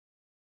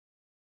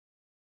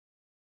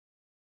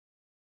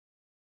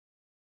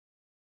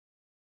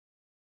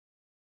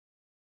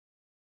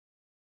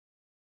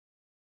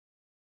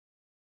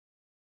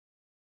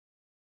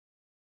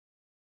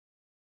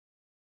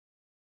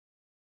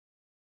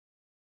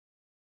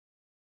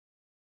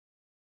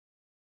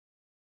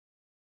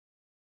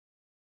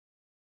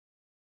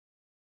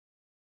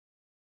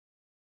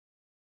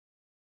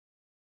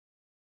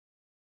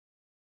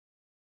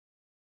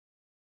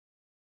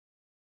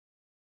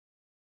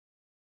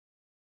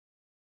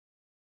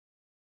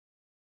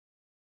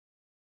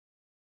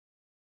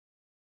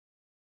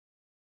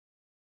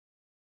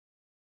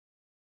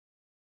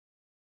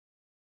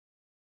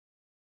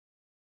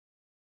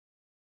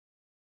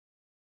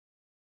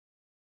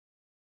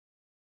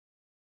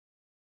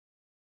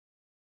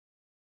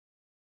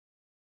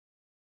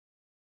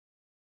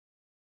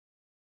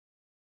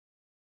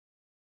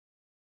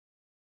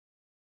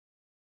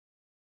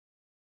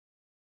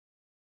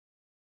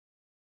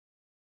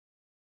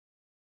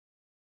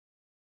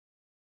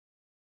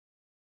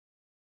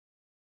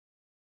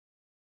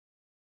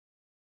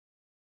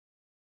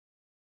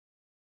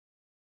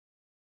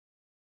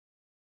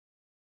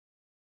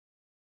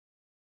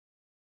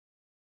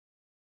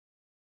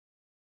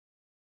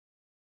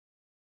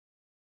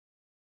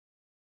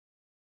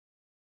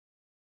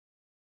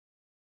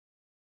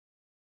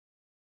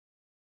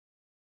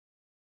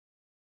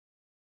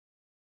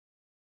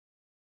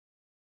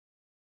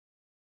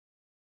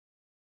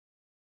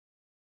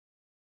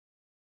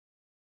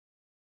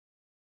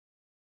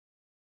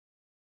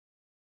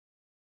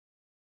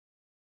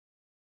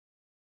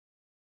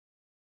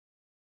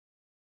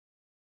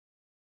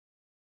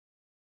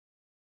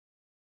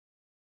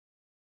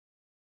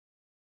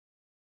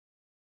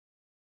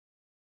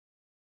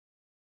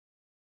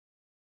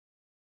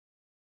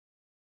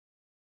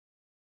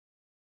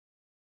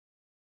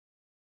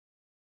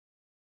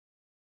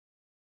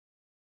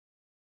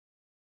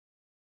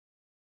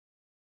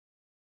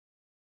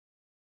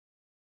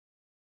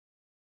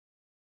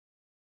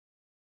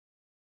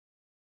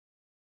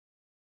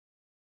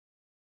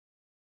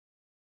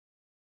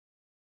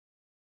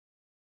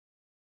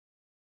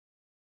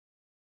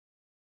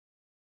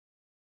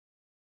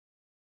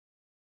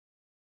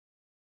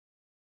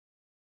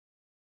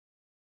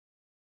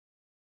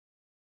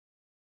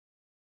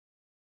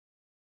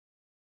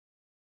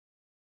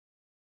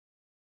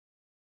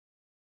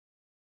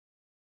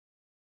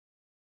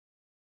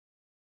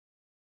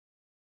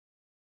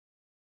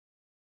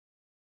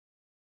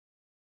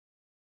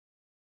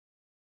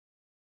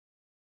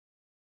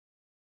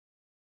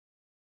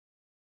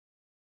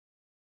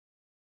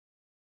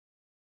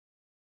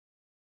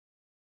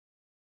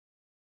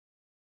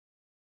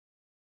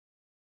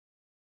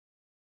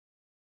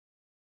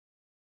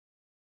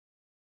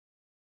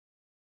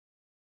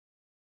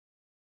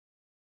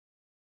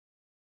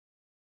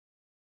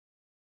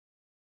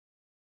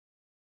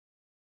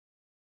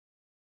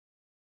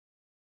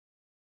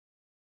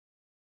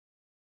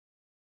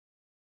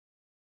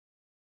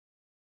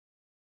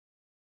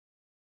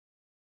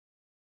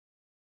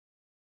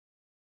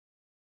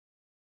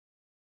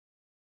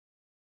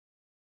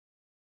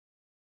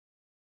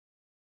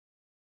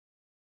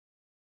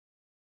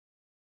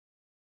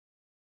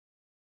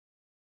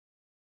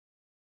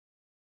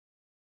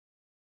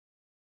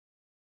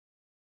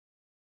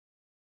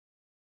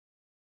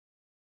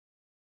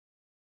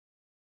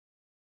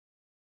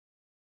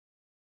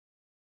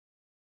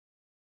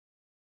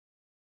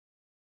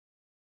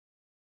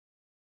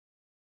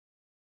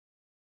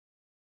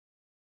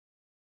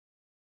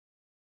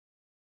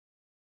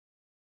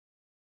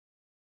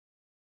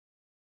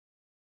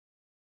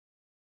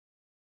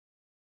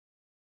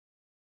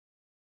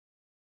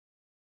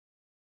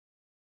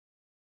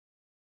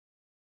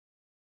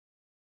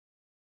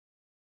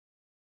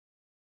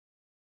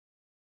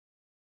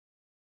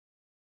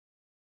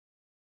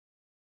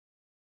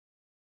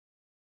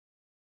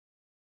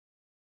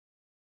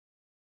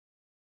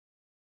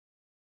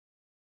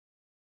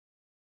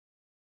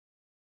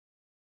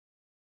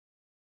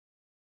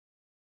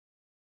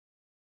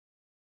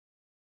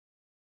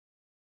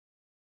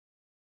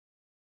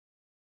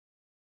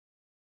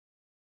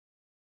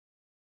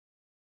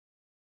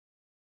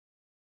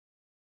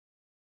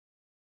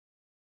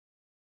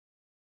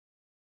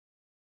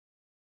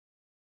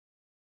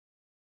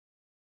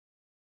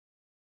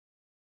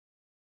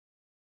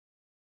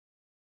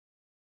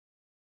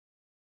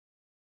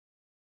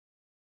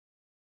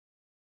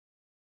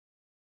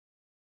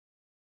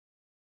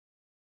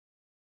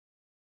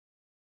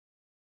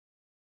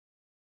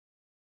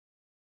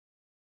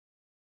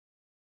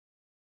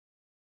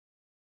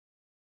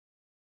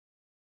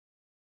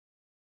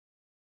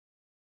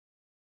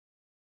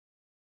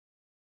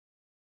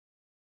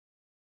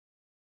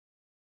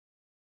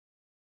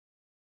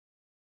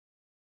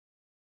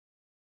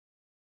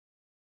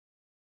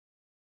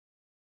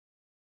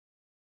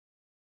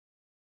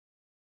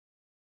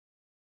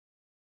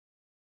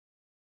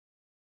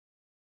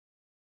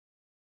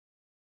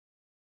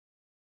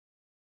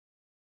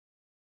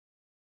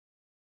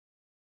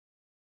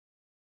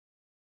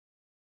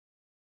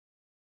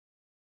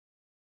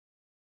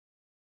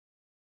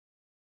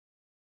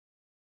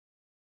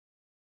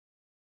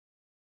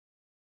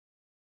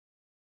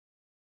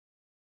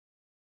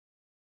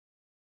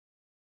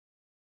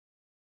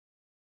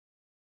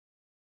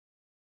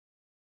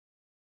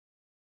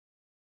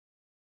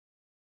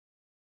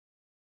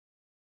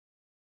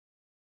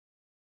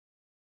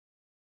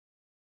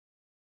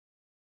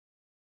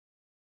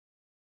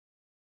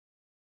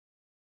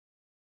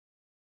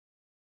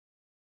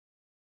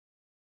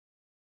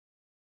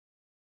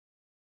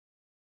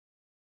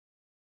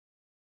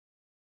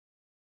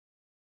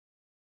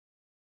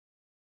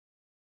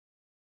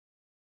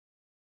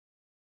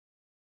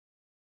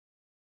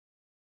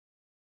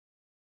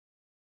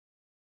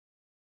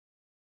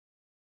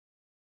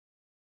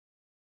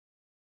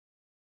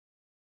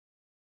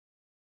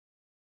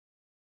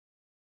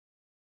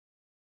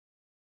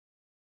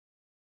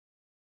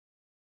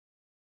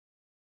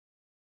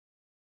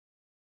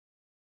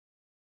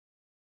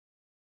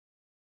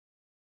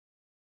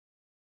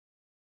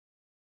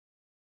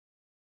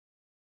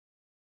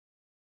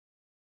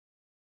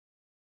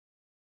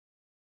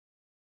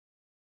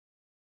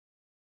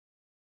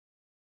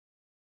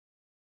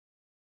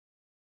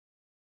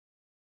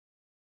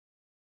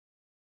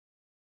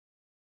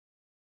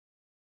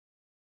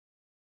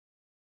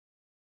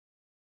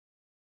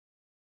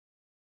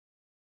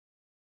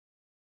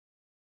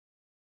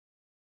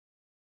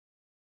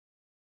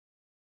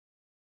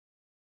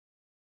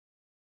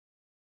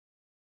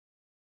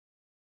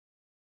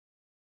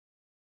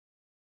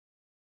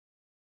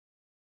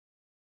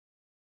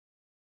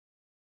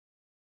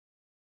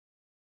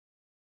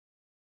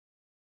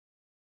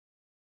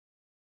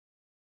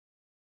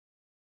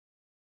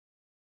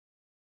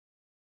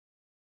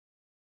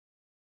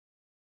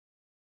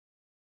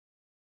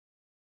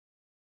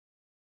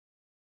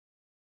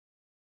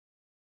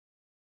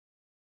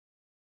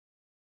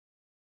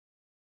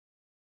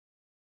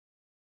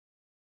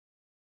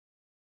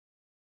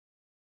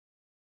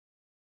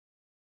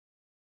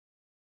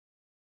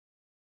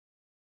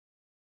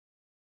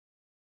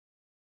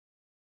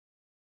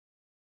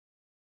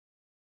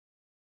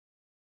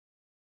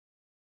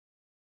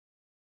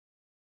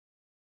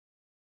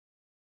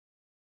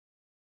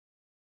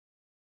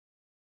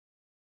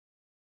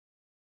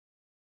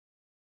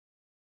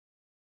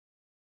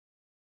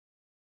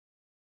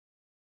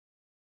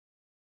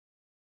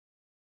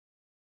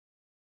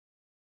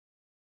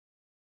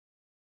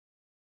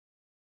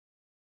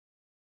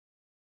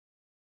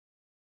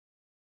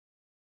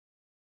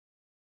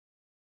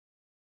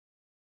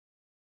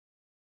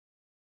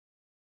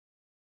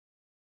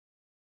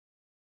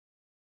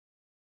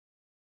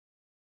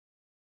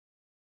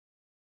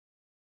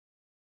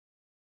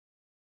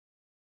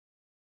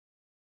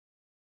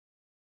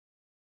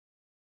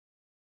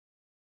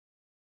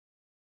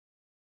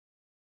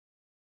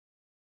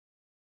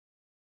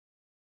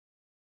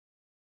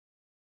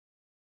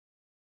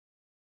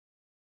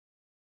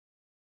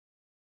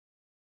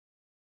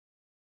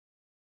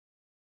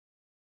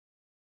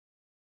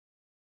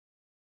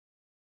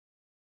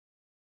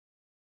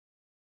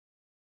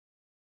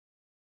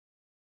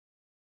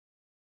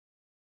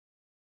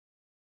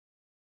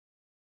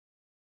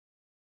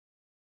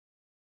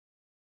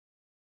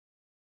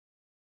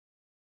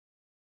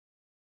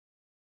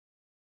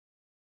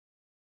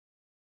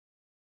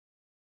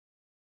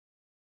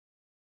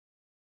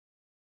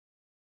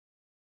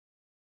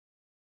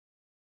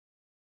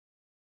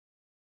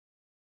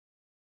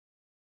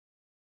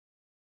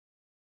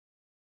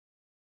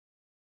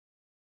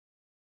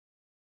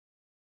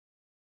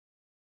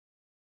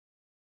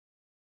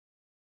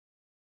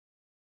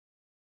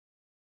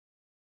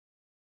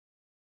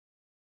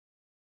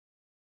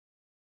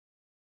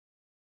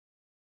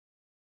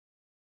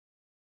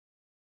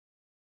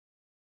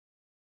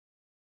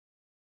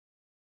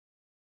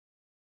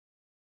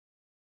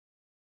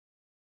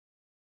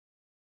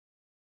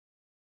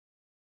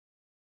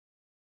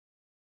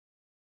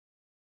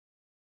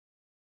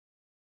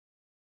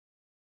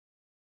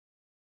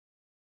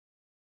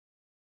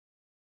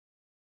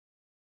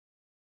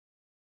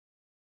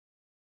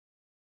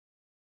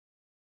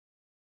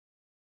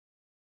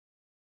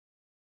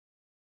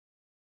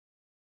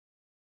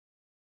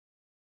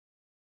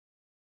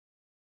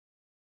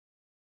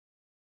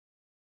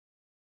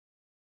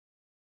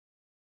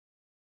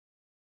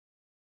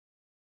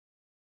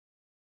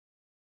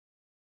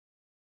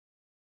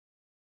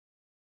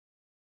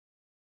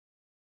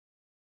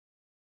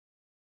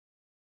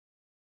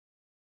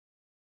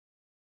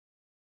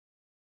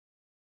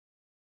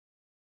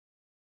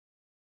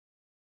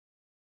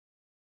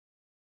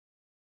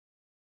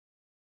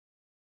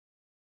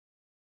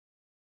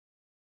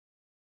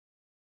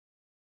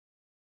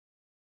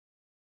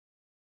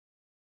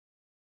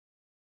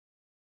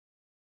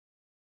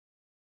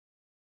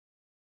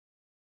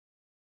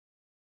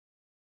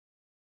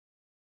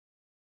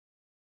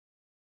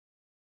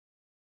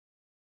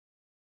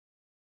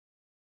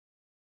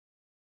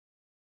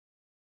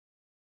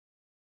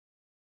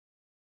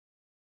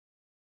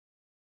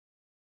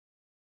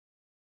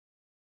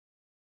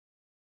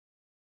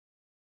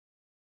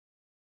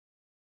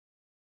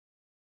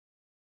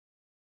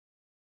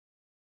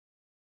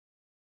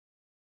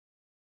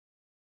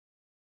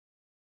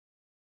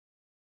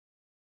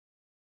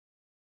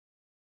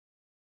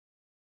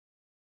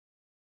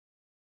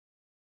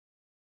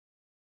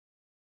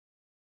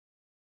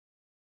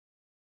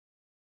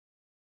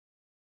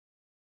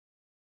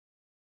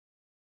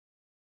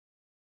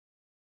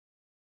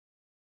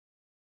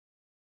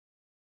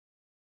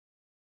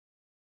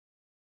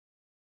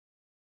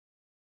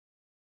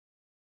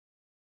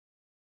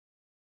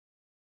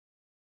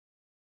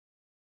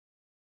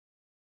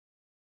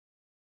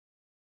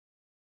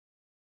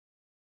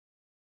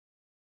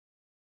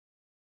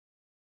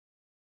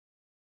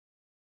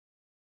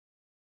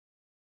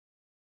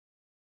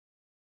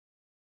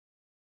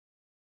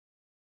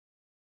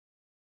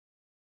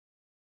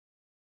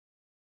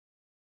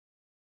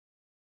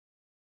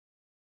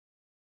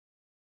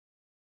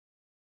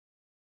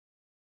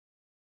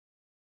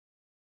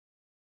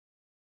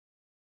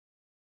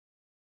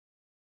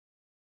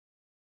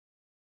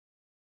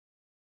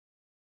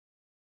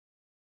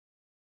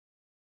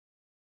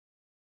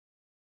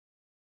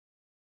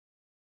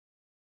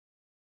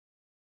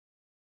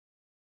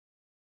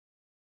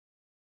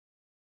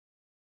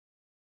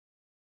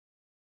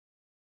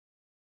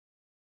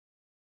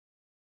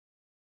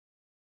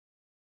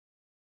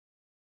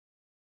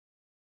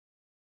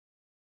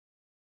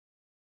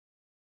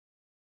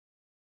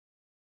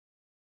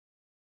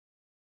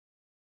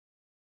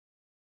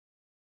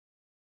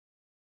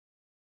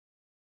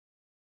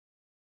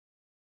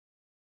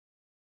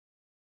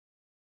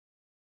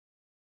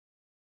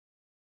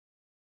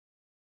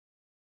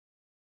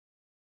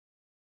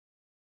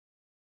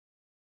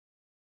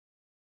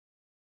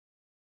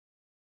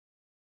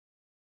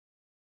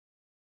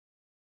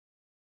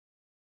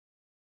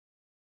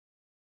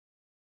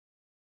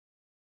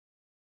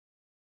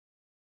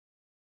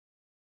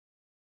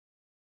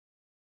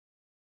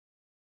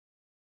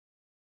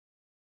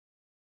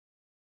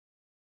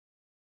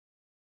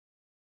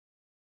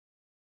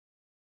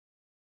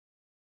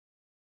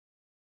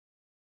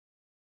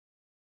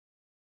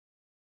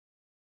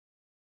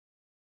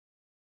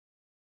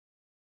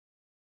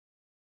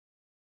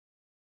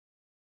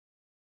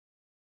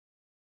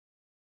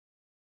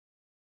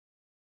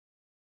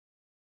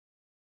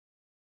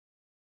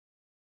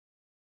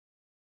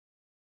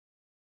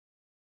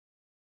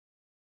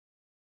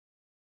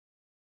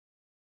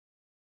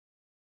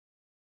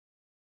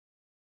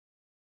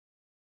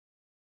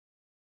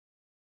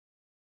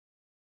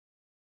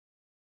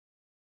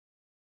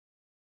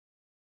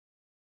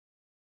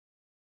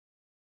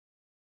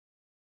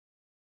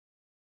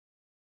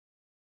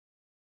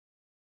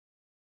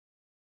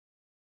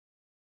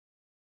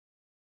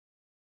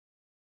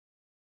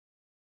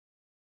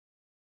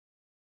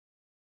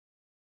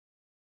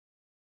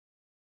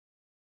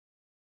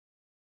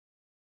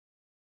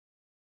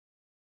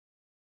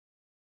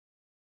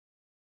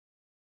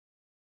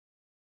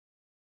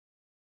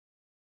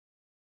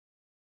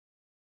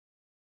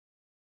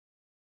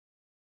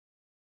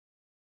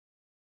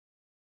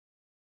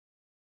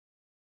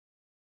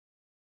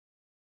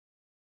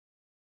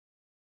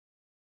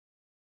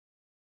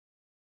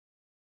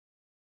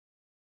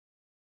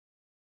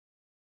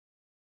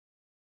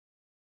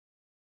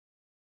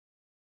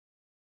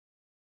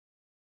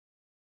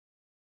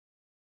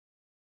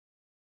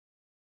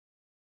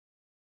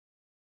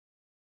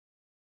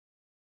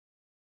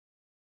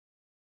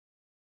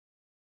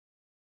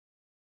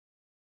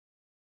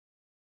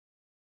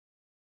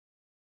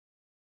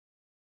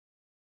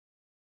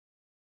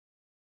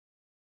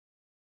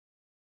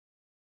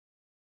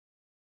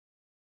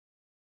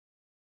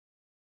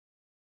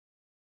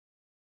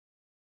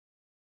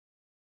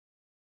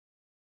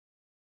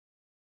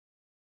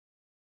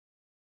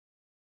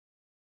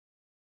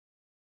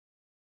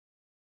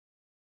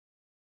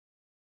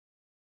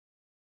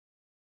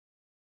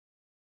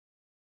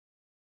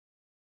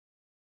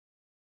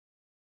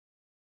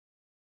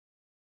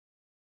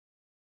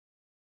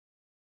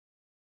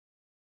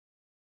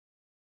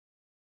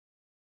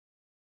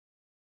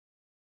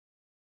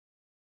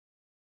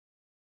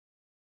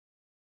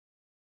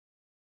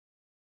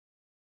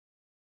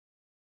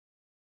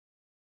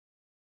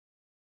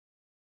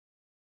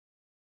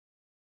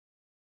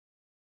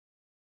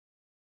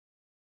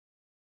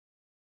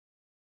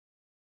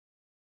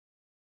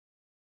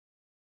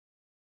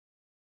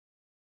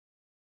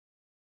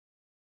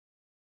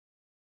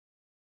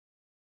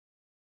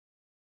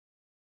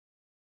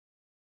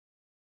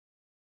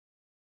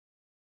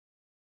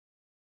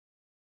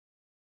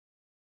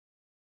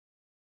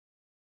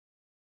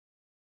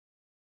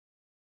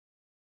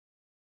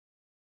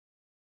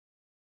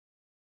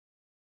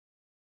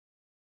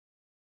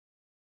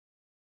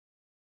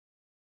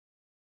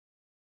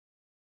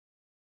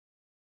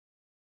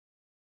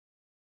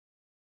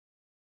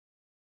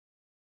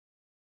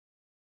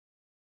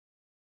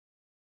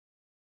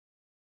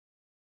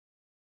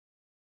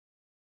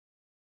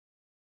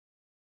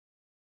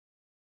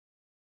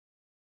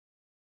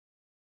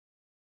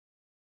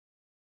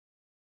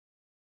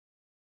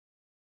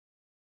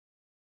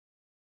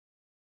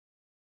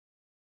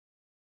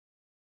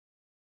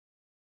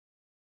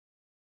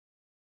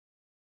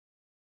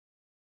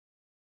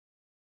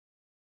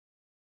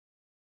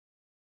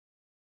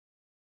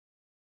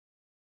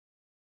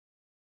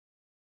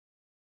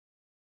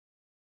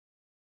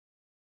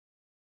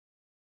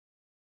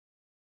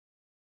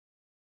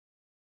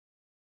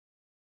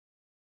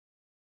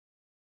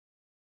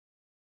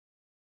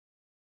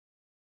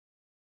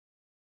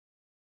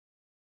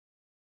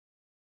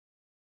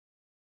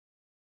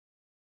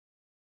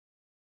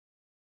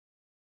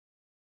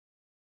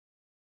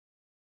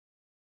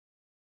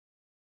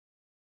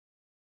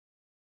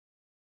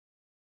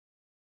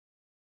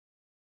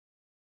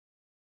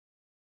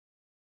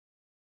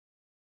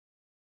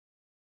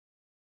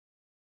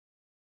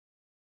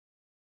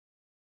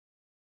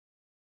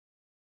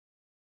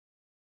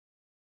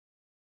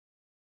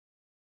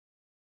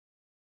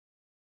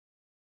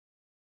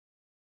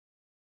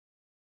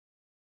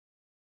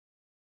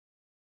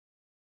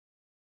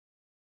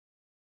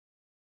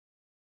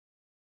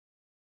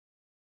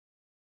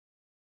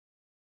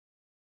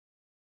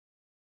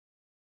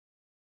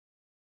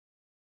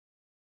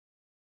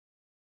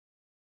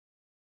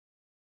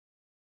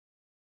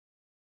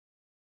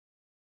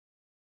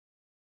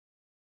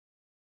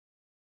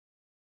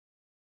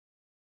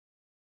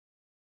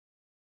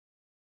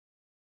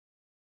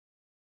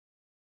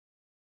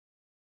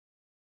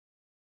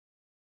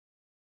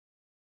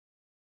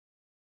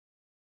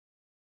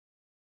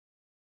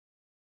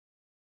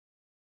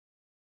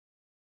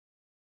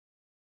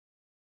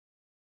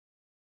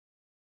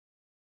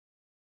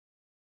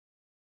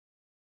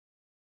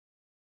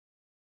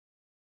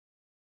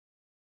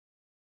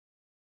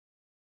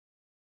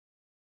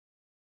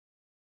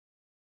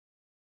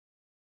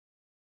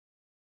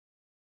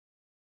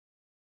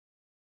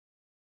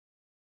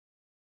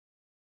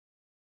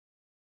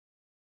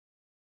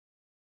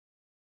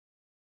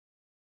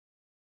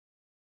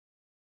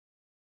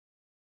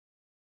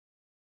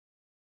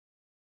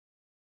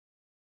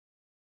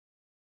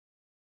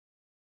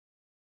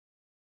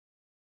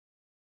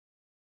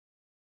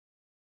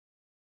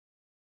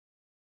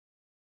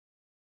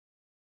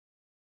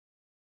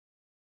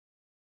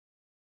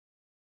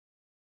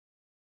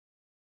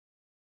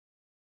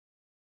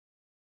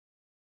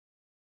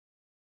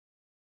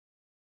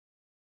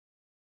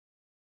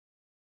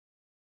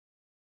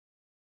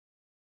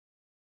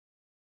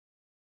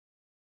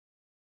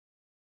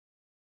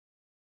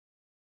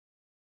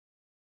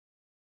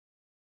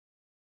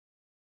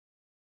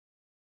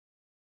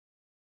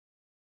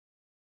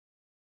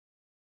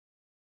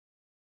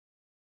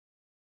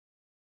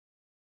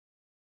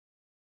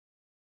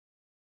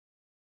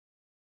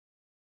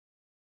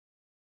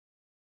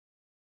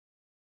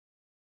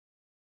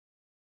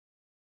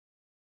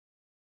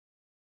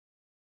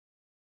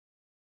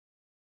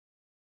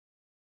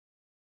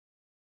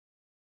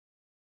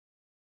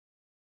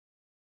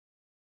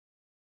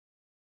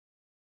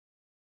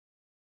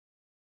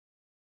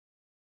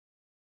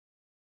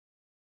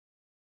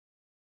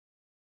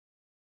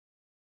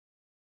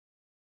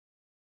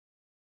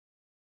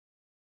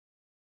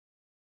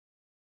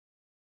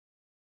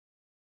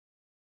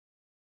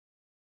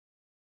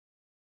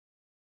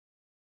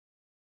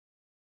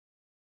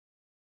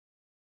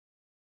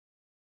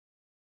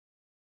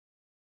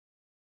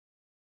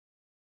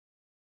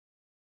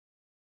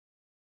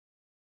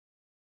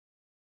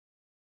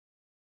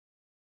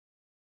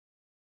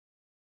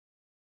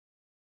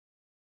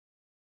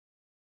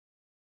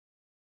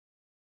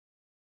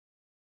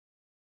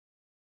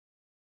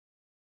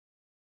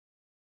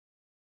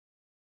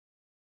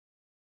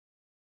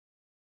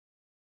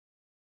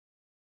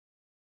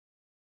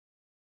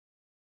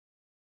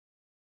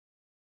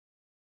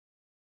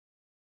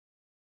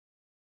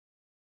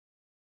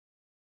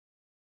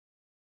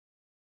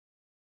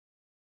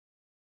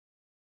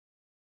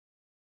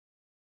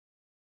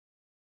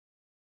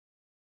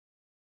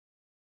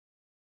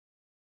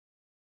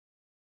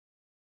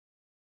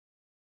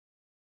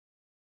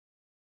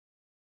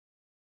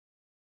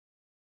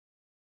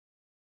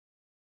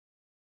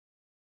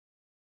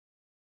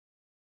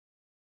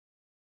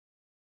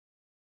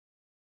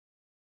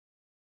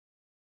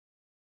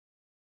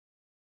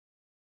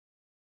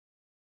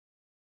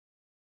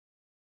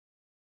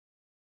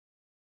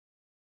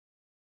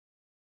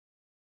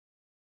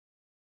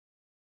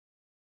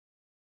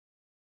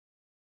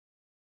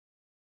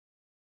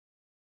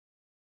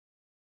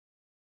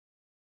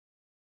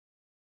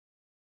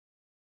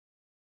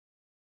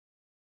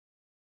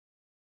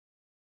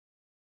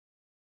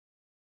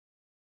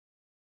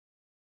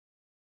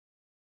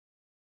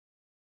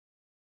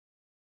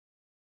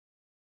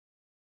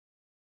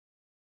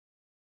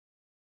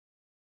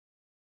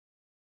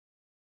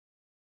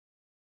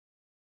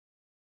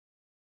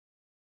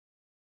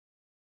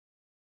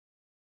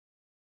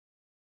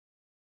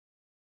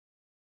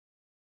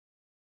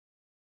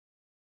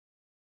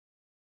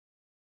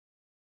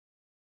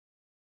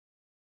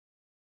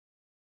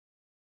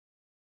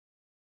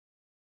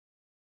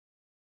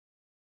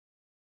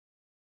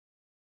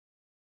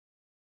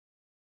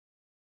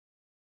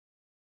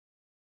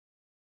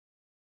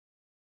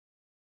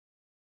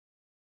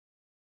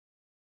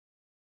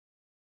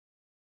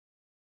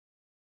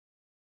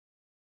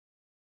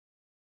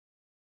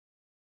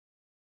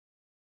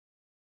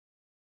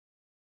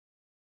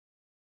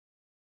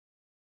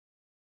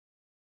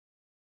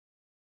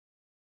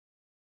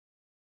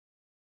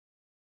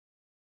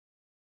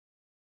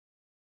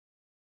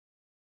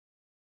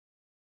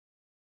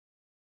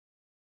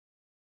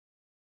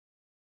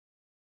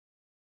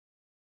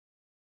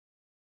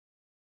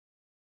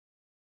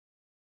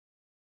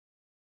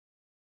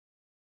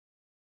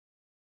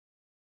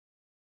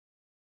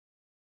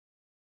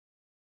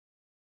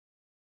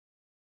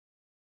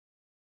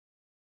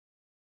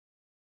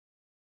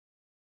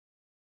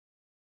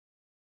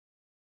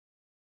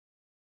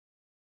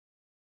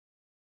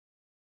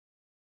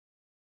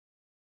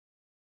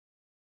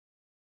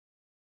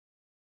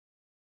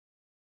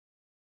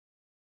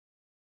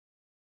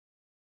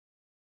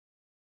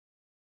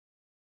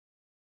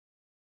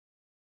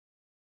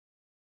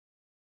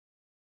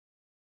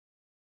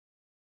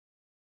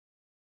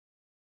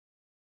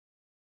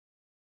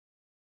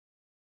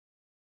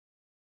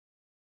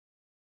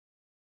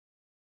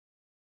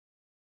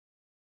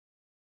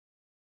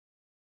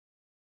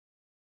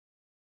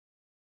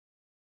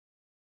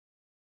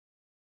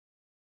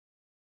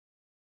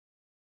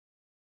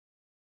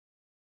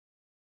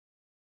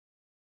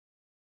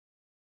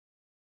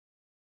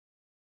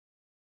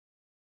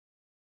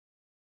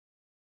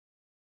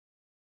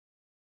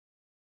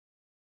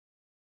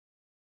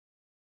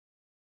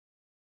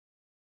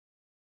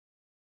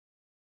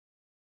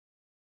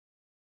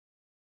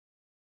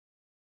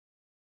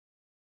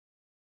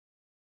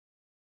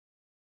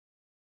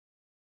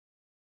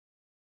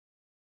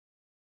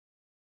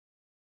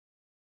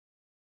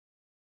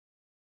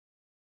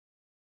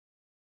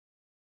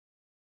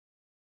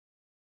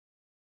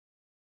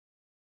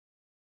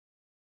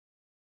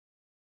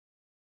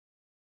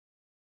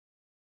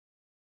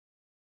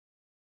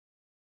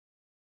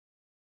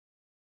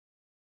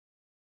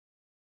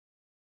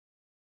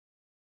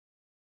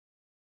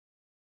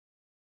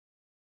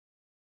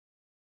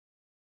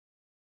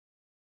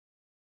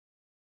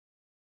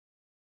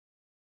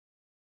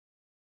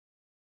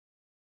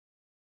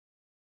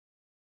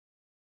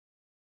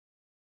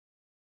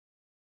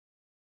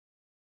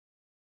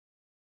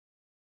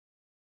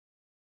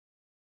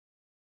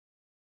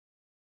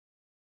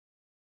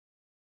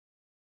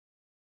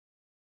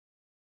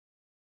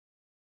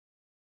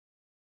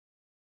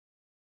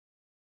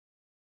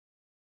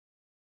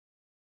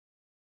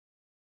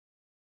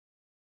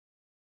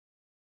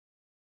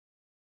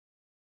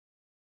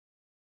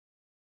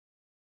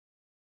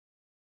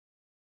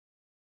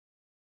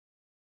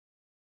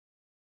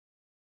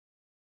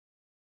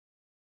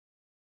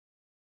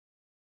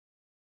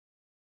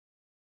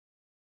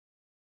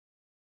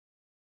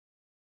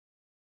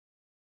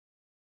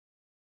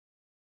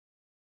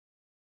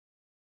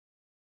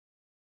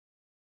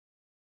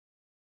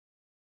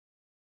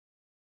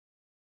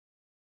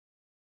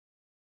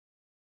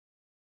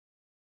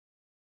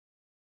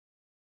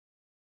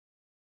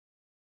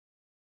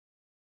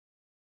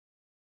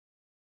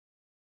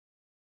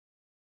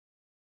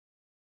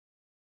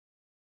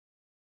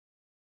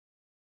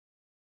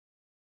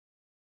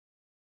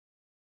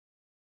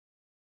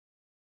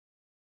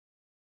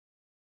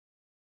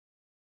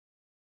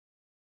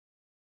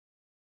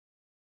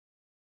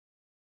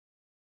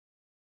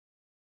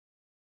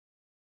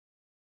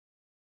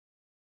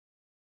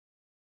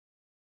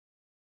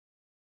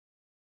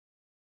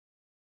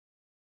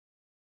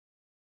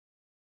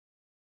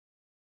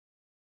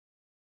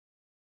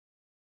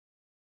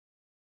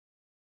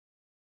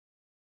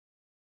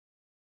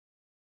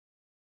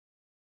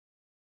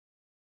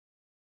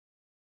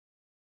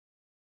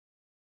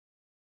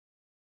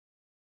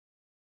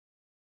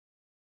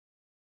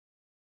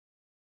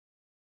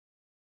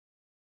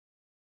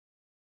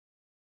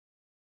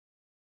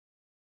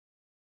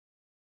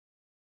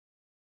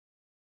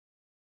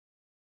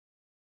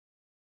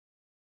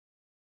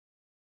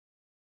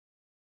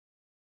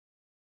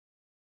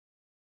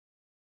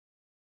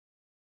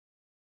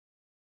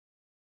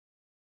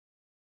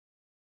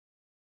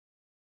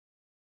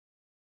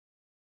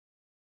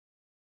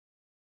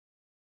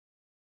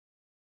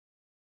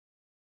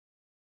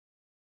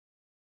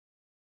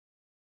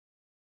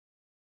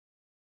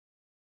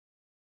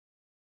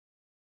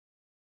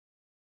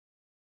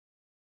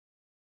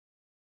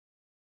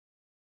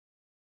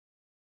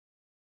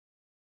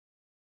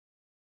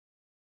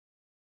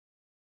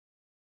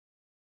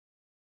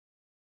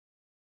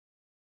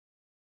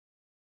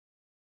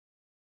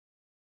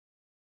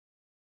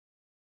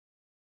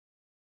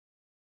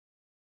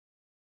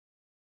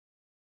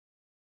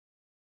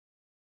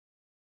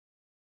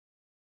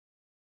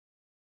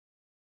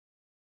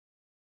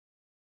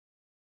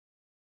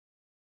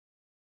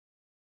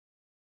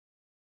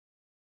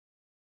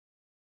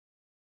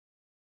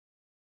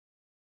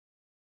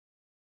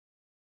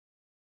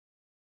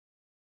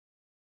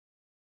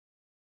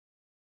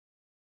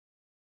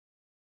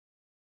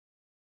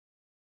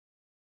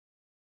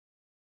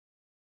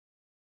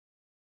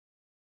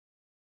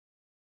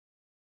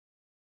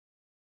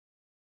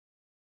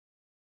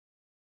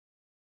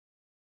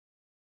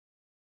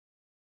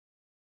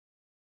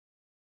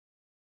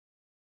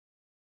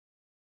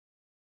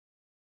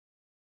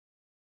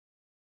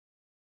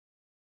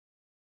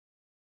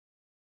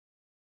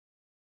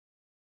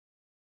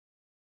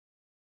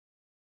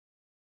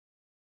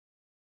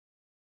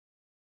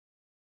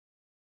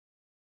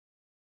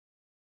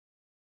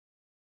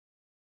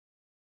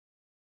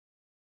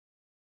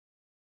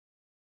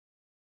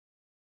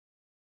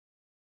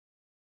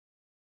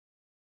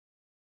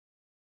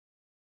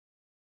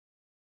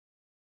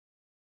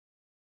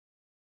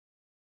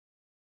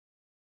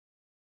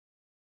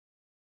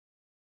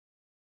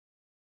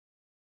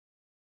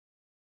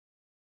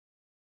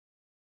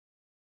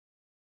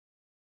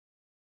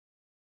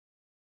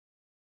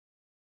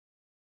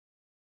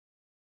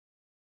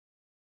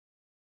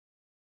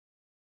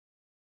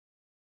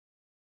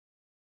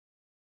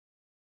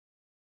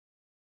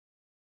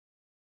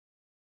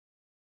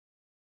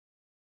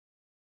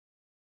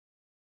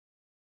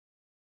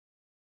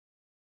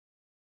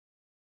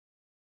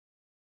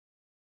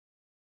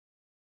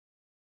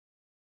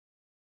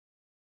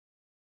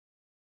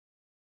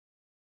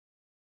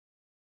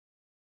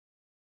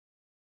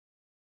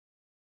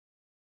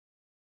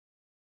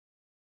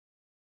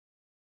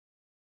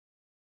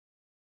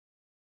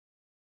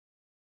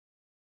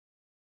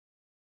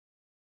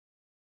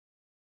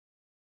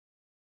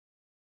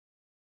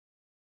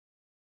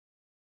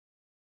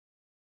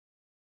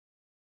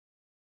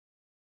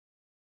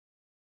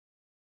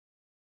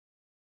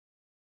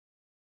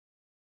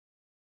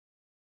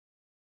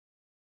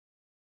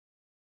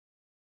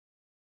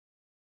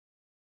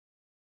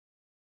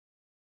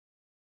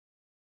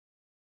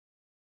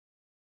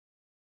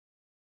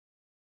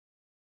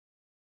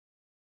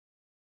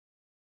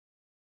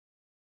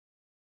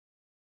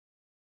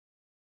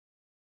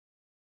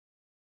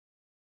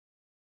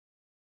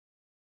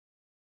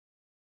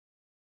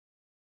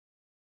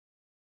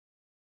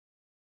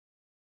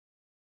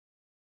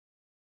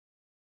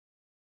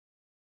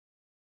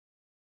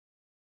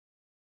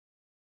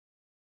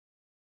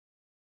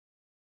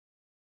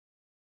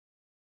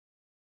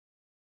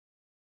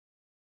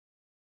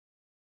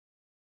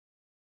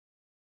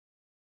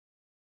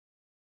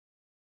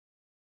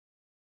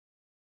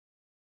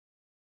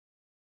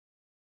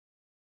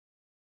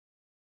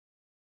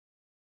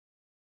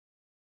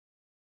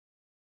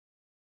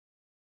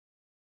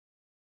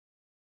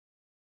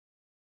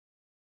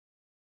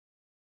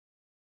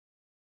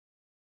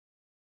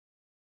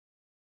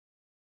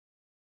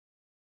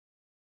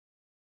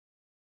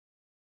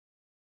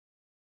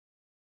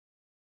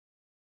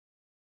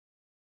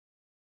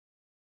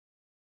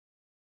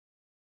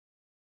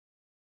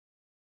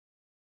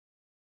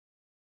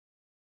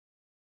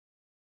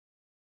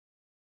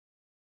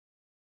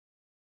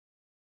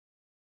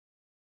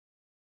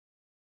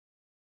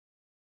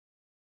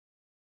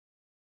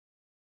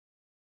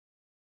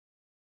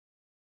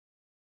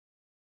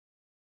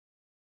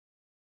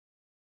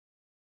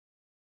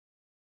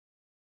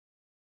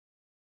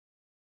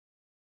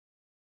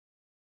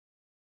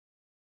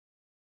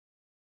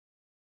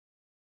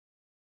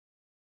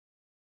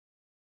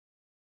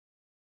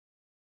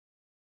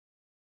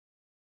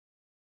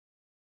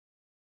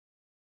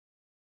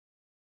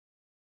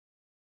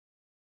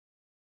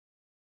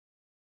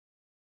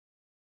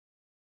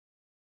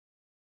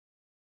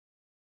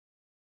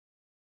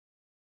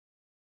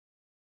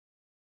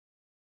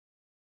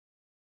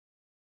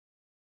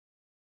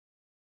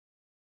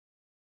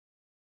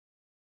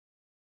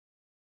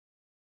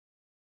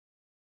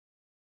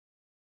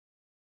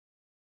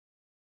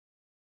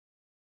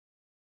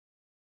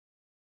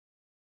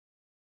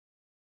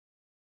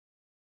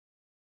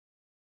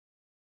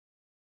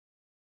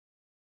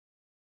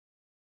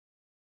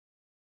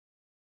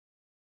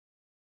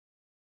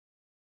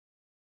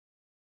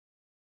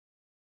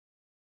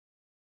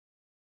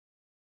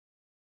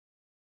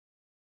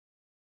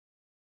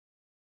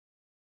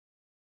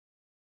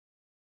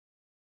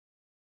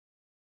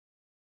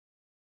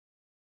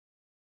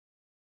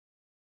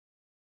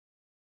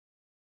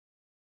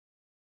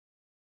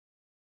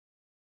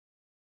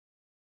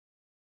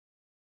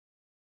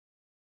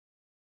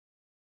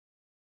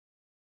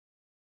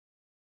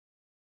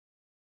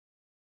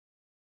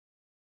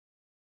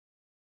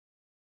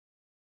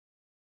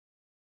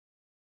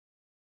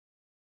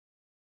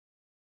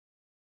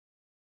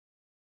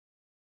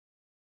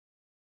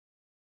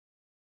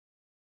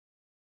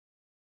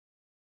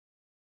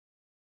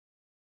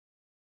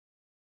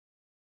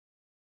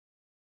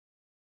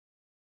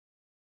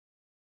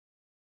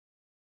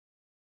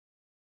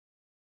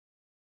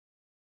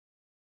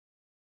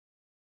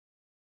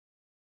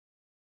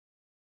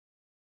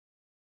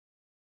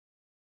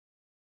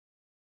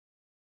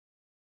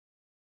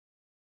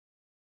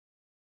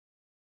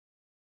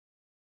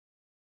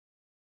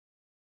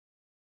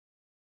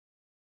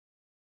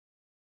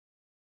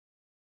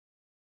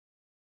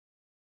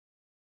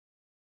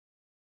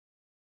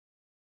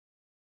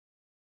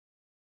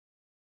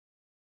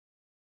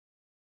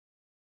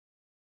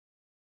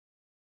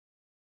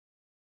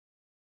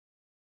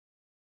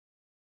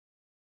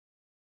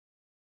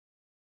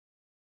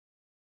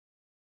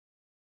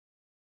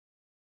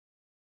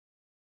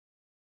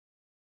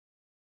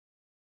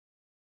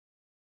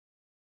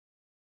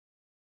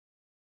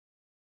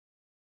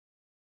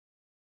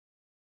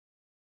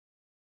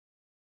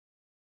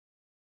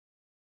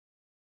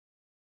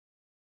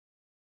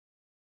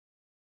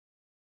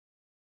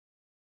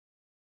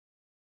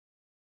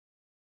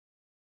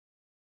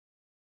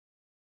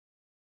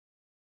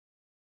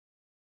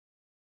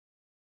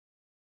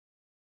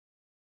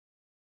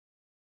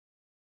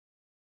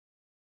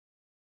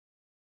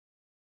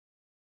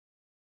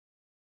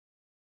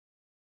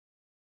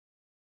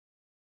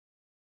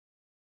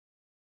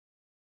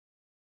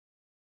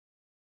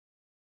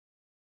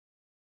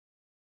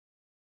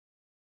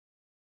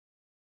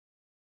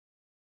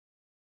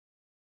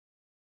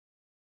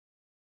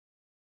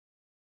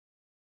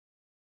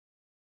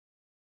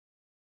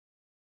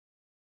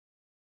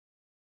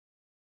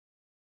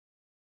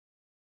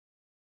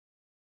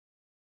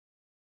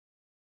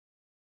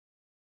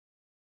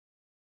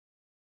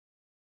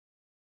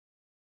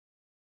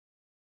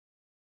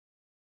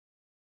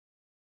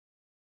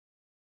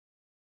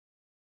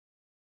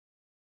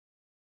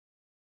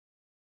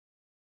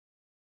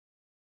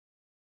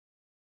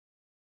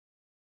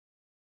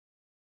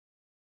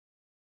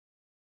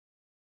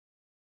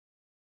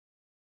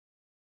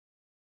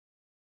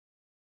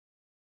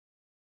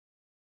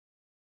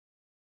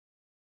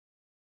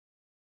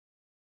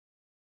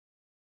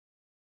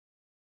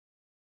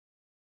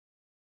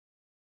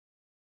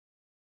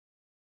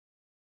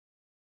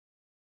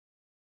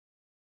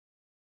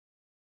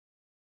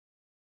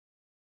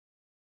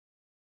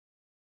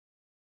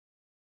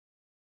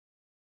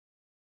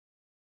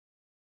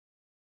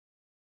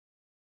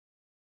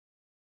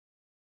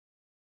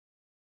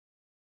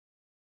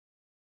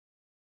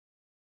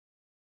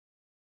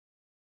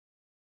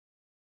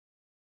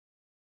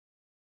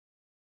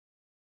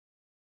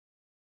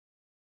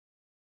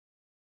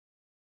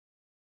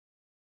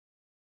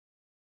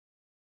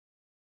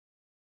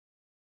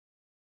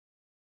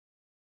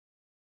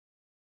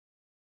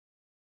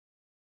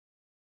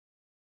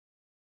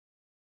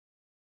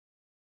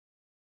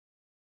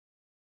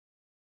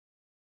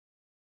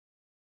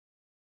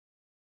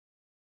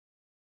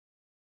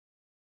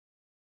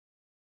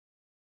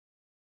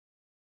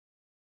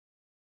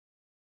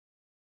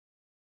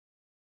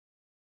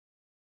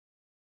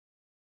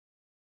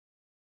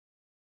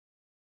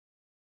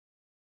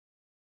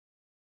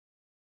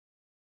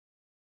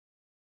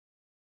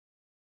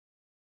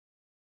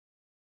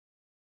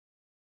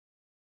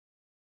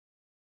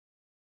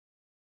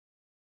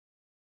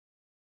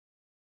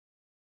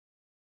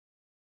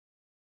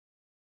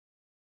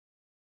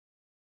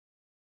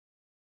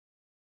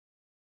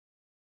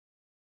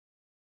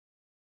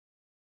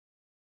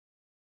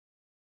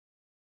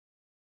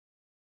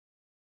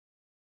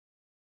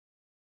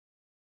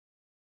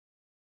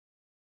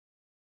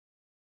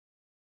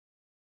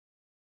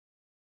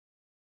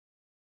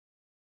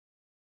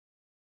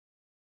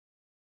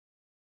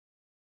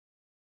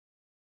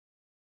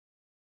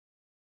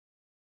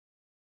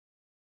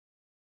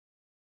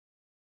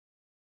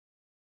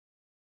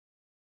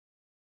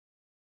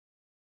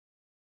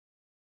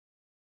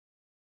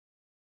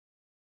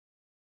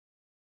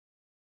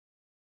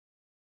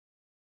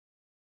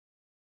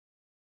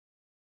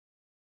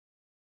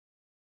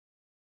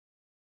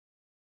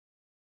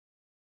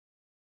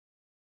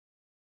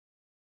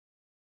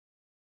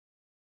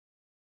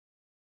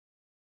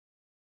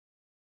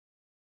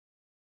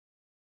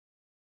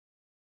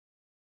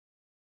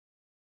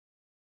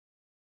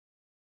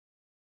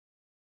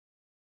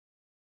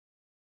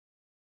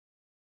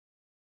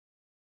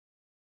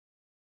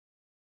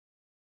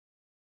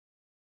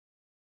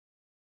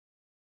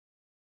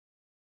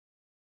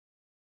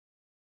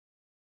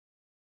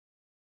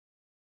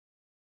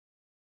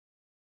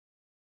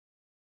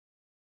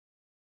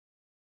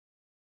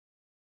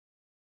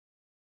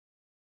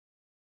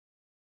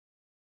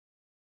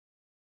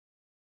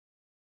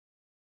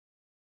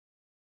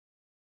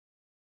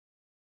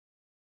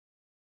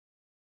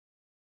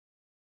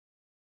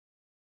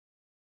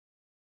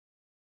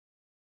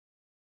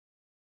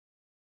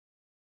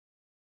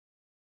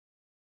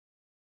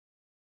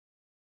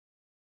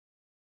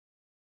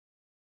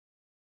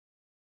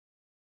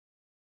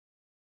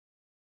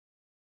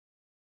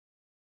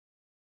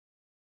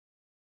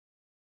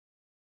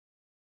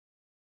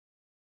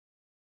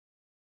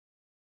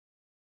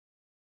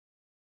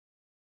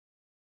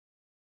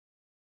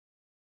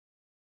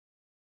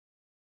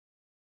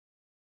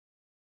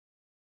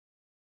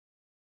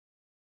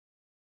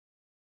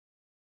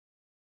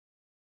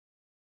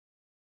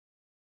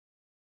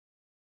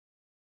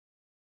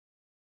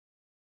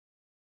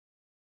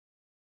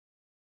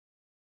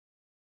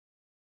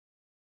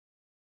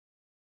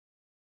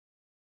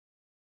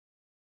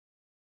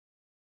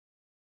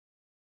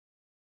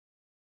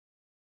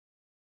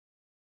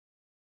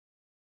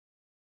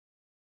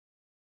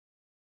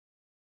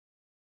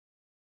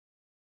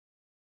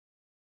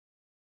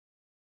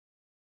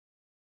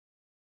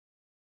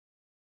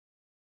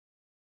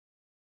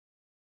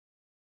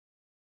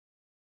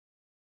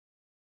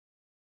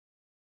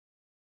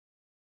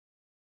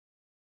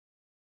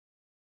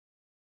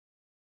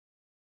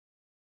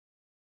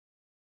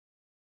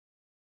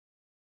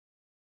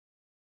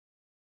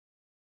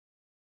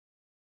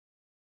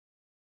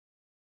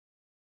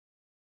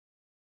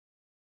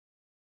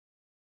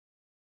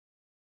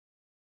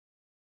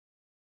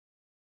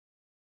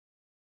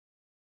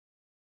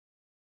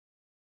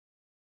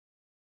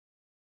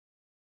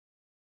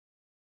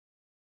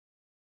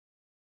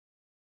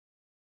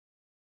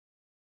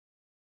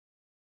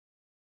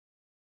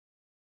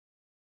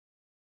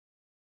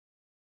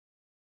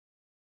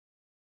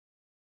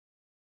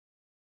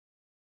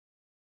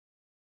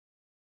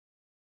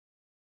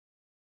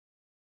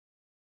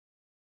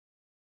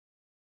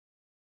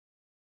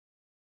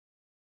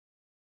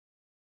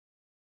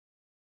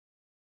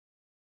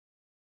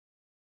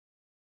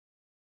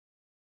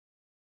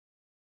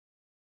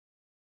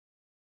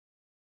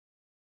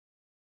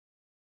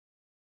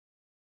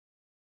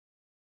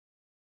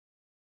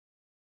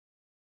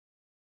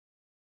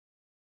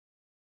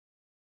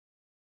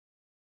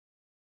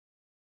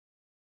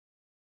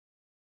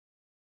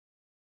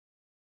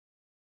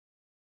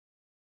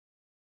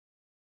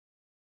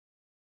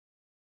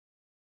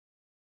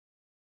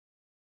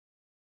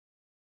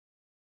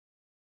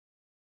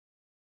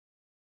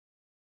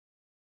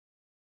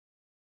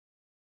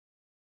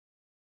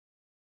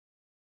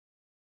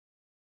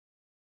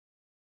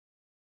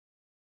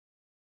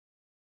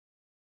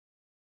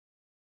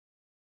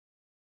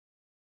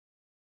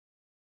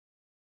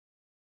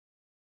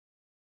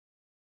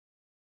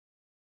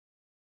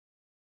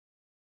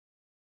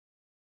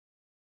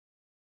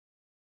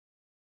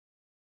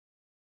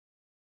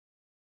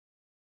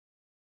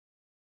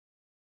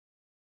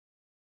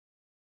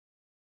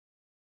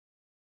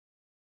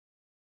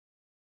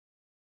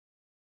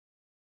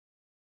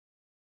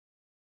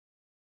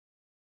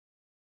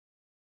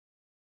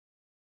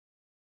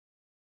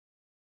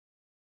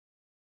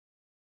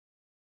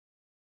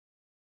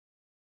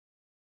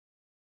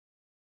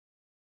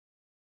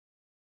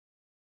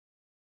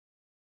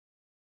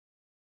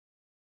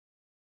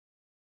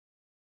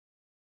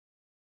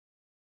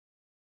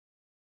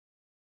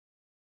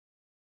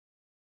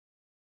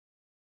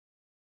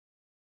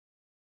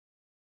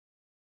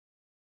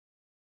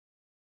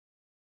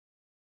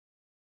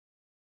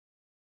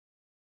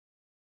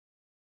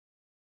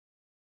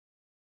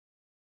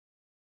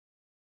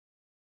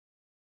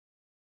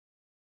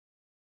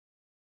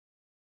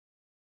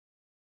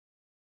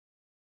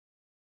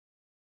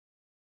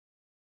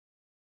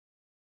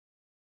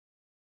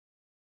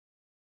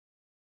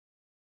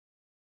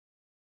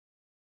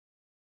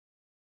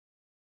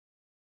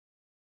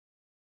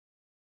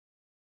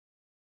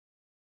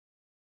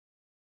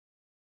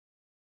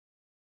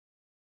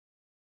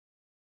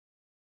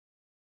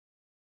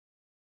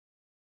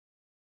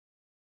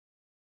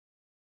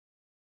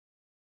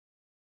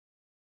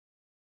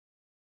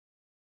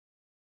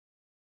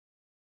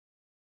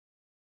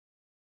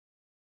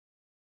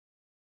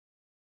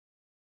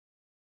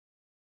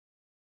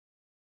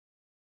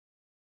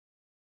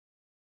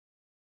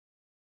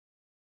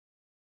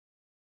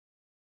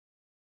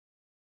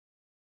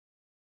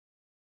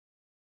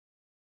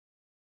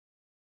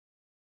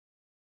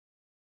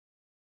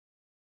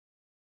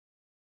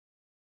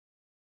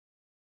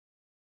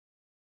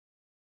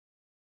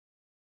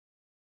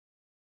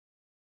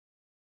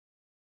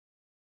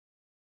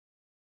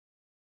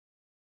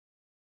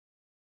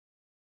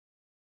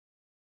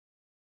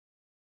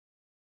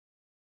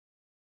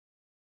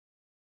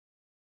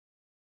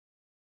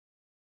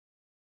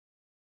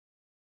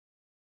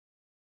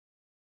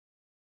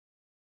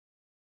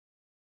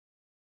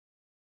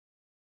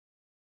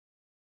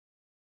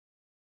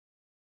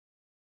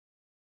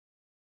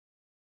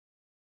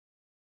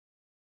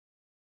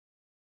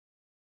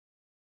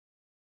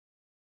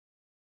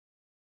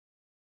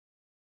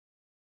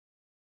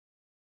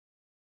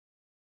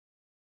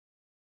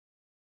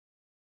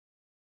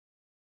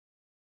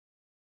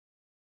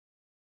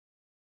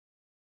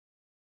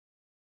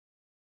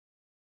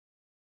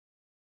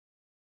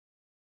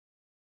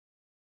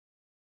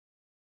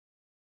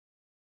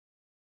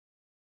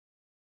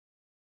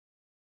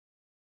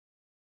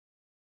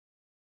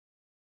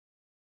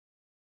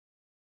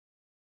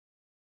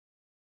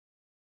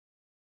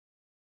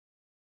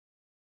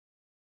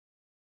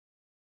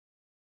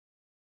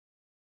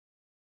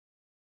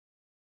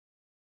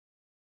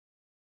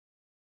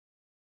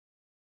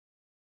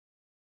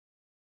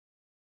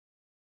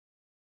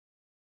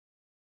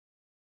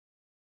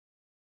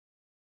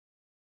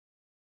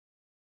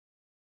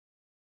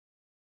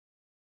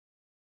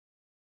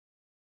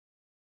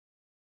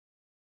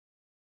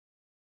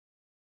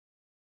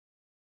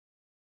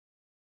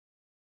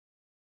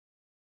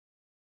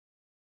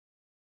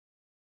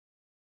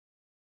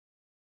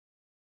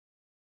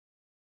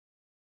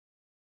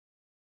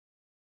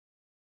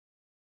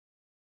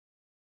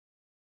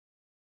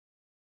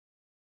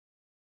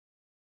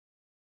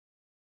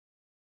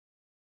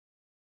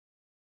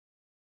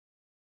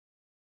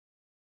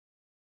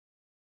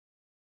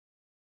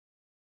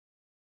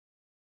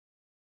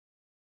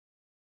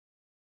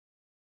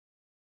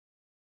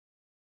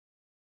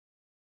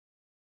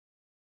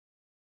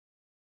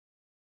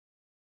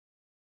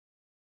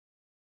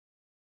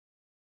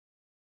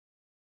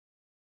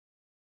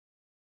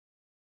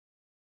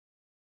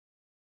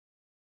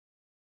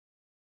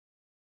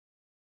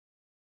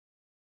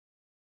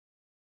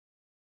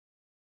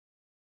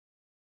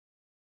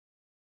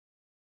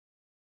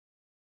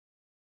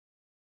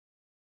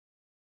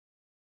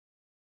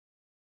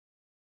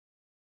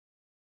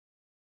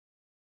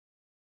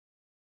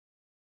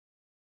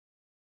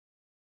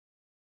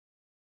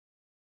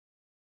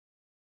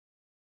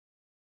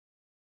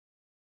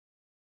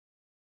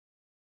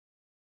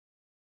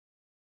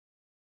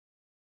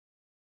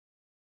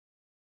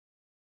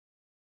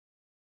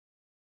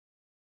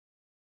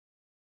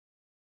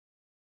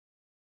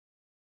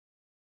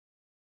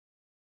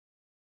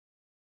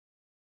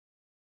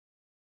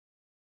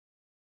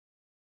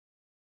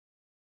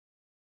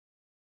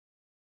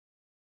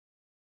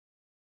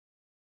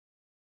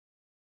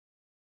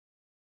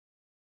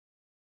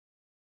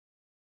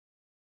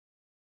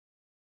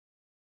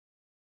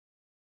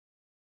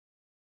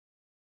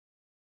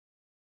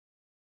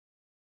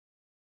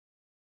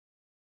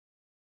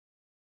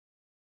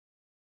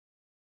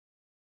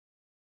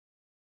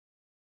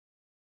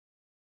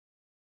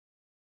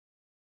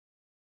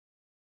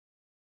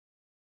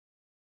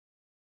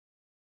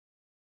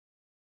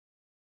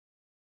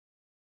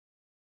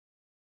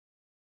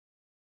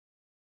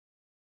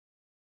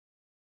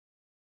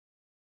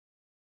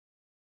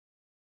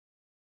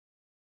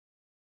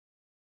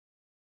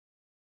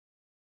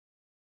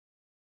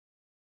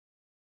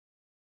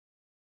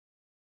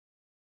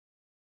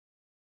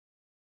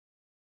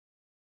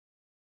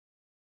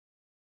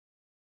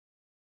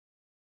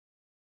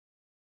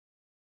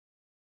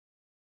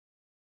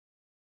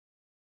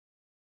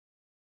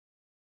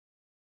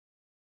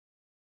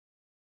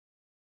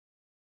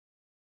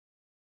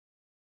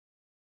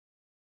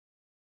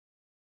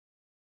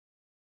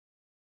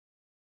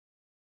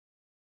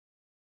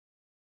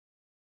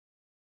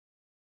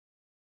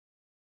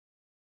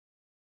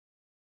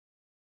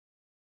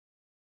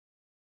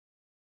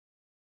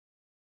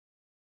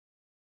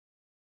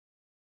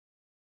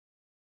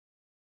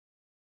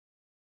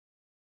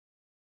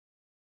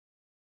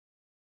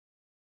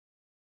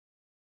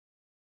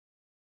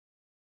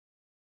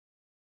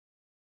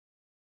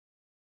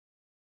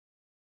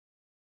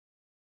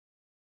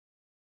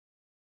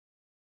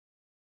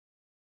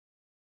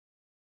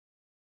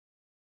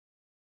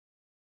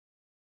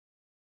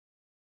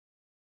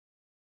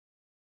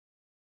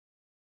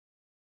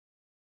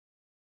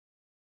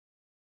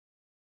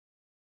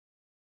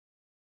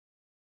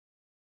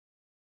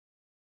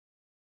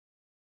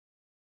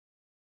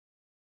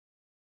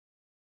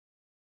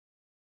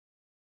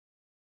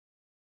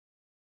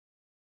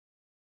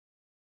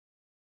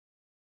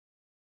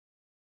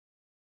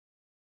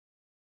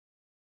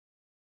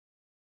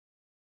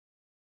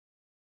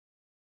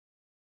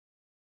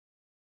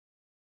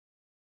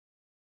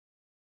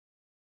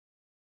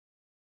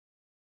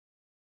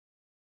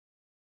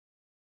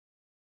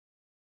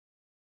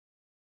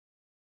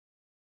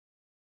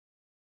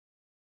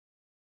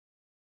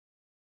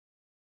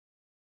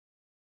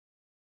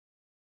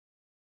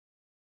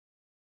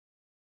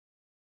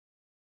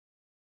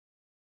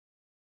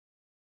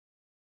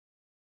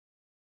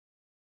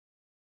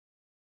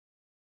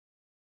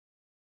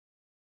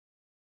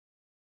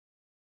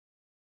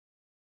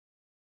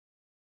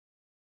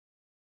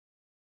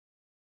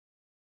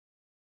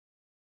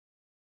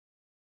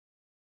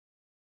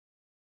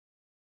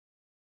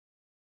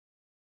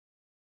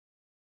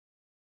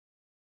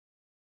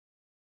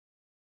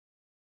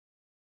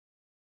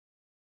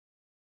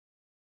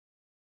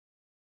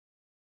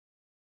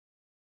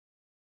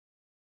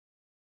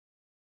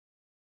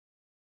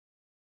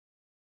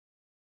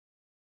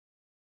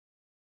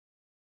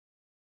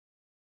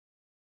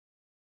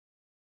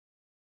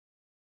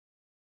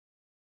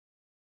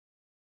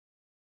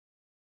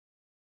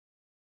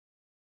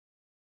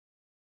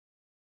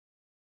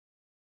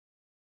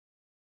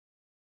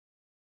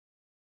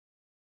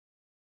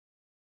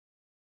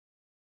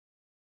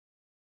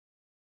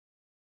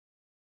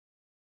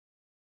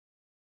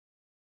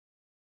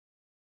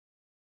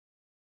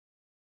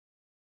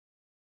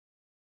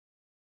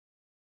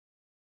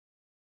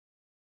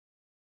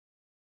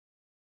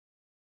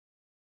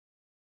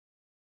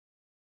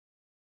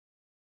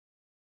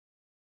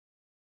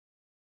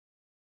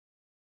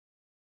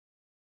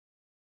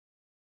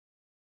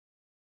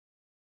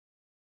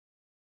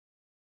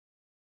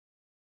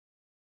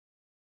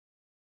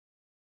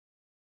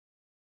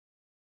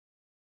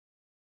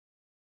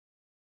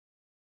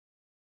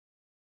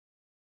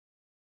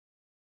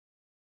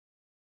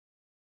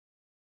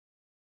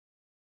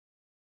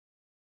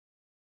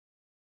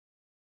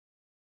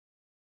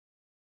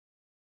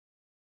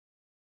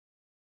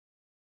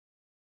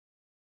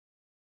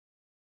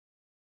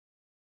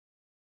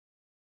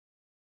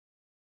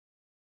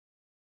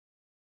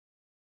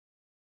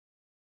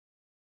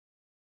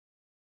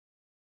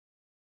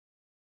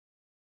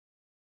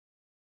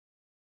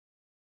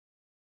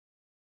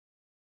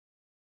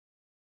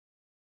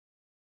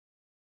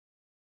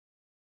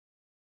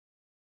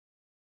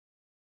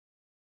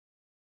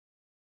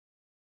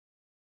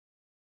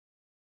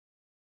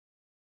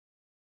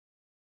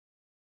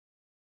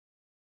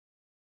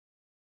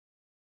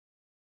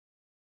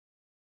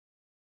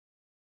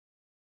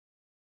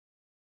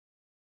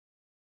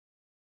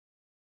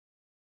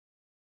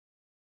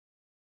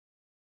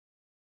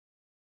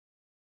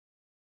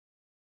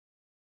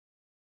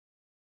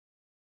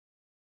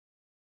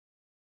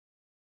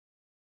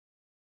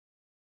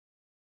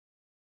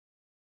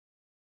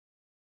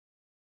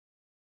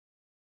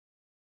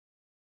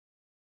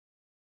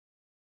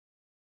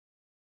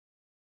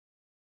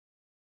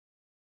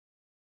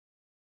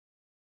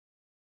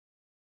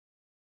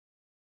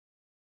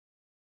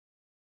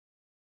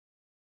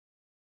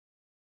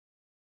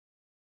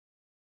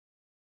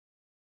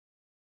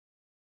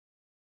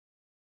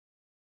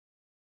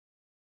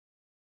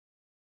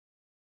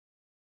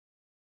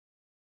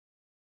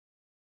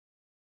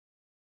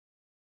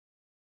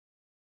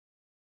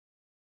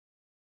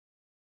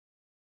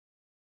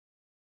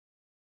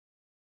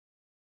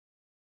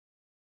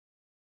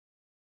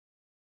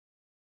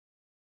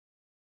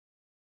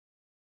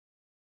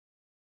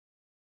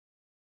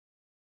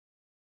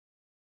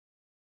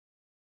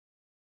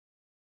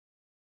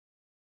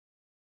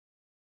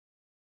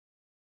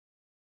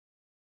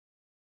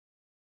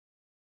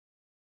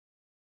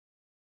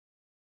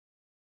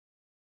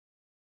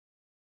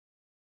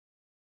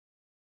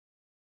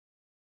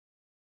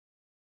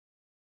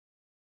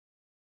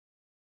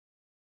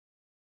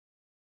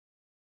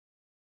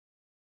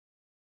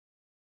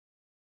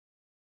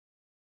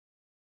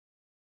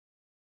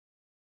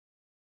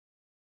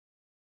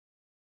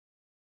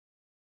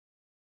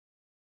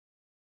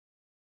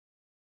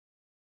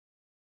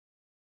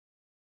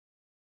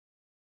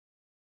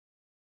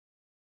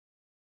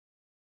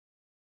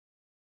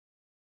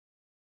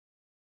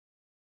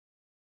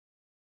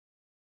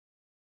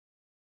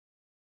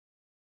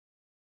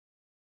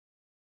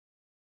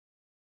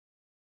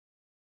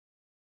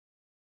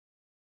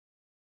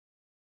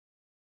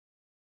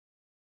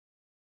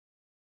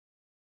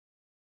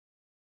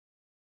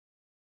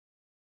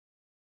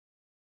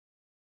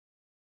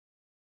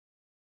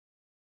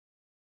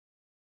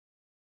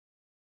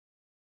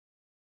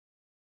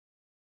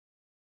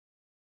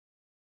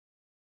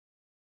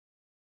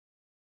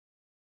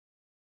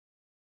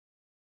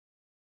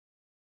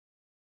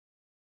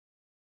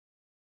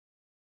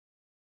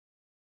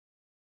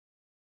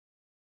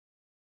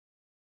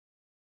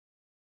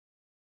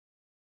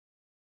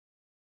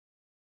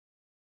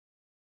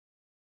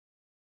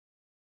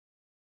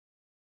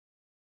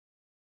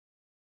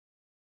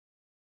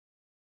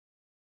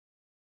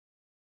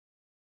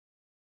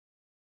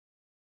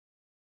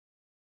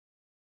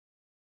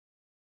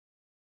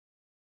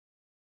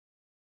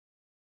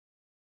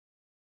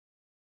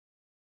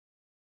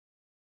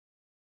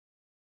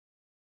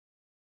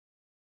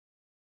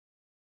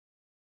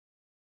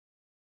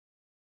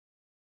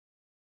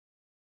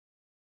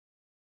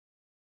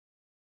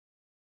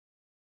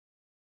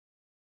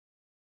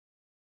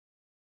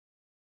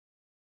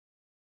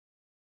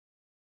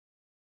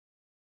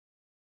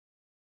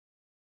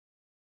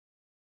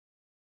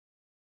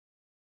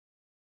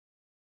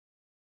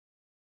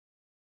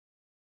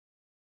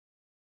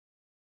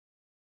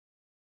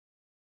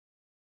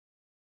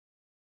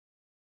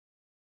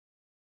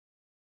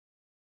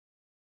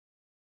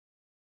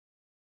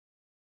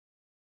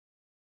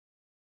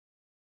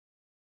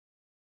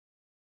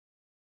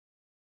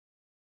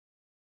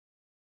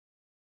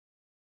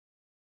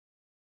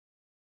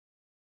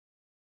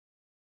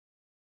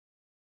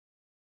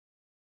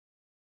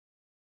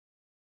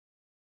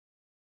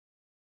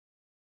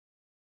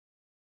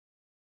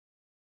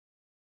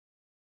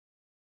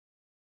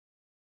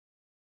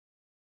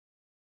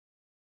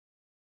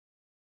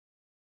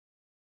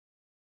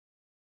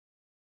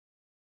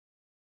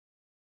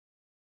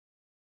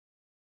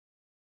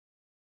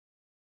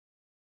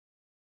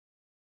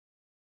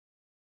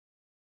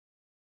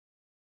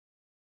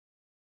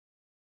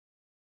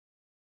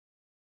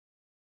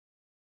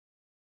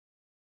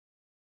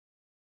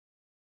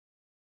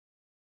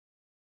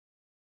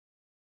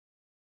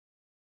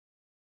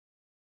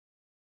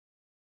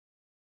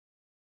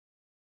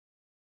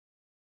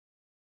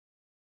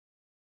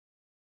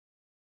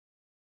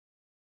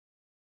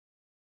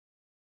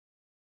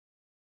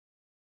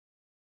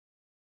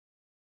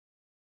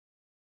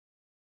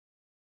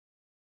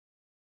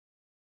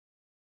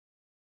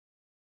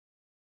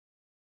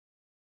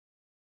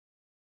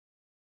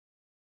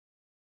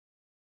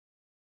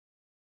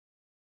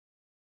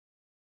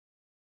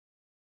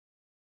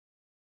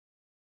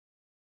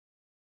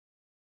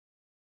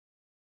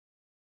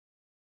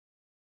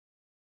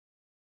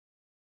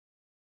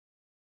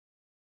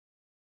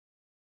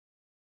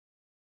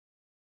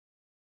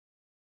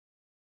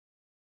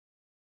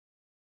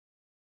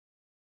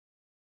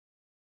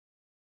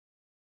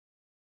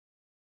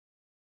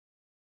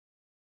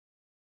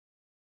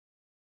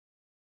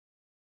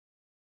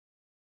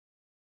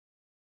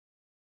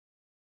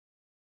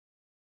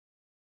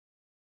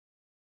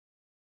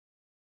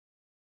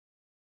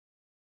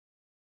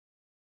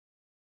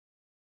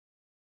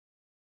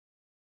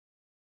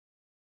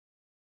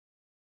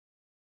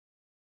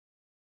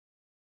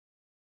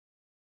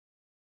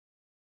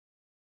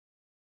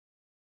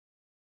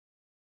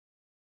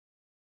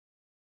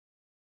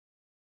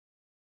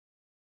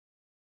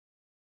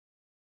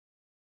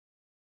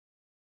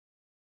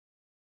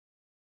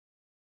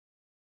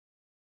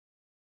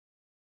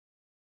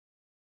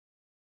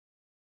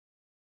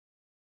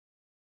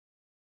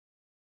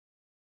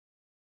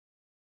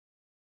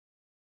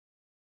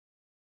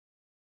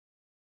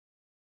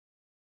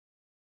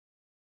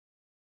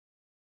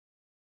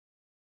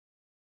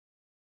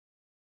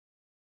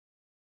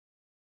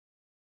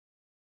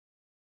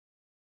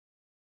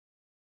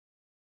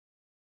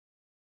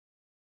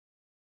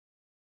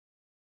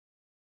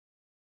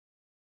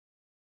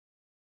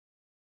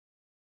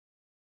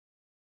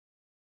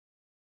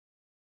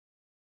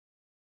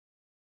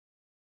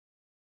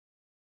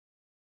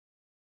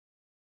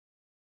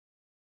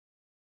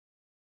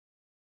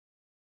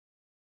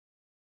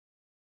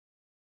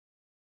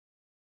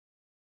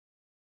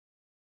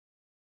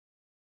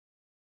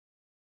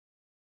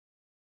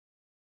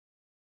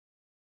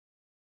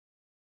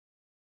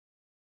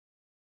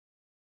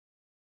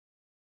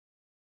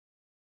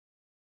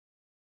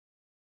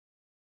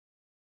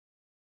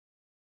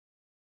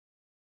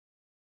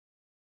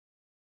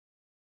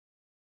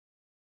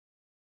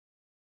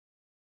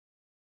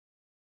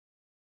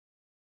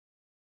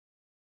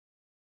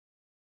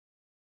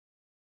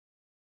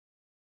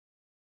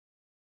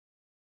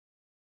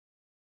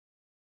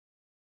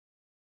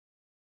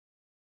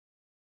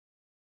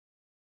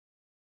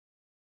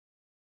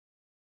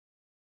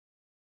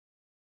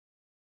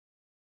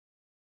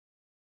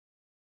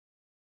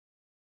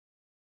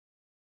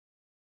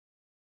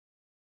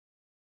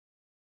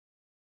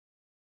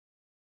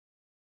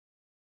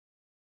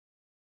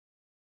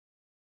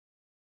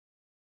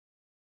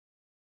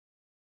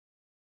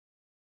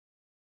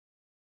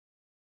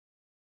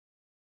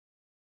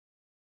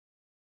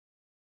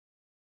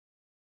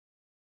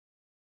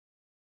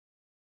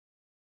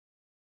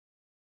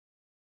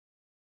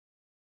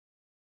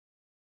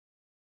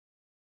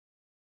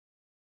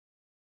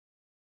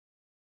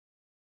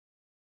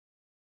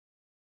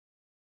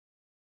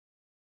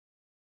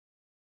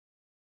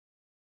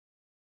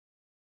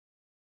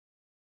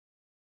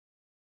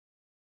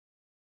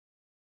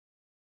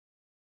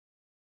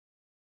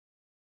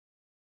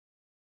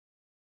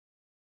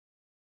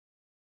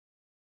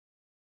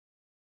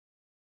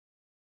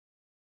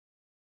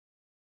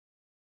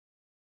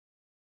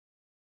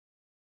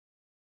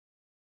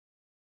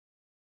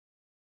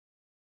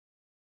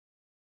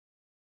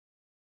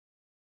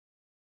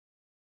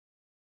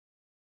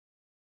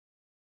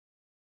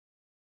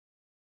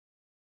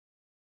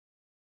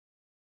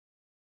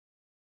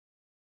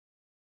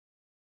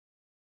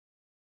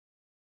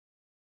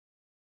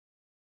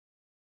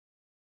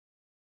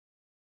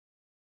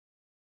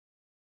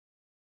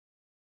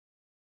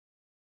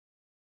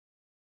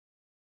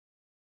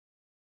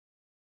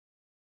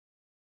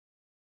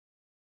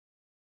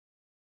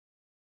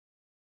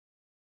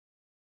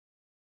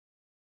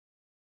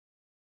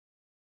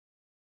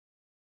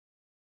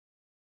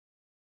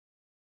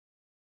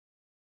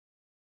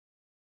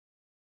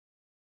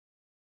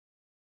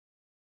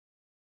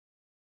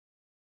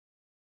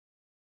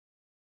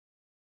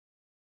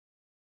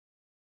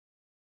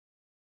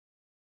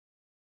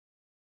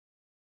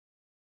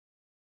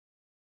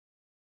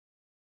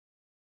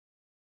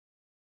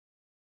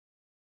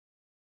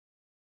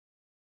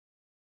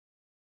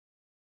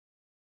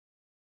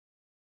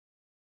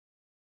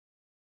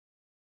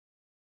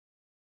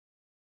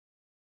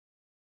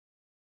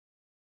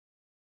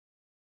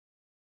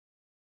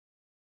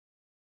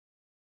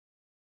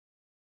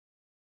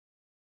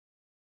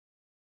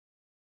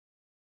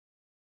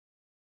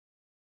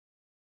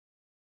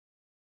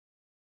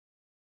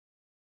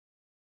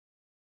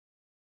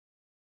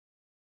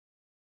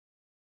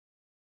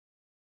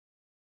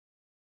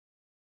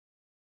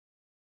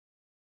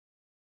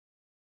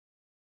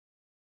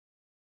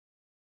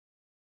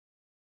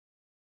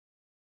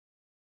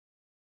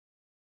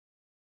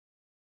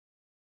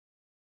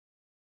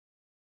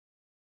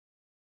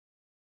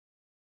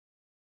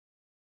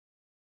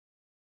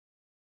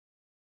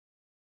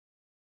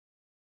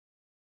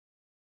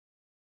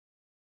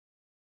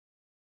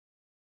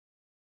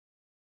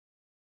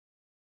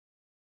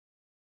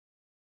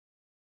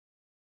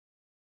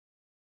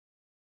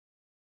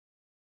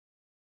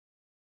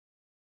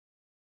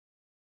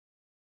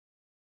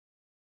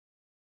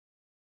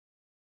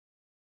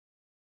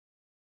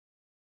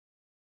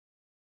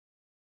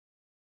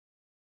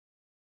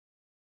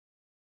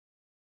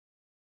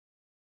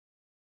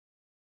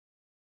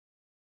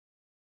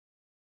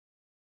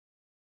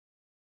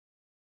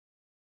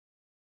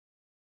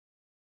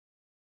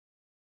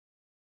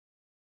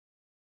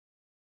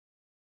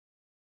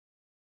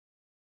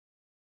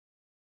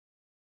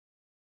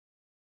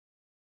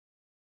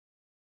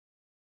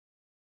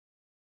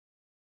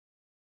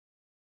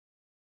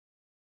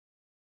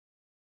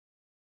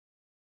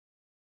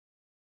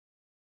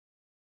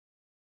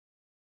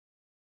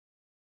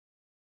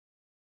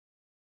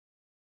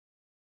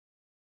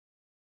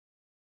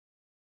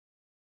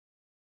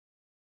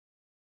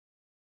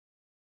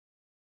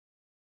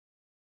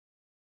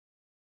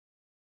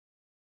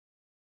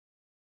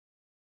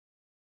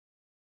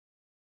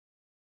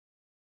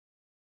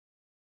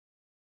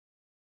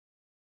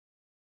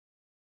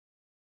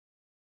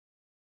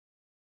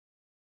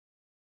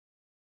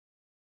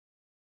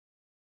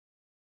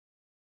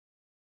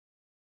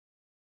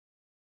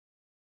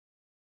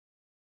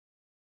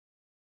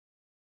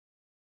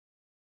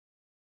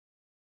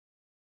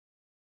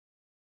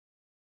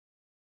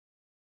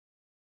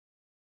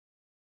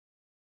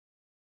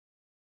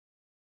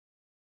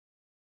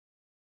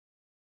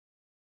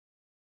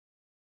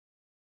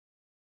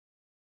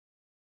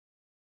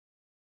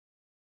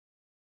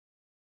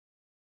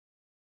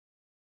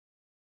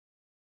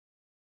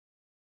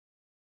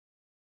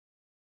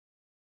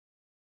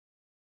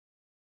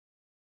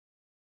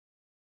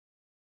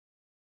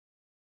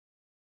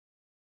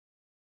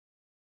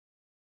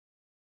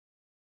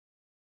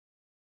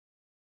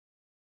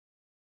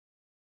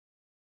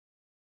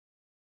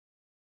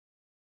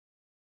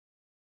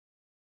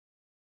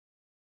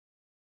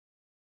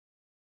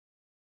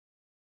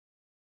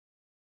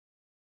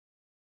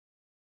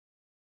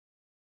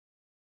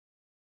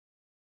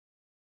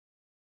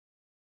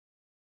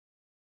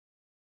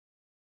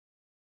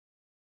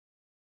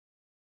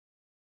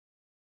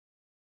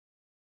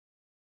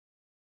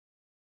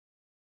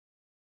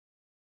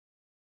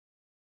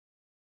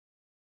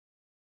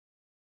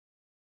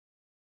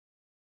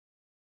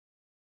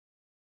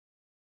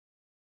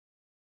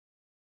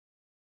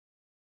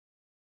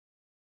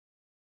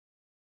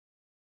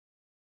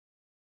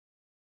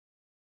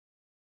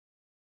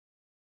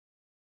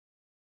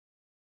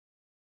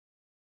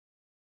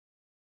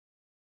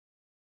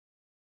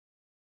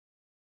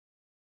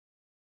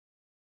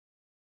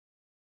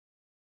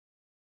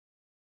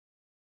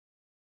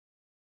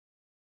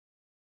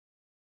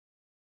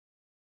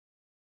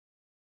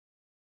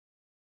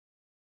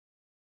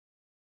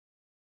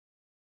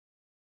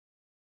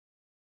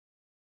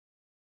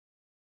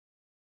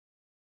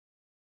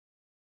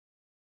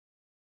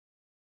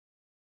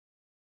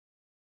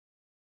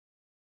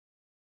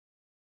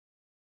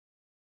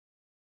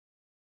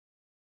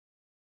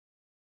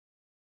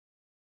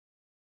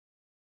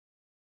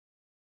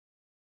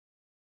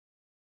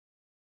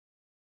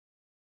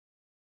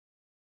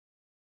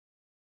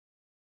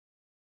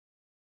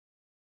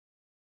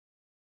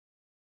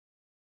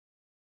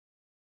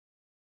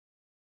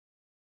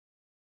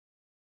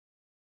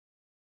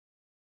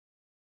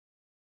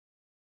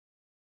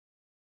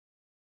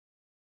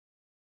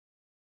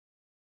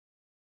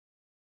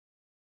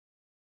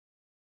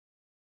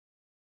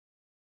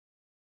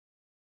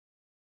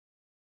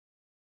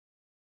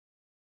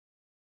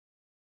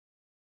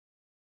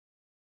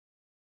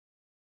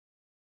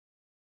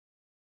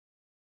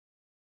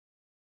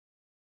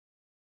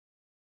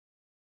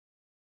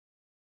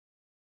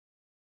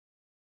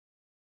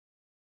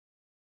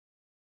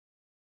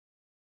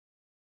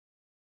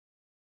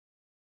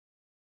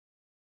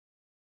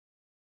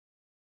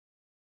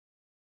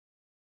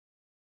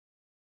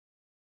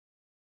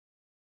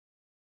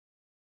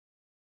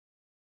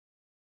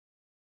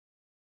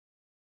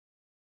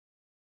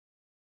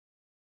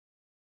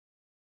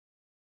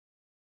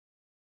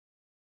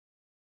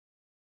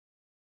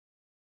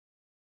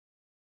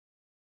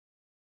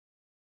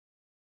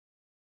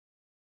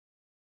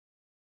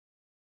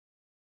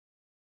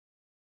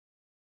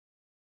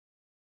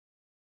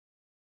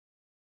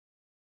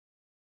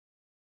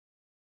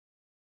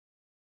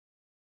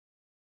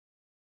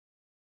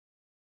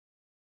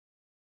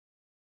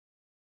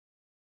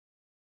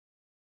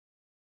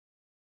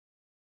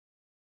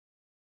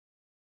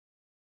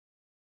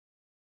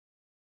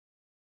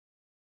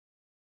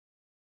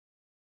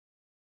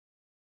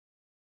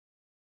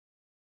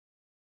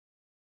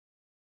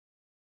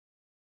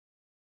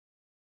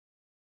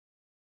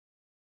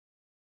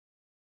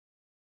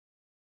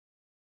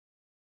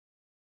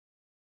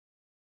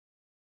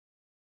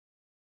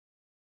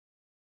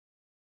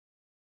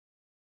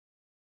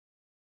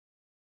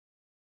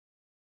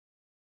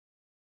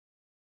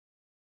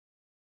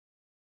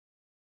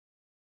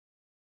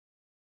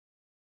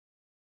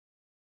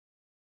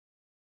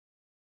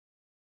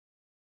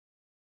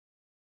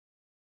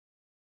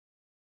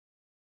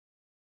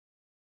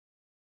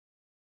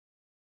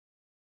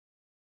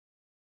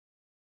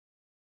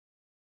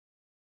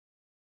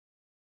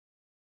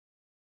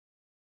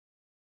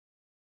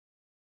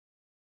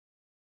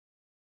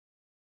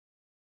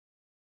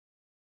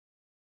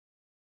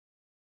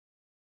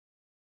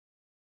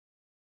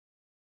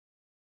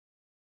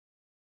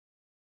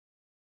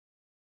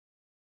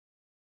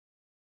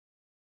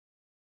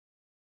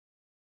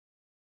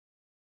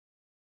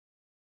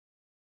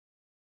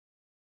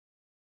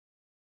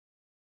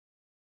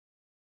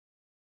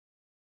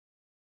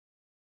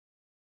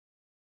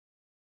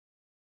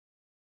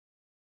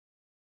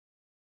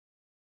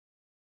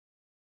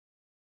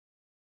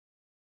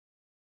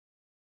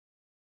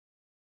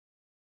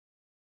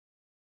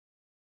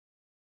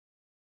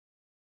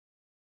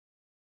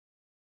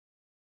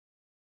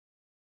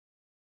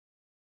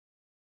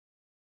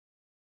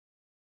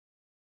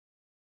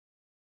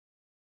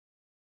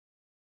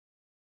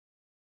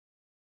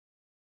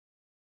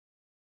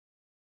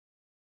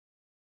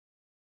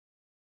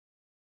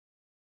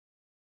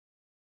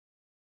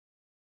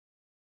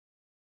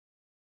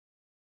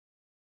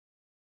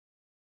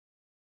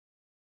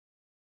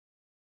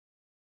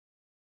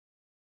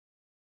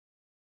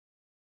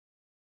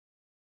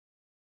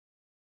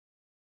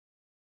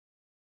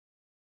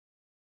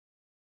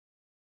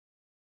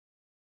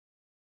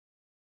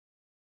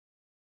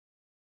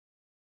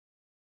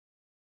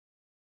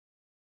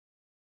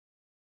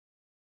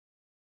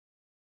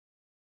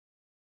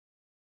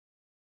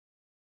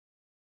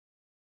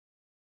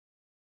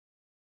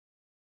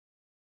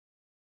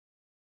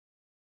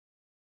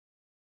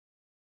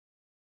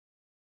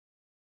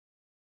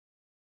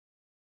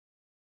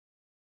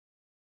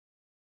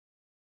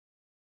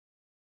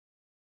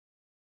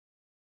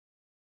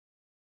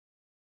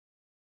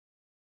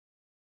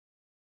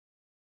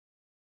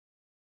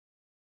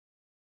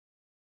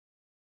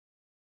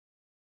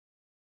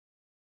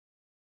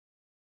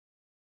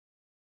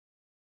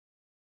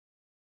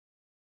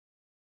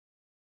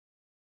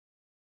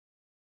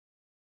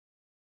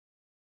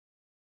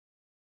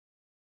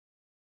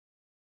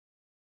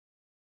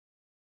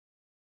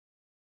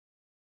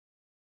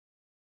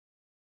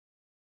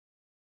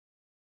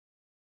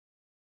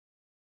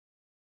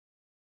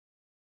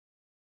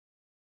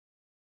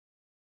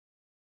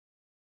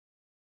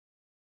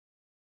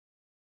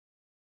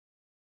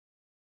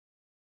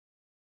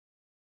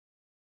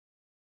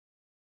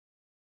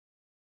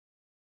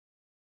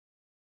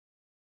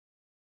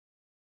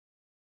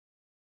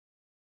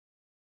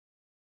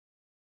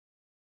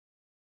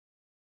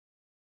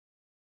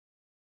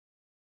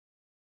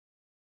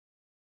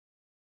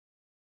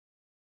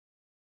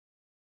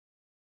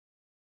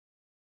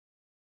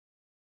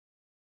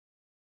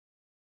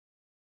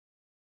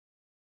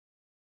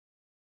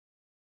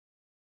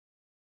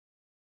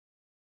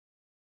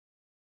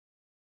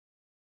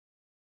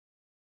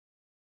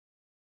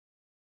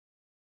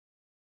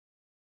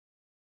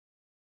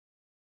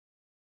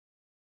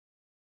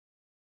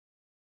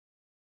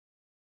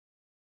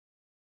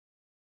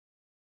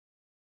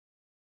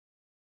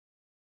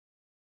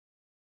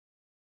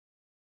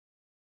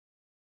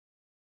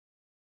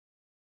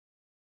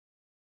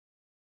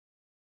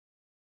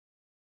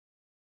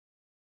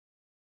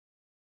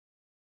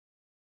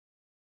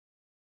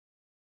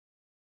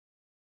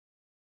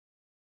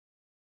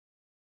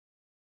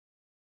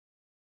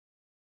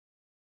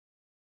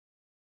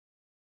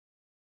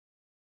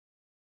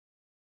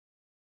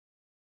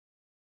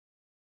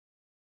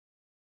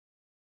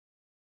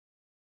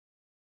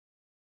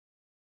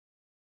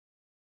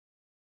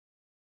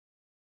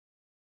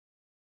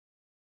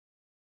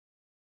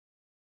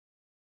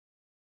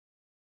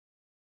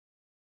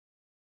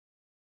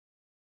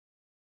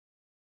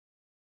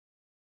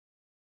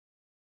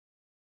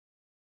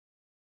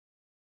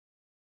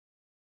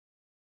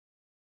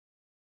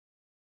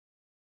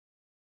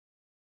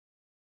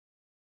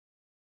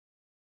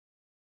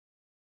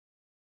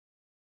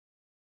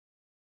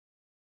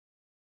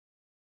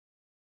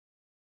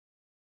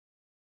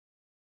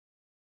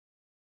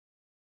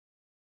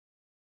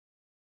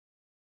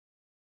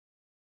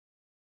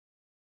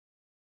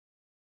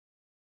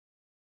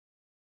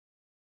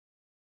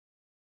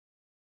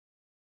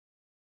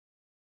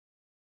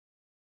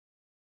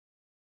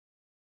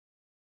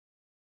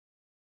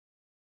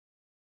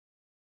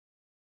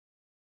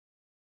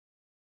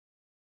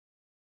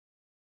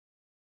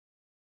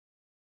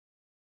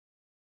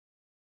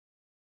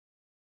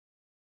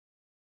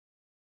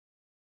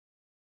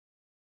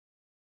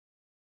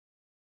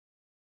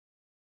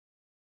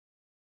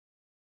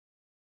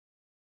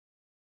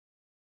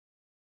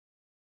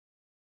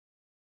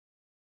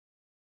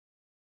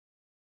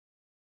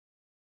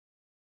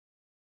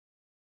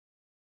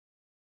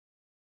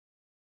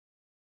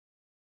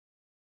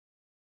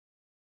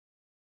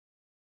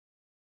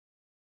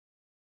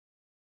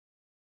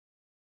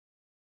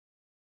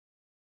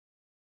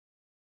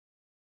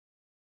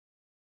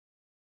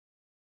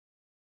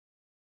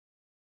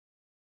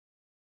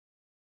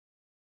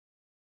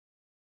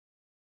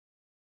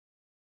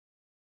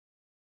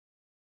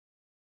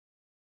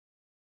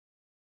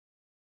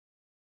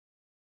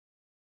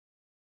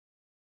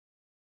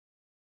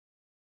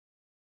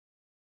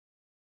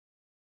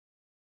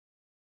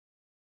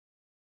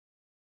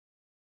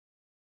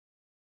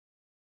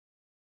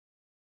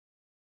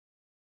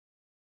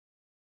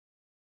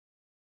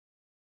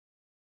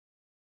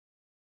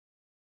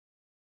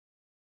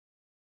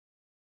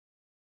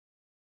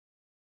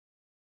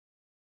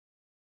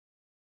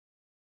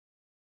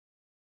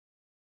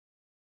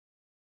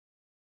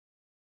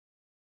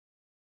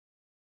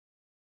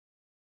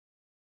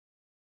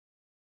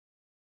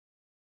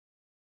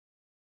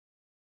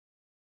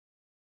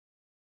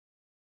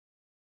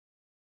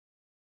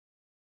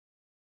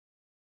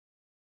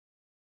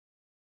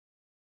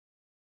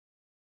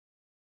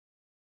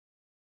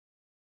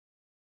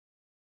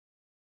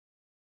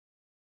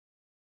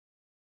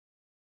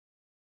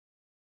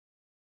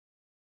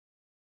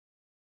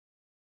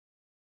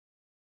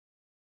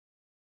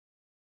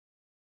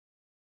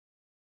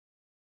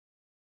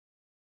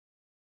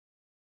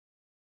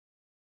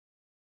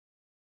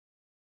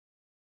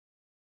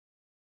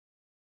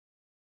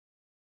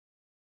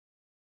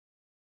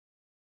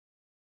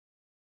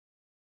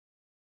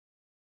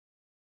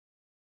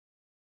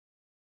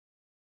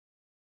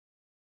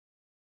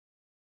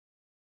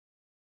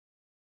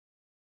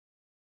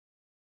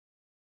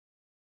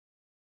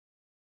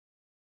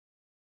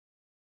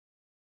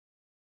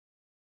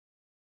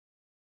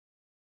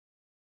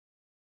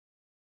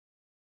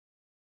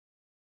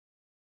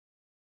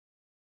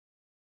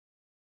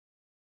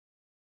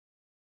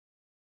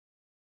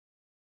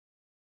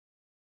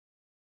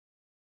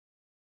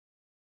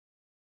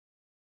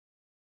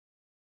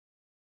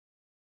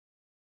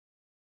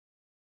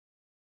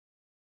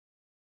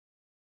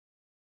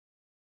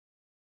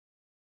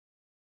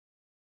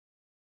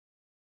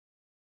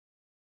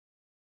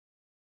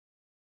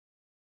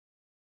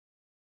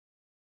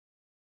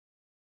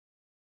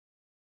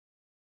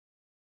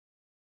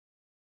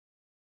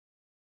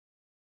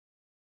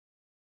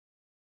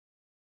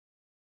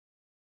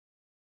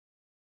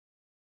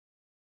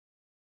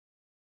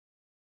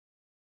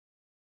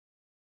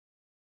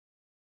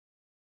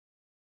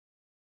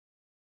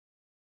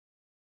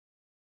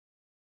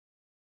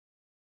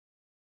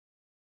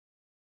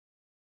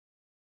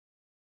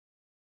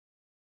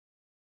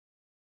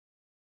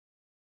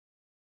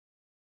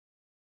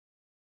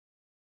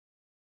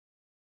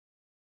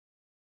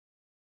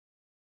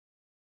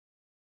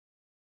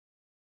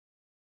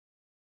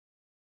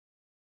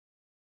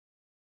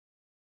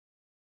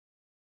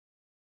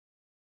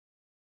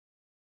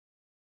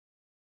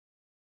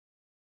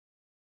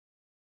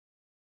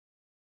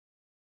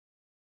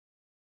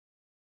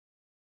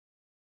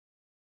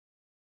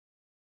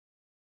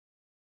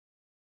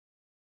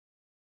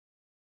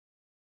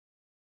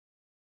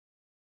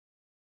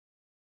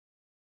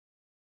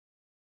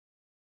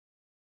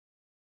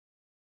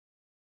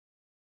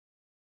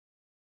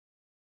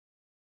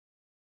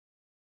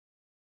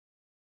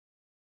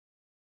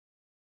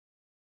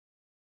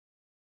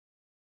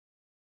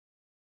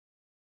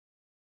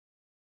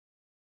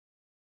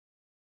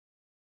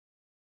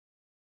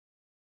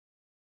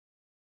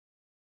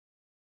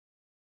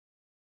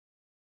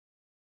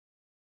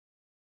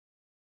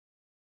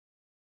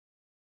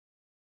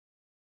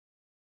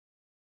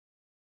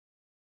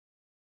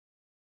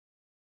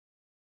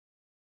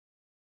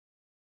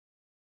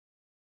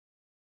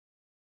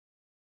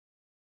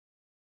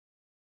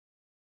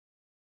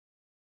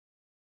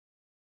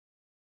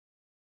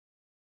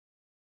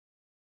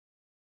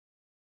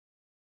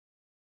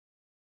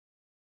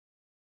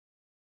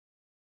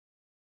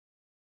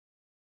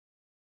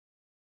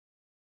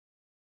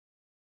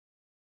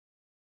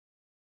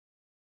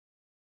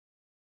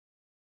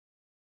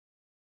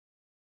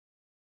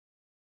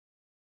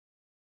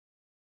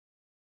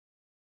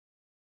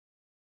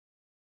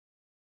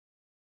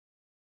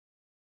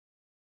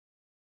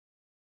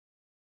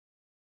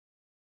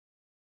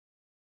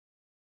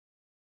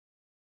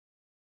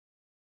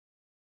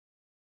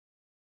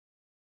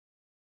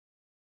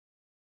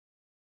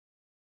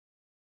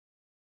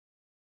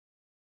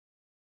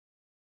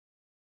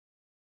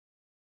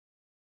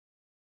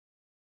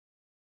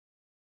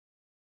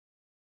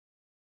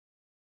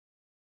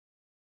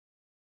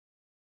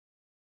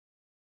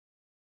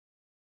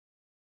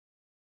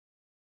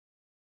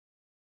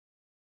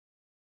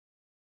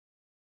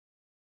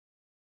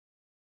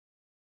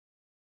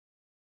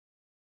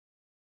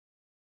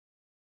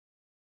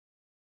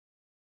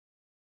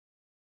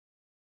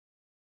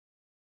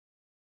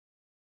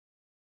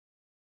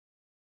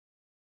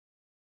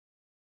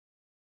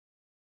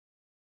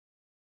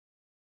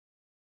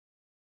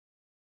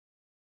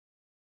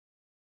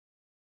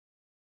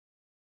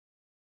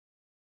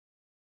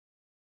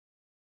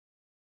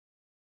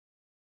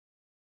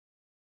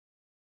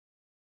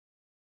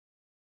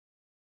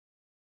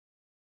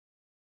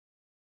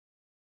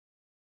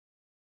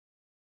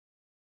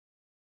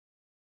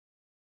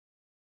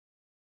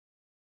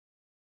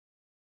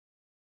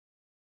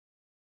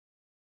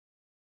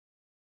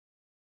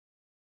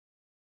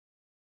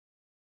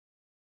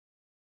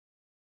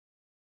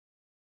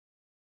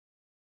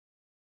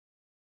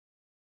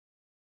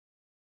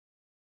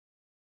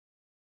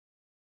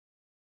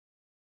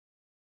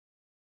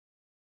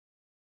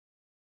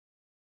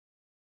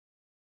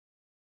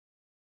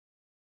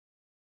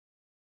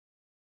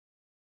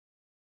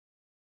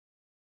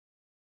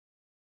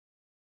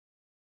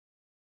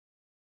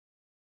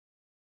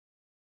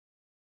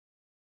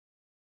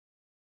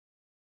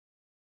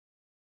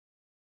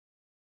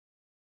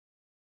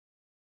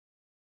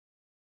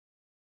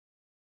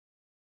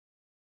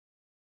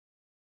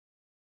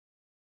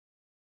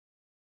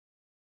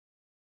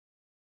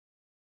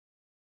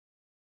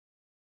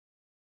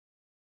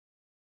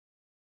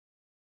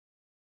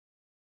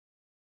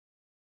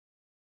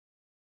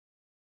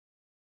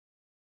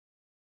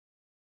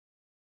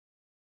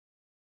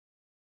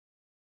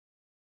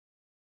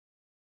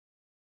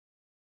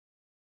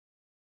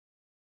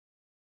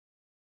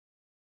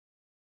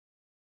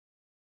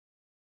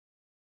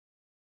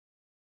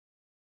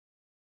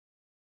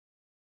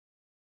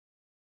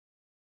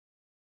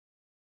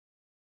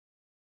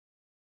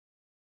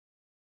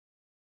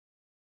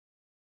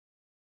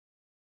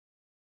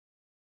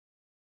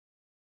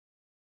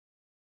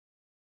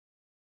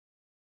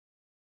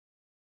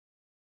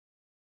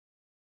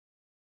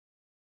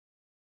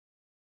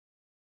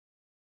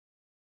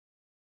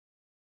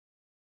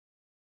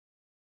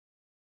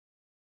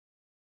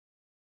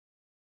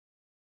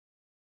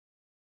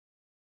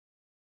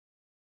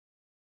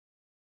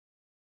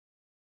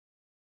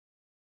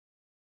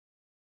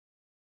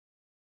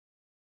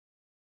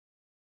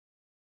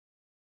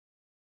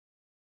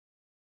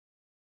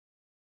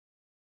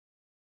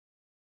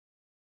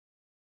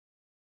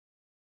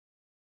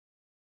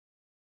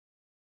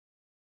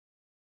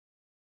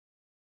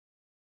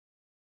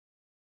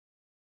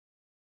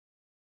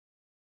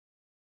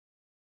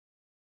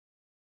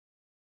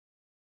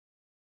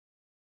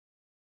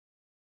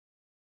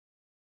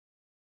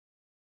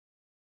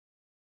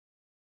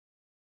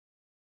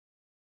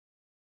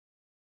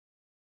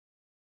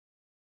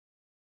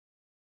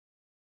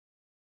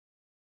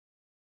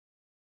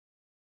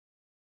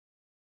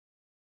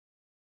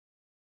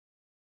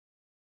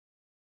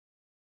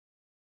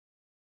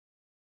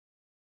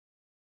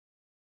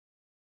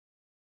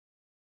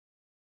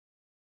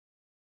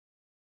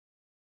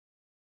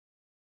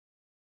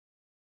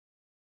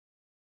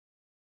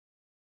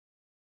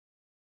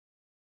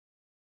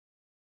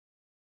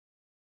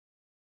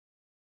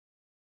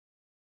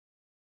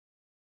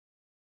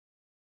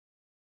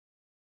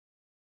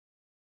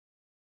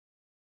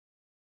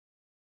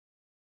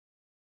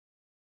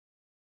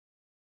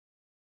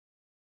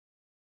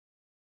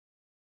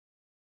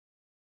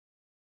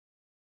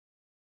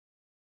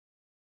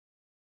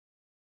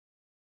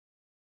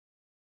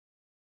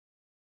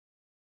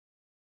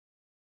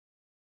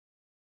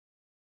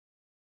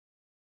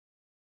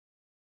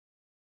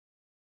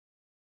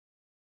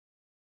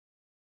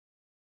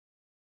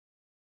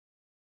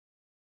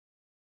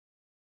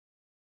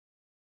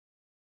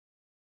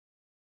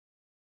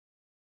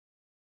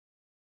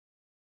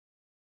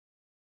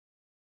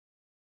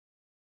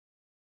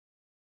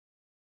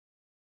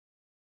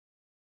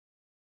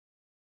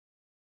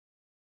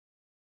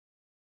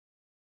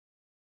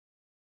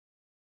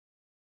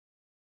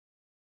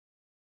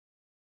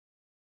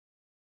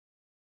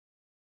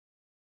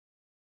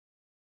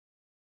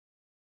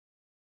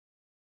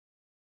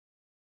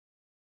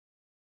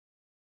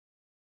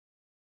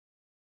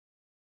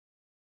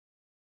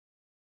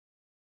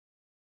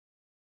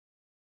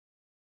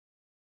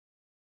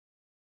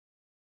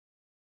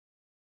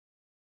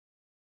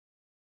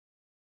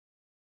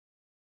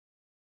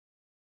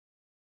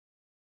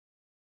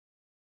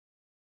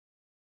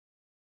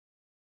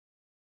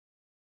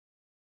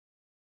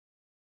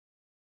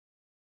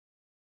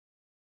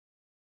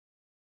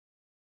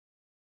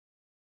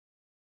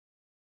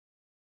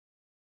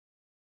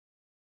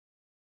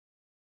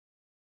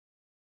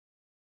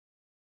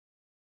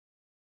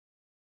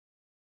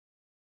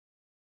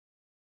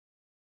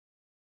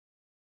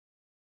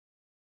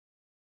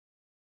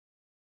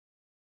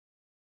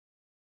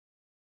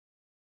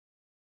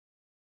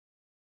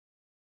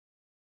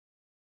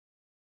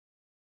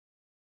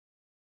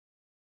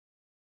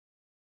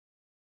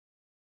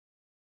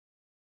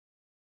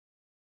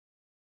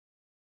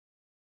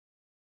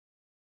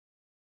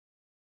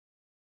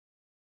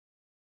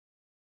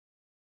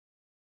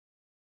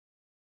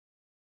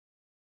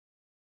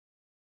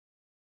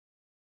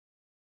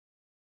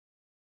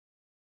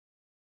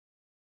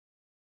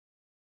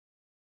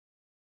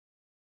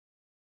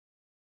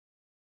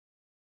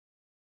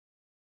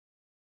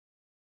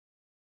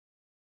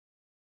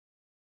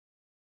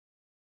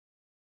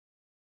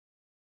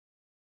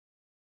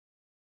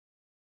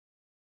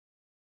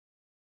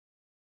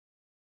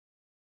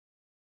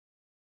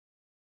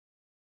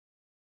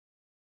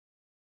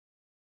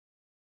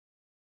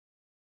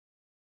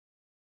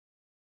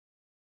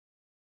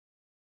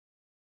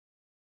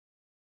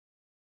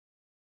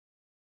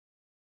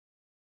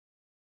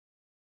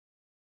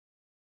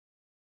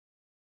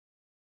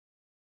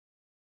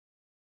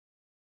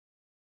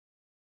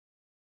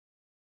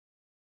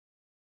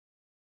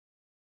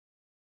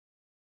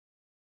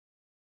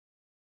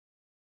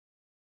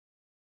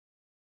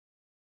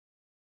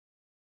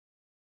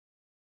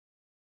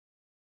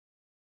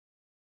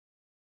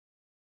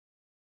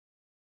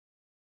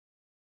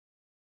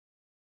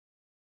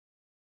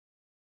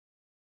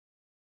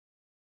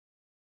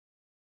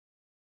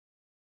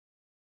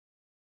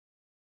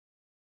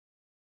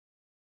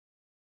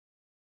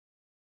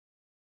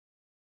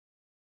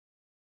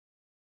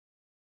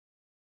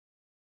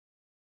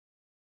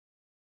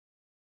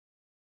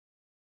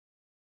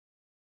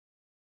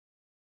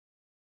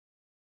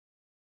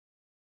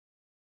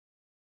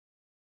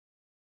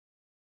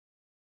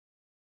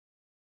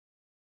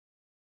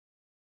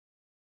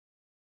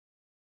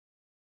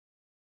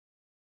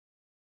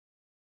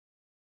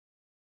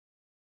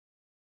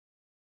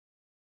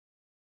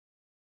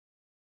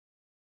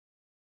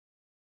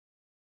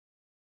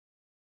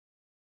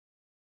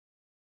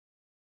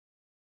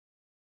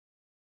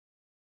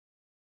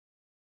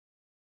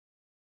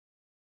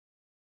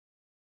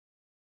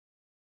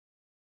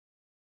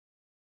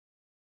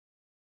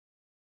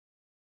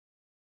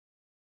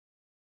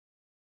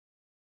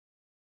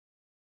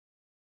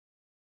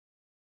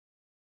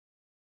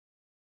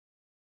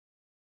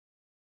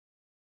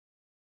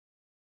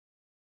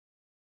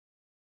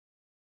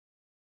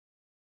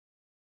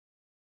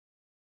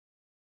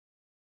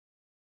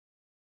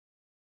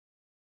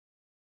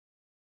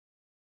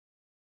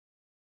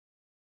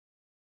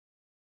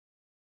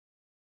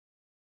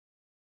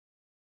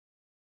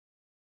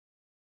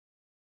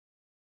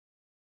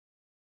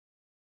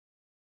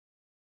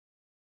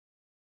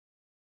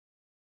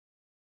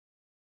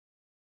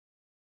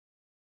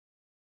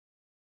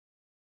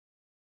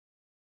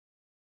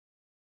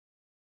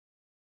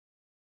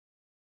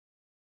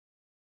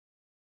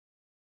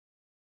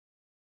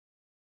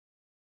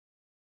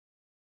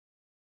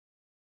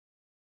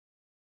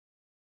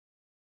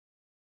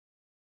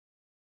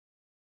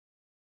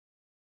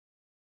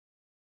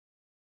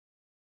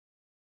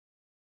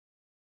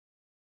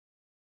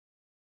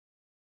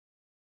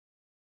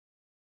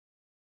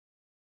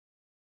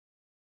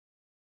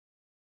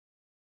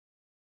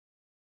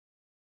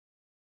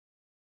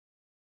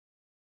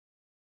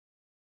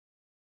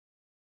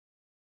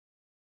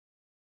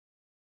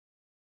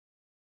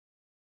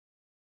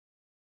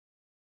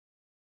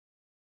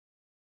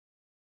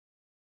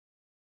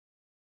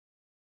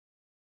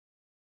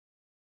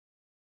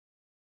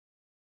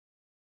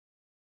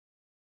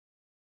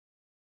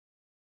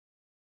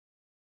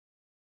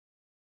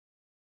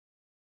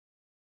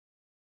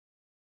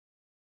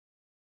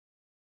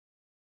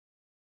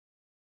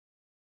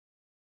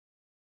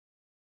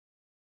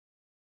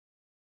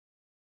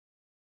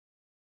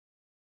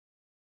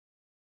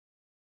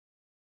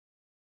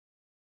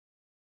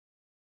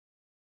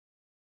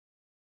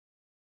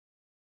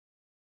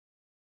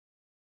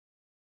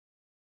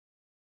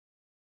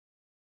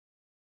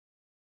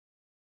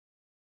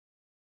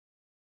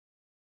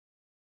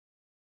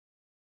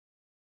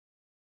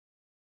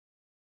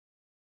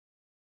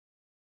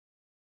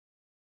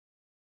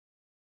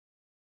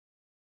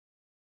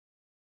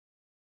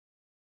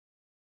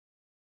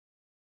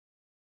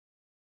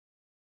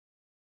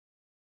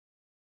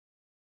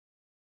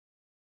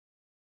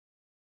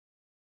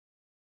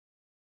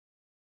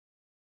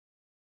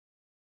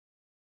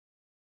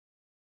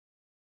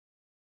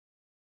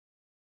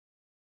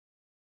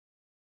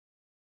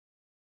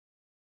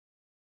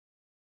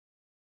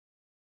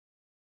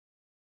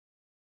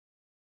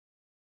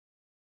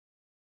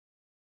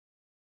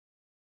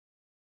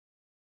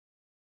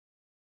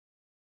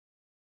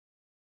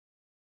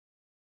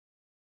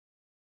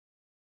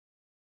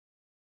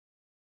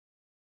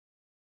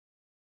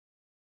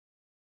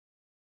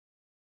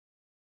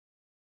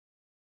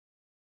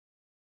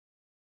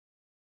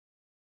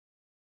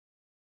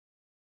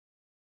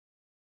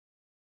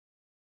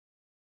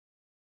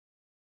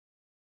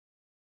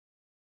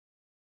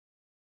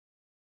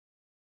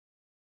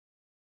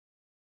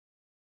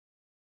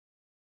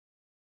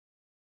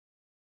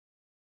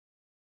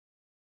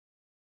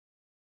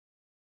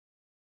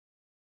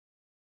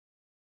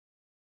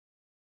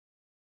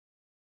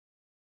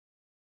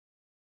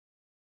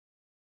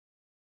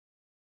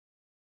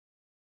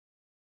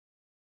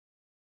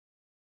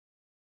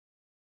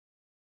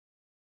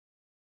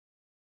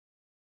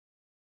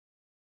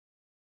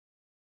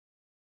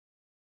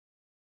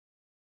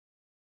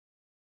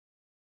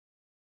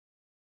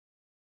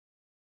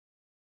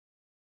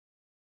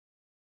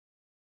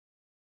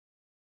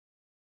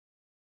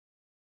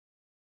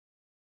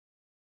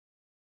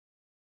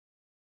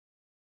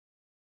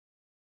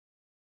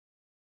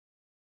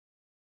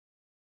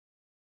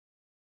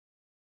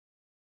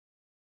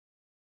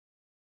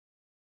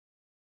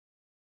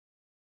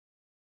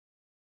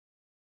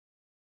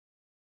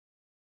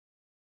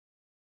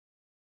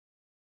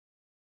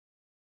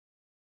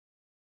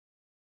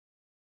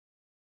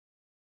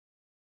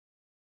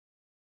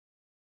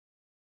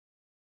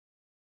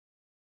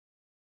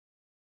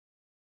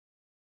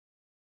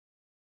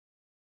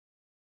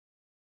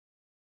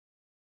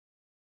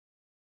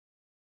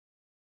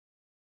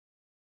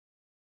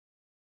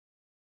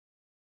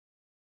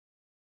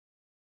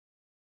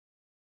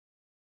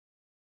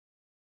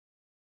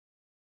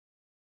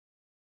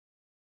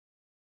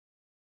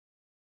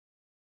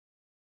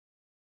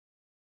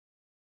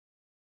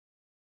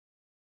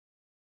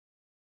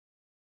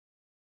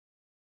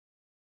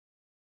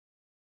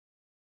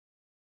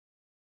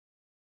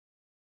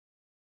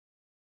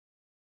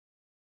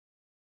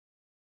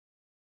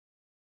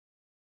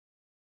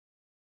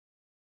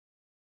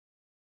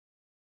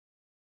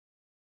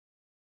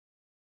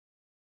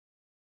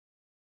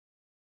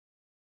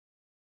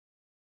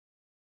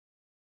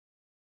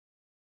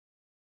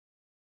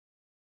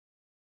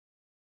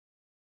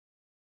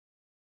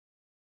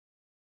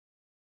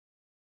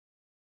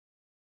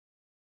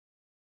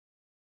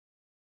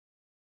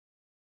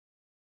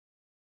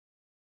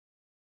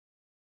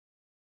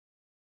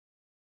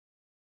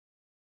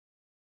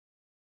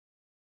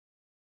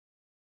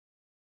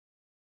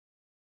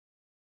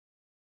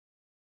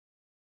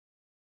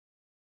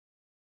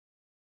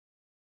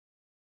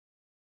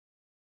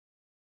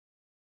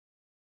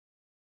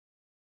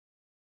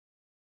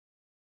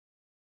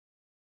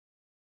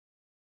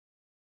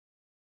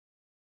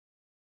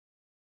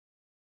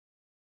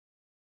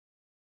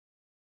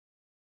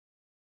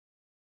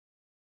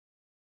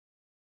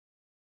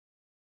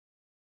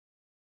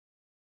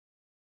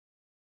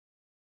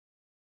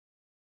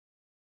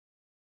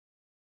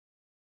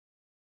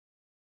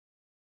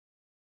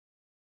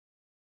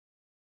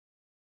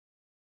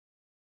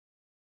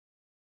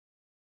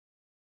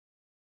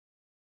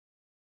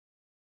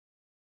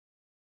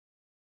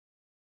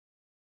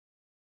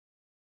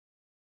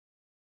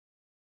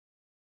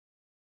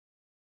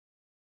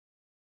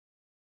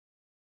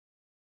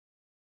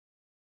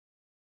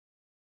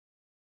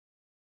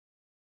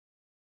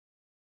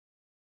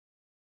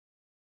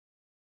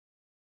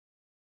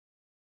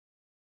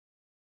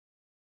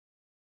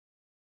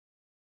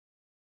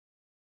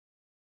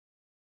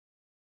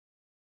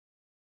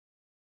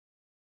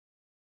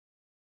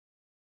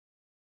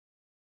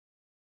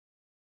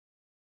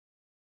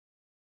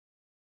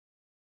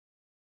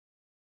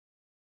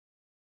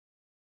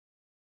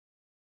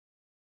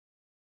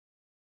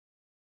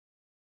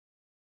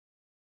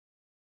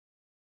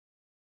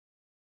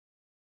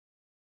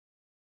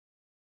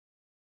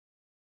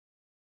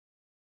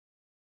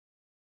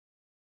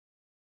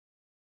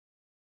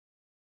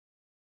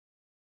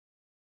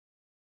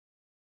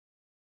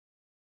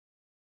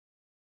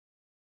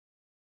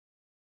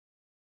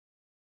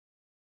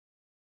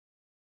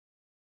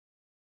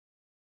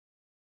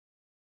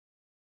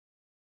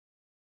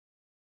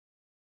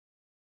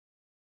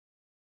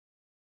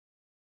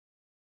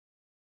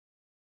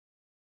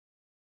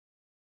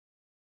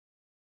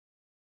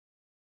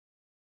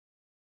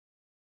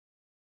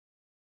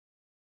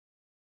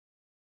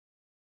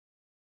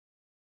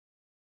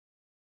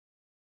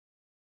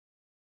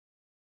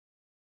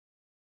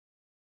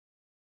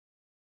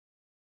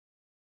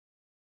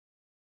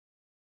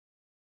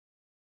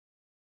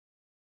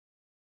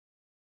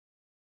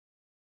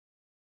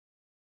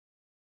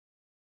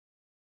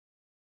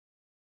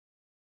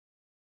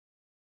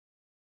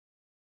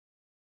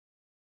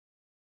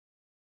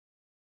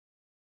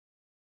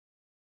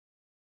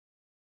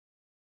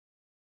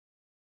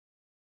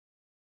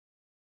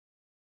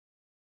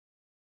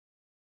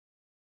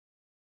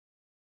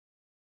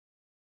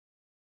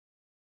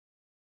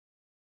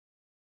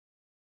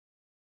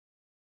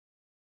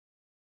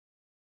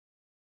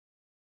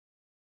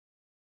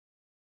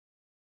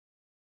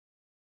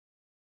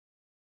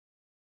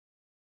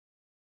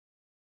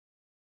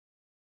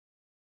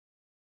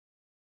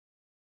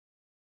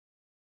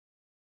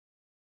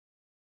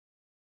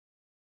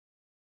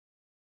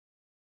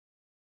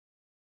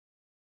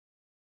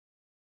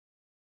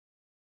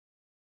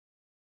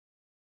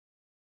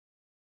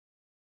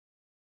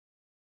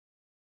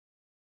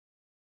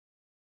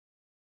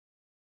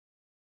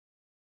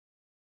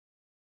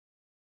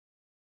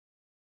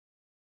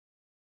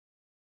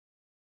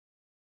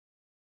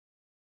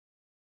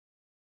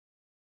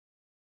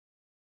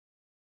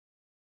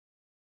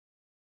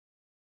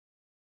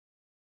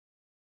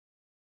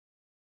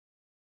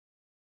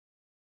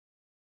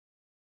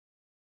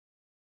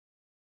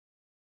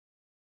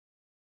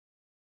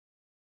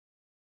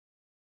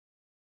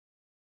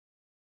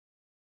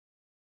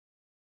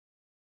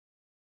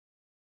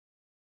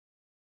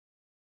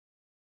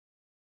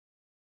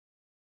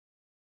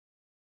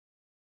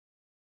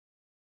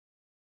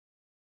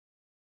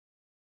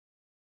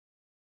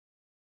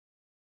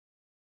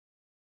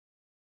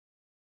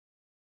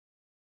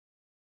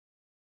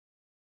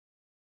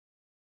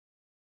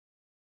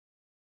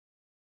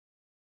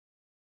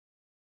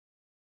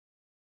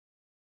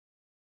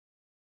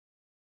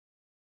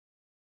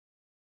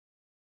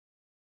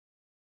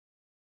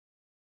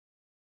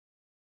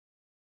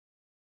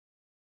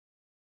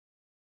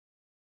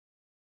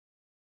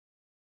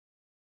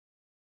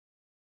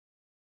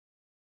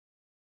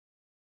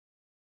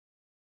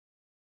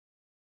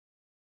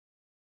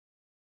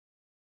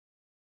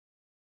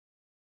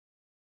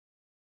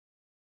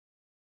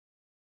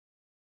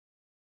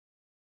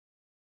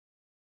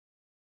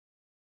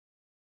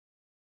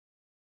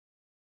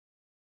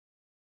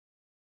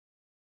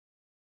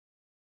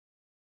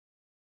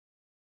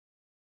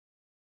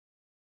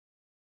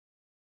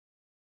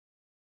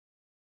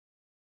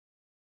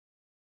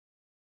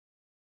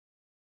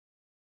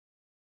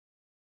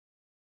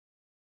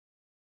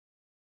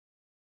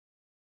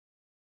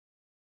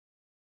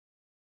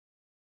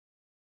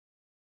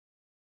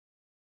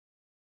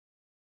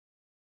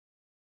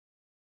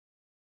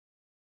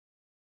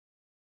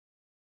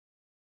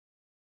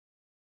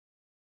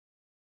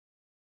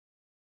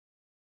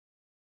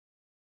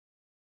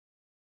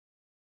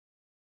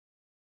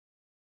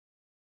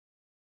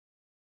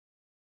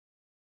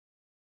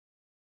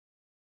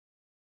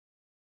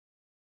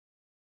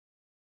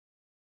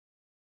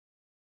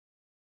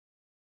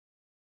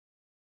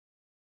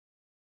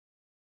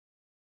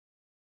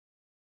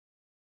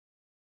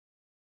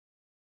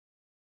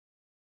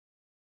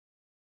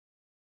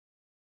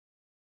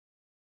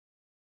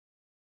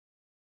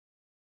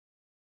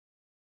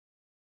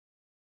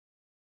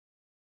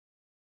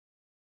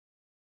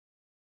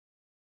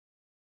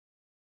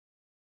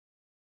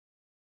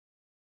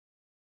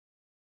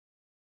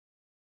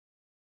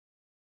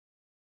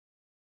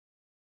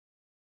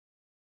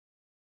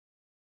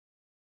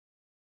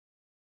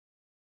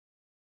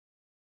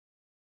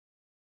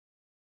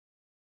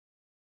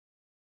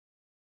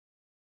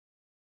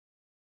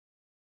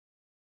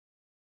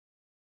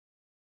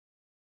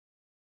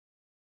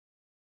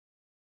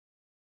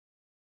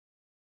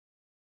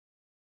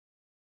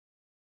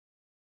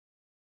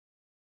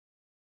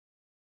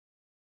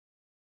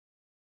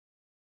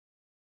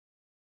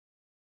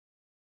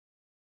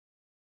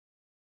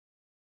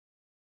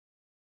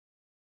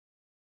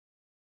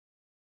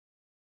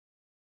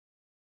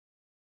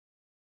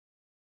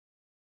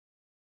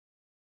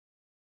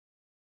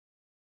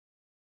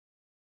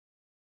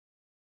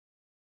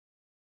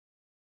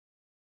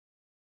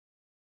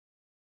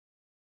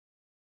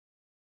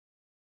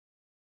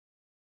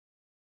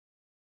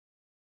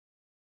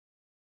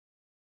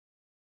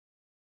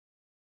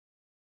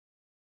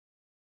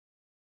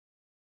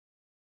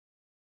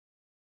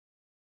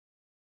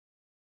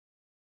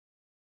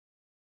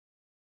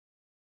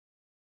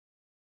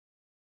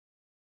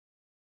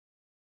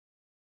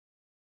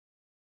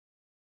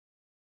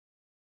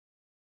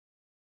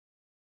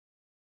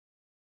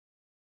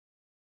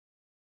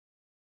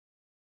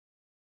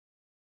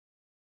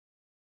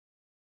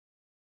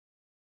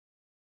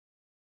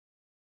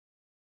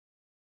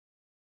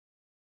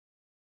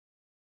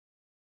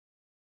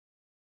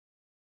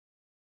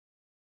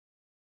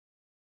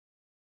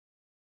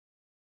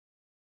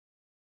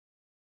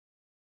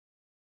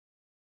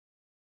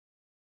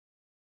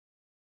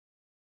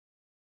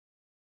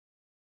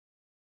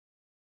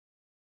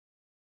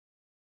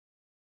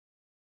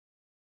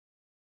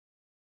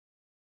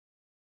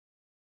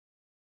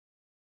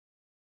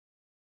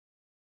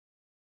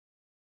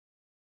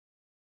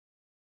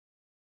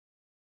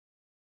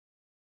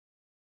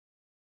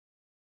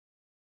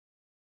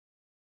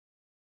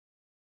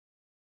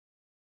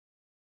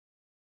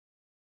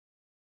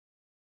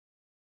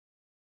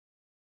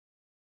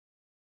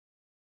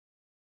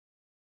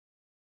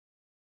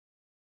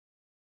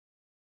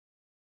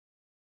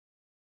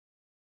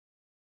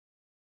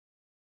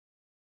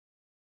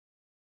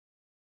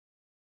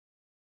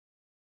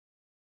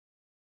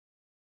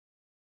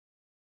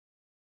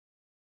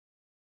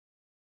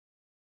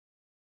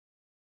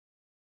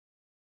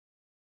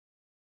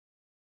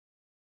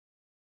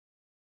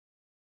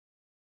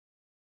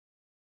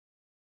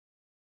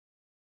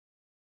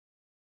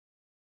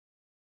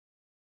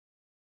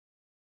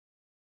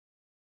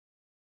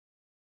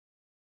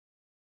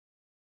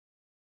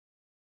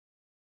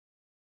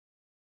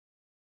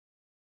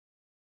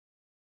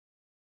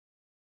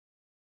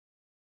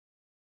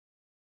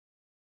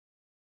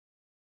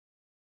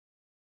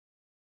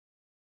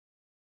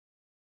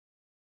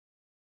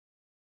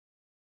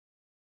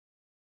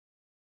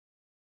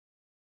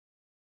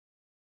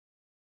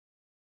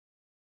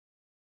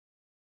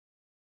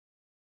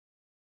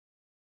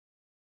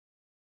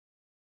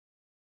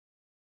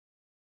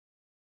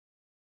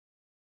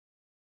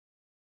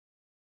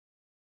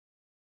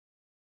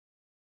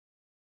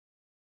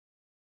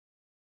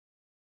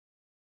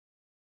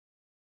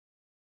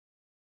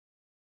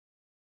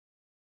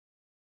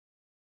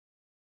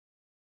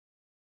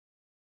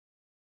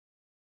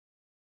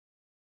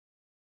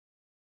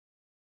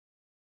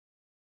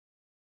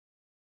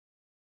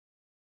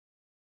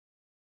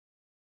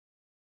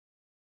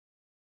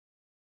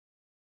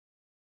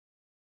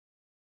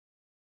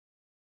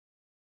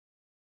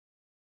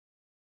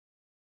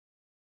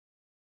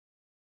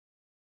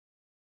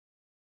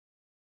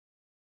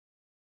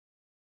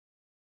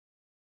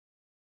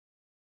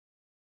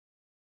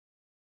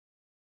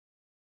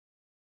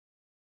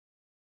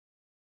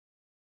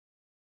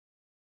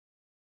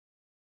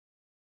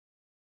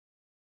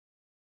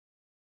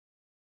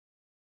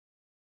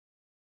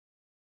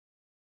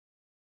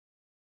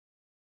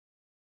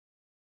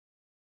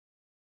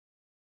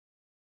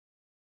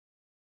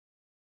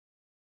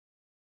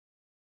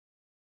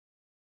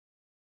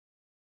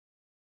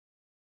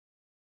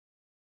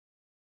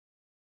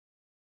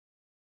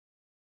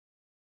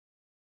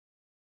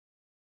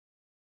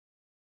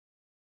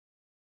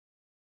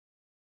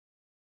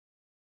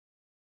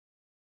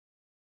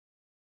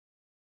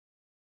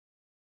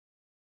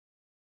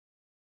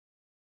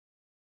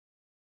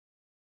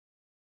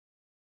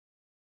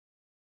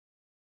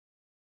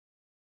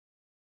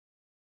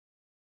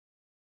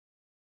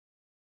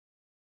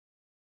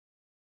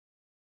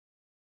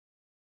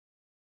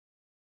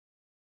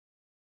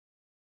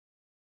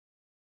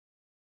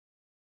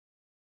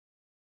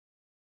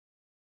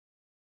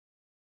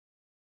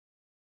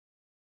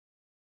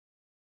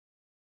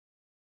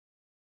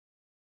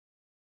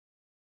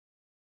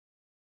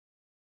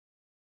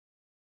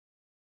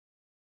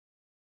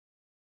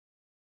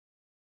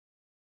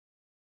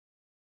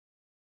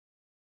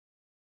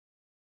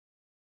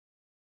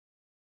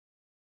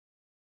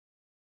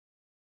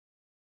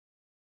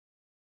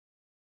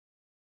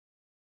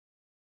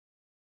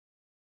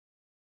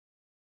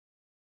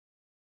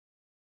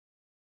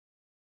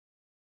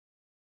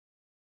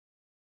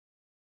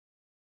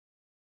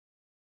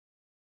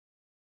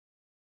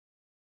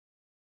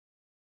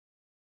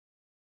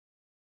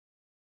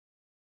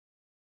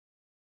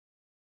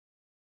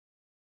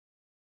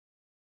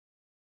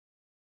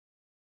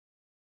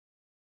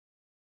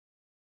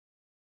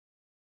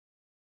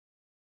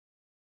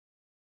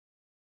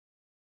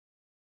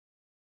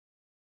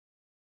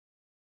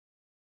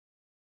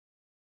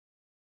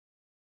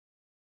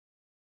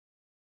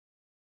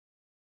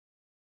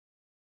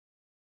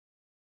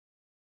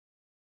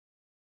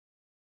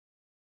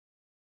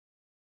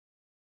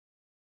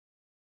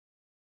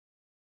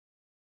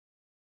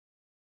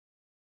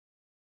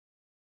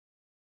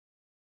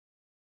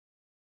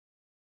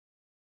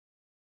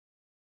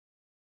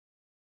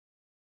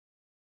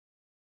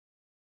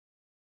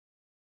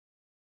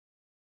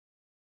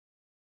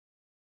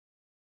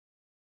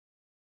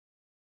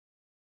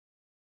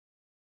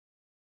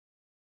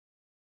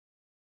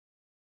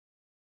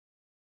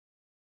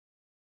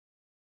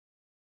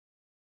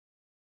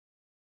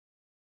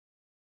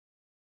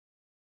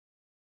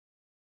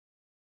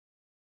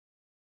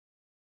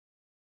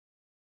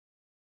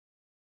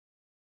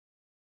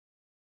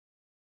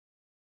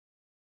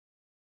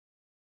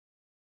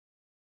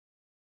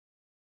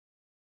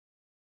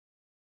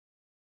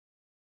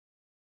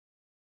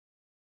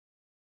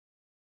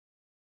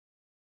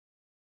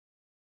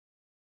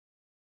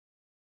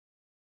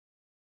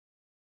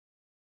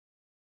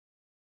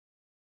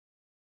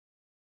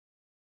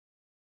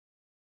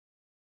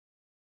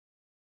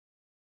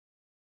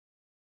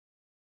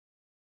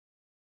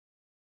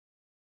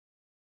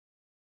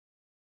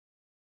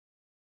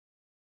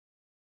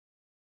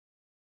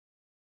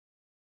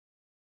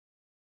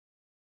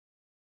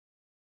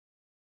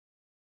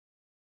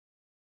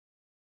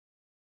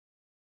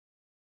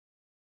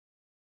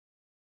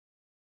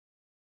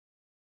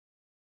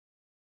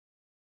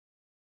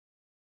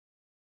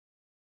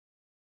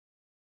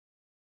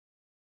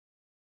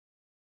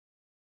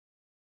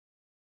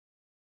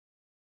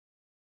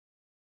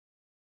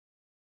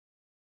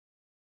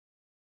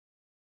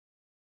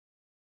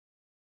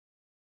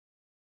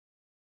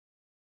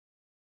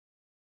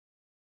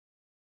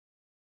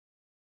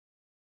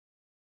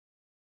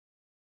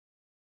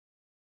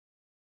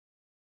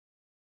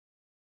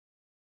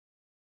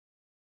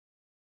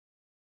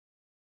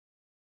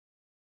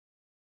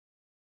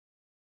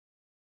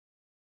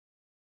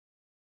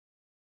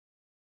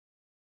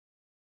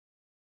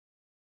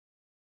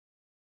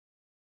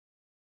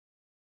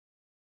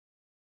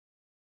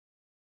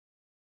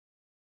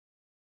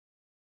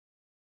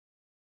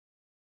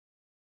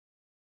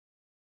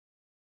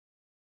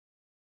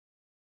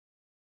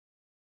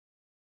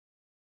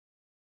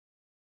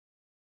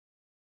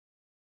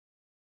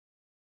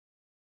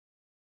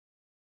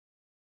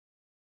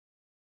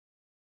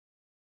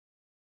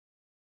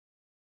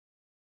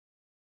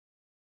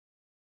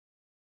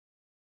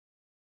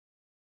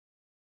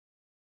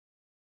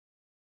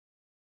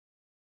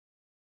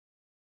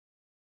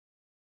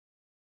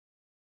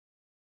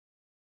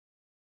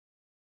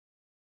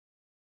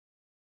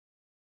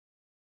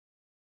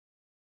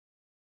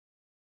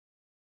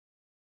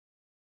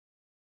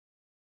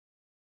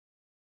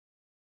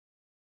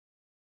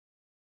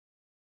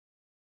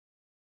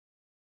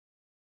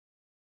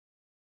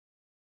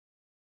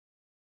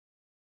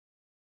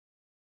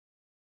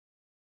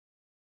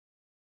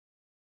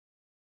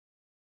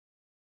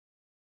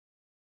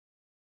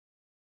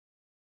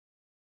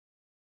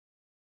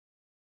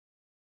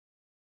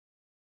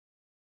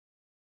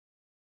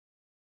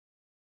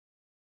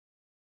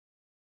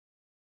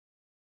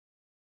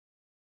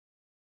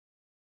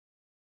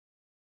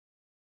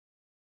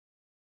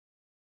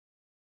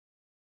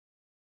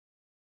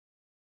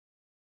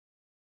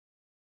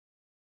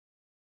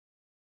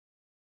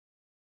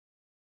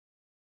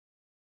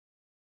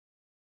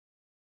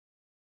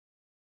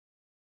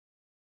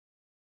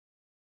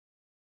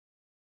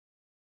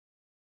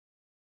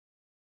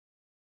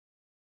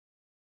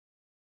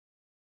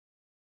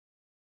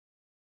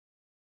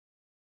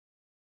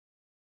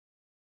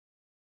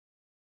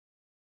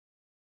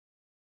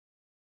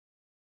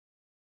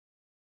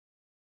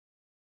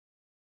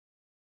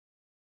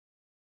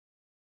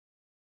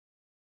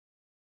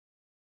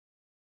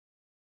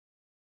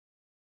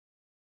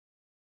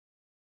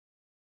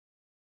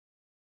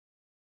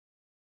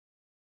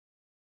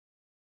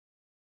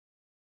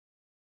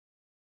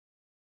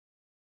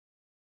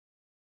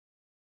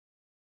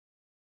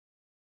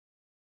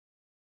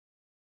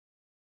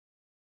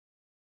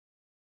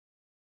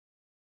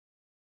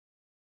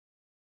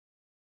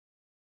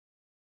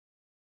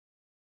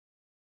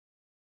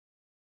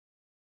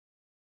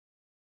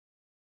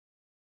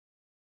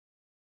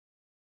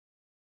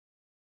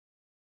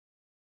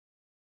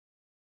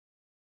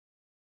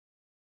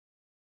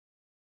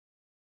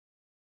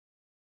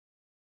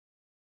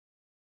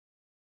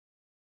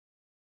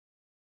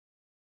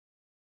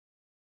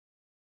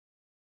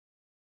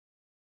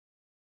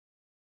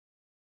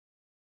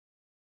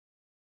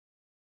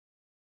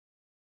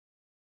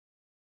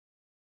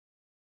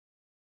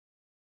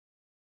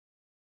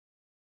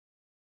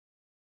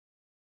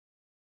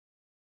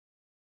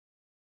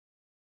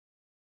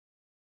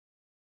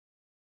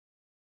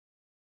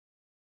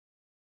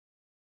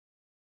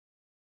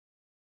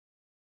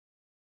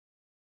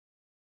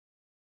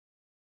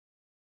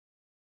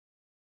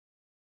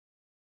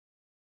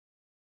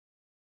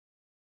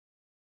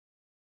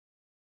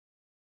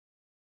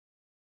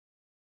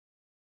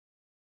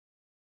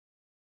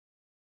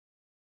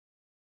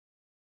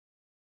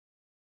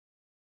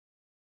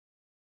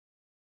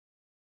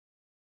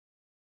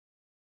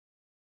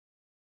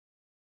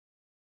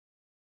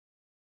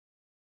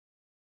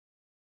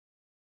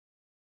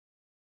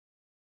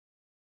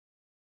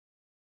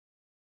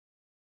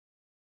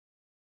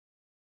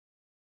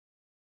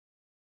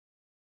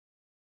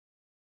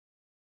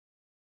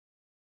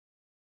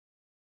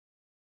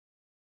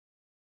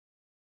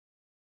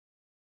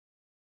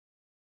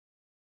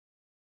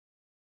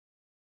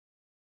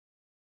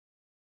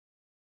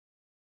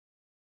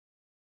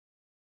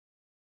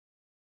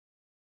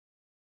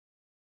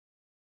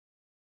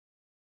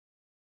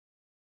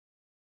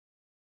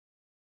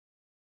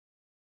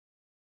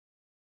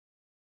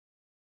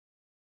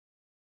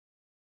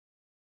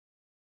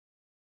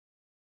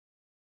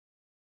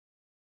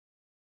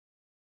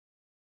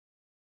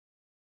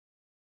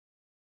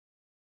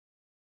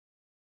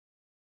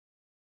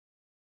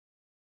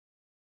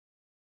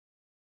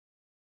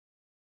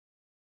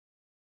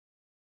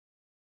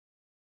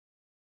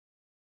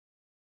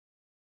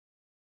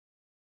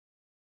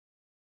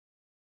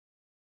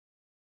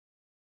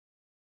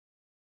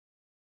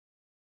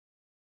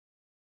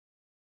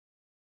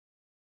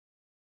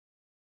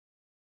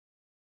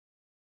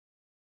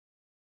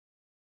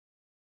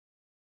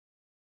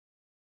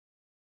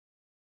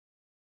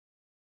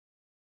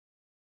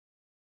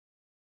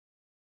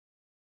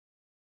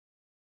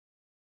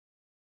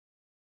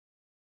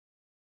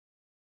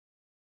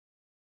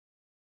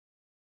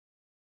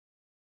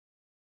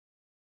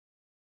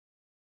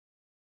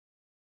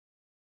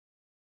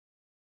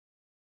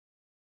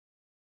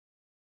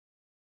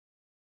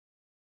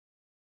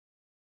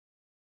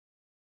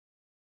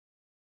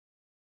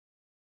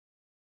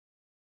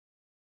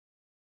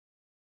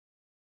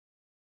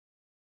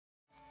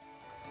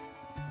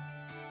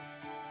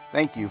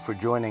 Thank you for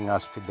joining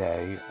us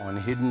today on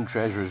Hidden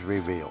Treasures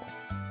Revealed.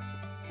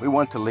 We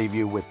want to leave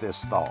you with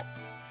this thought.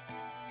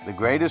 The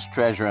greatest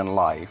treasure in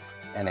life,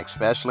 and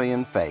especially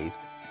in faith,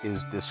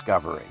 is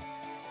discovery.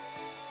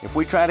 If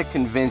we try to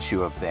convince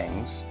you of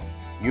things,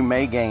 you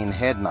may gain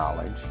head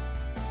knowledge,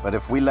 but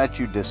if we let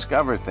you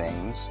discover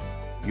things,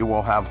 you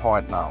will have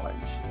heart knowledge,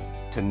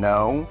 to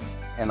know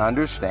and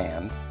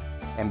understand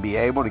and be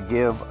able to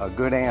give a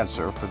good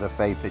answer for the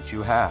faith that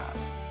you have.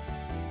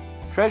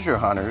 Treasure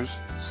hunters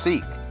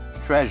seek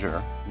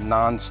treasure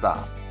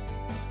non-stop.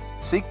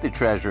 Seek the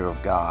treasure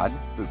of God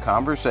through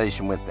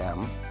conversation with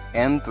them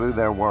and through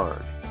their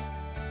word.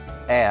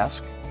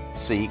 Ask,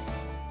 seek,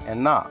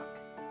 and knock.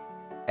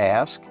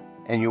 Ask,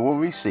 and you will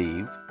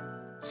receive.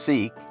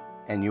 Seek,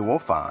 and you will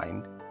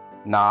find.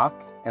 Knock,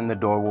 and the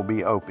door will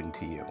be open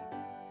to you.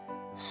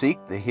 Seek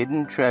the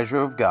hidden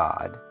treasure of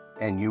God,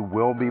 and you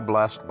will be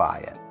blessed by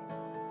it.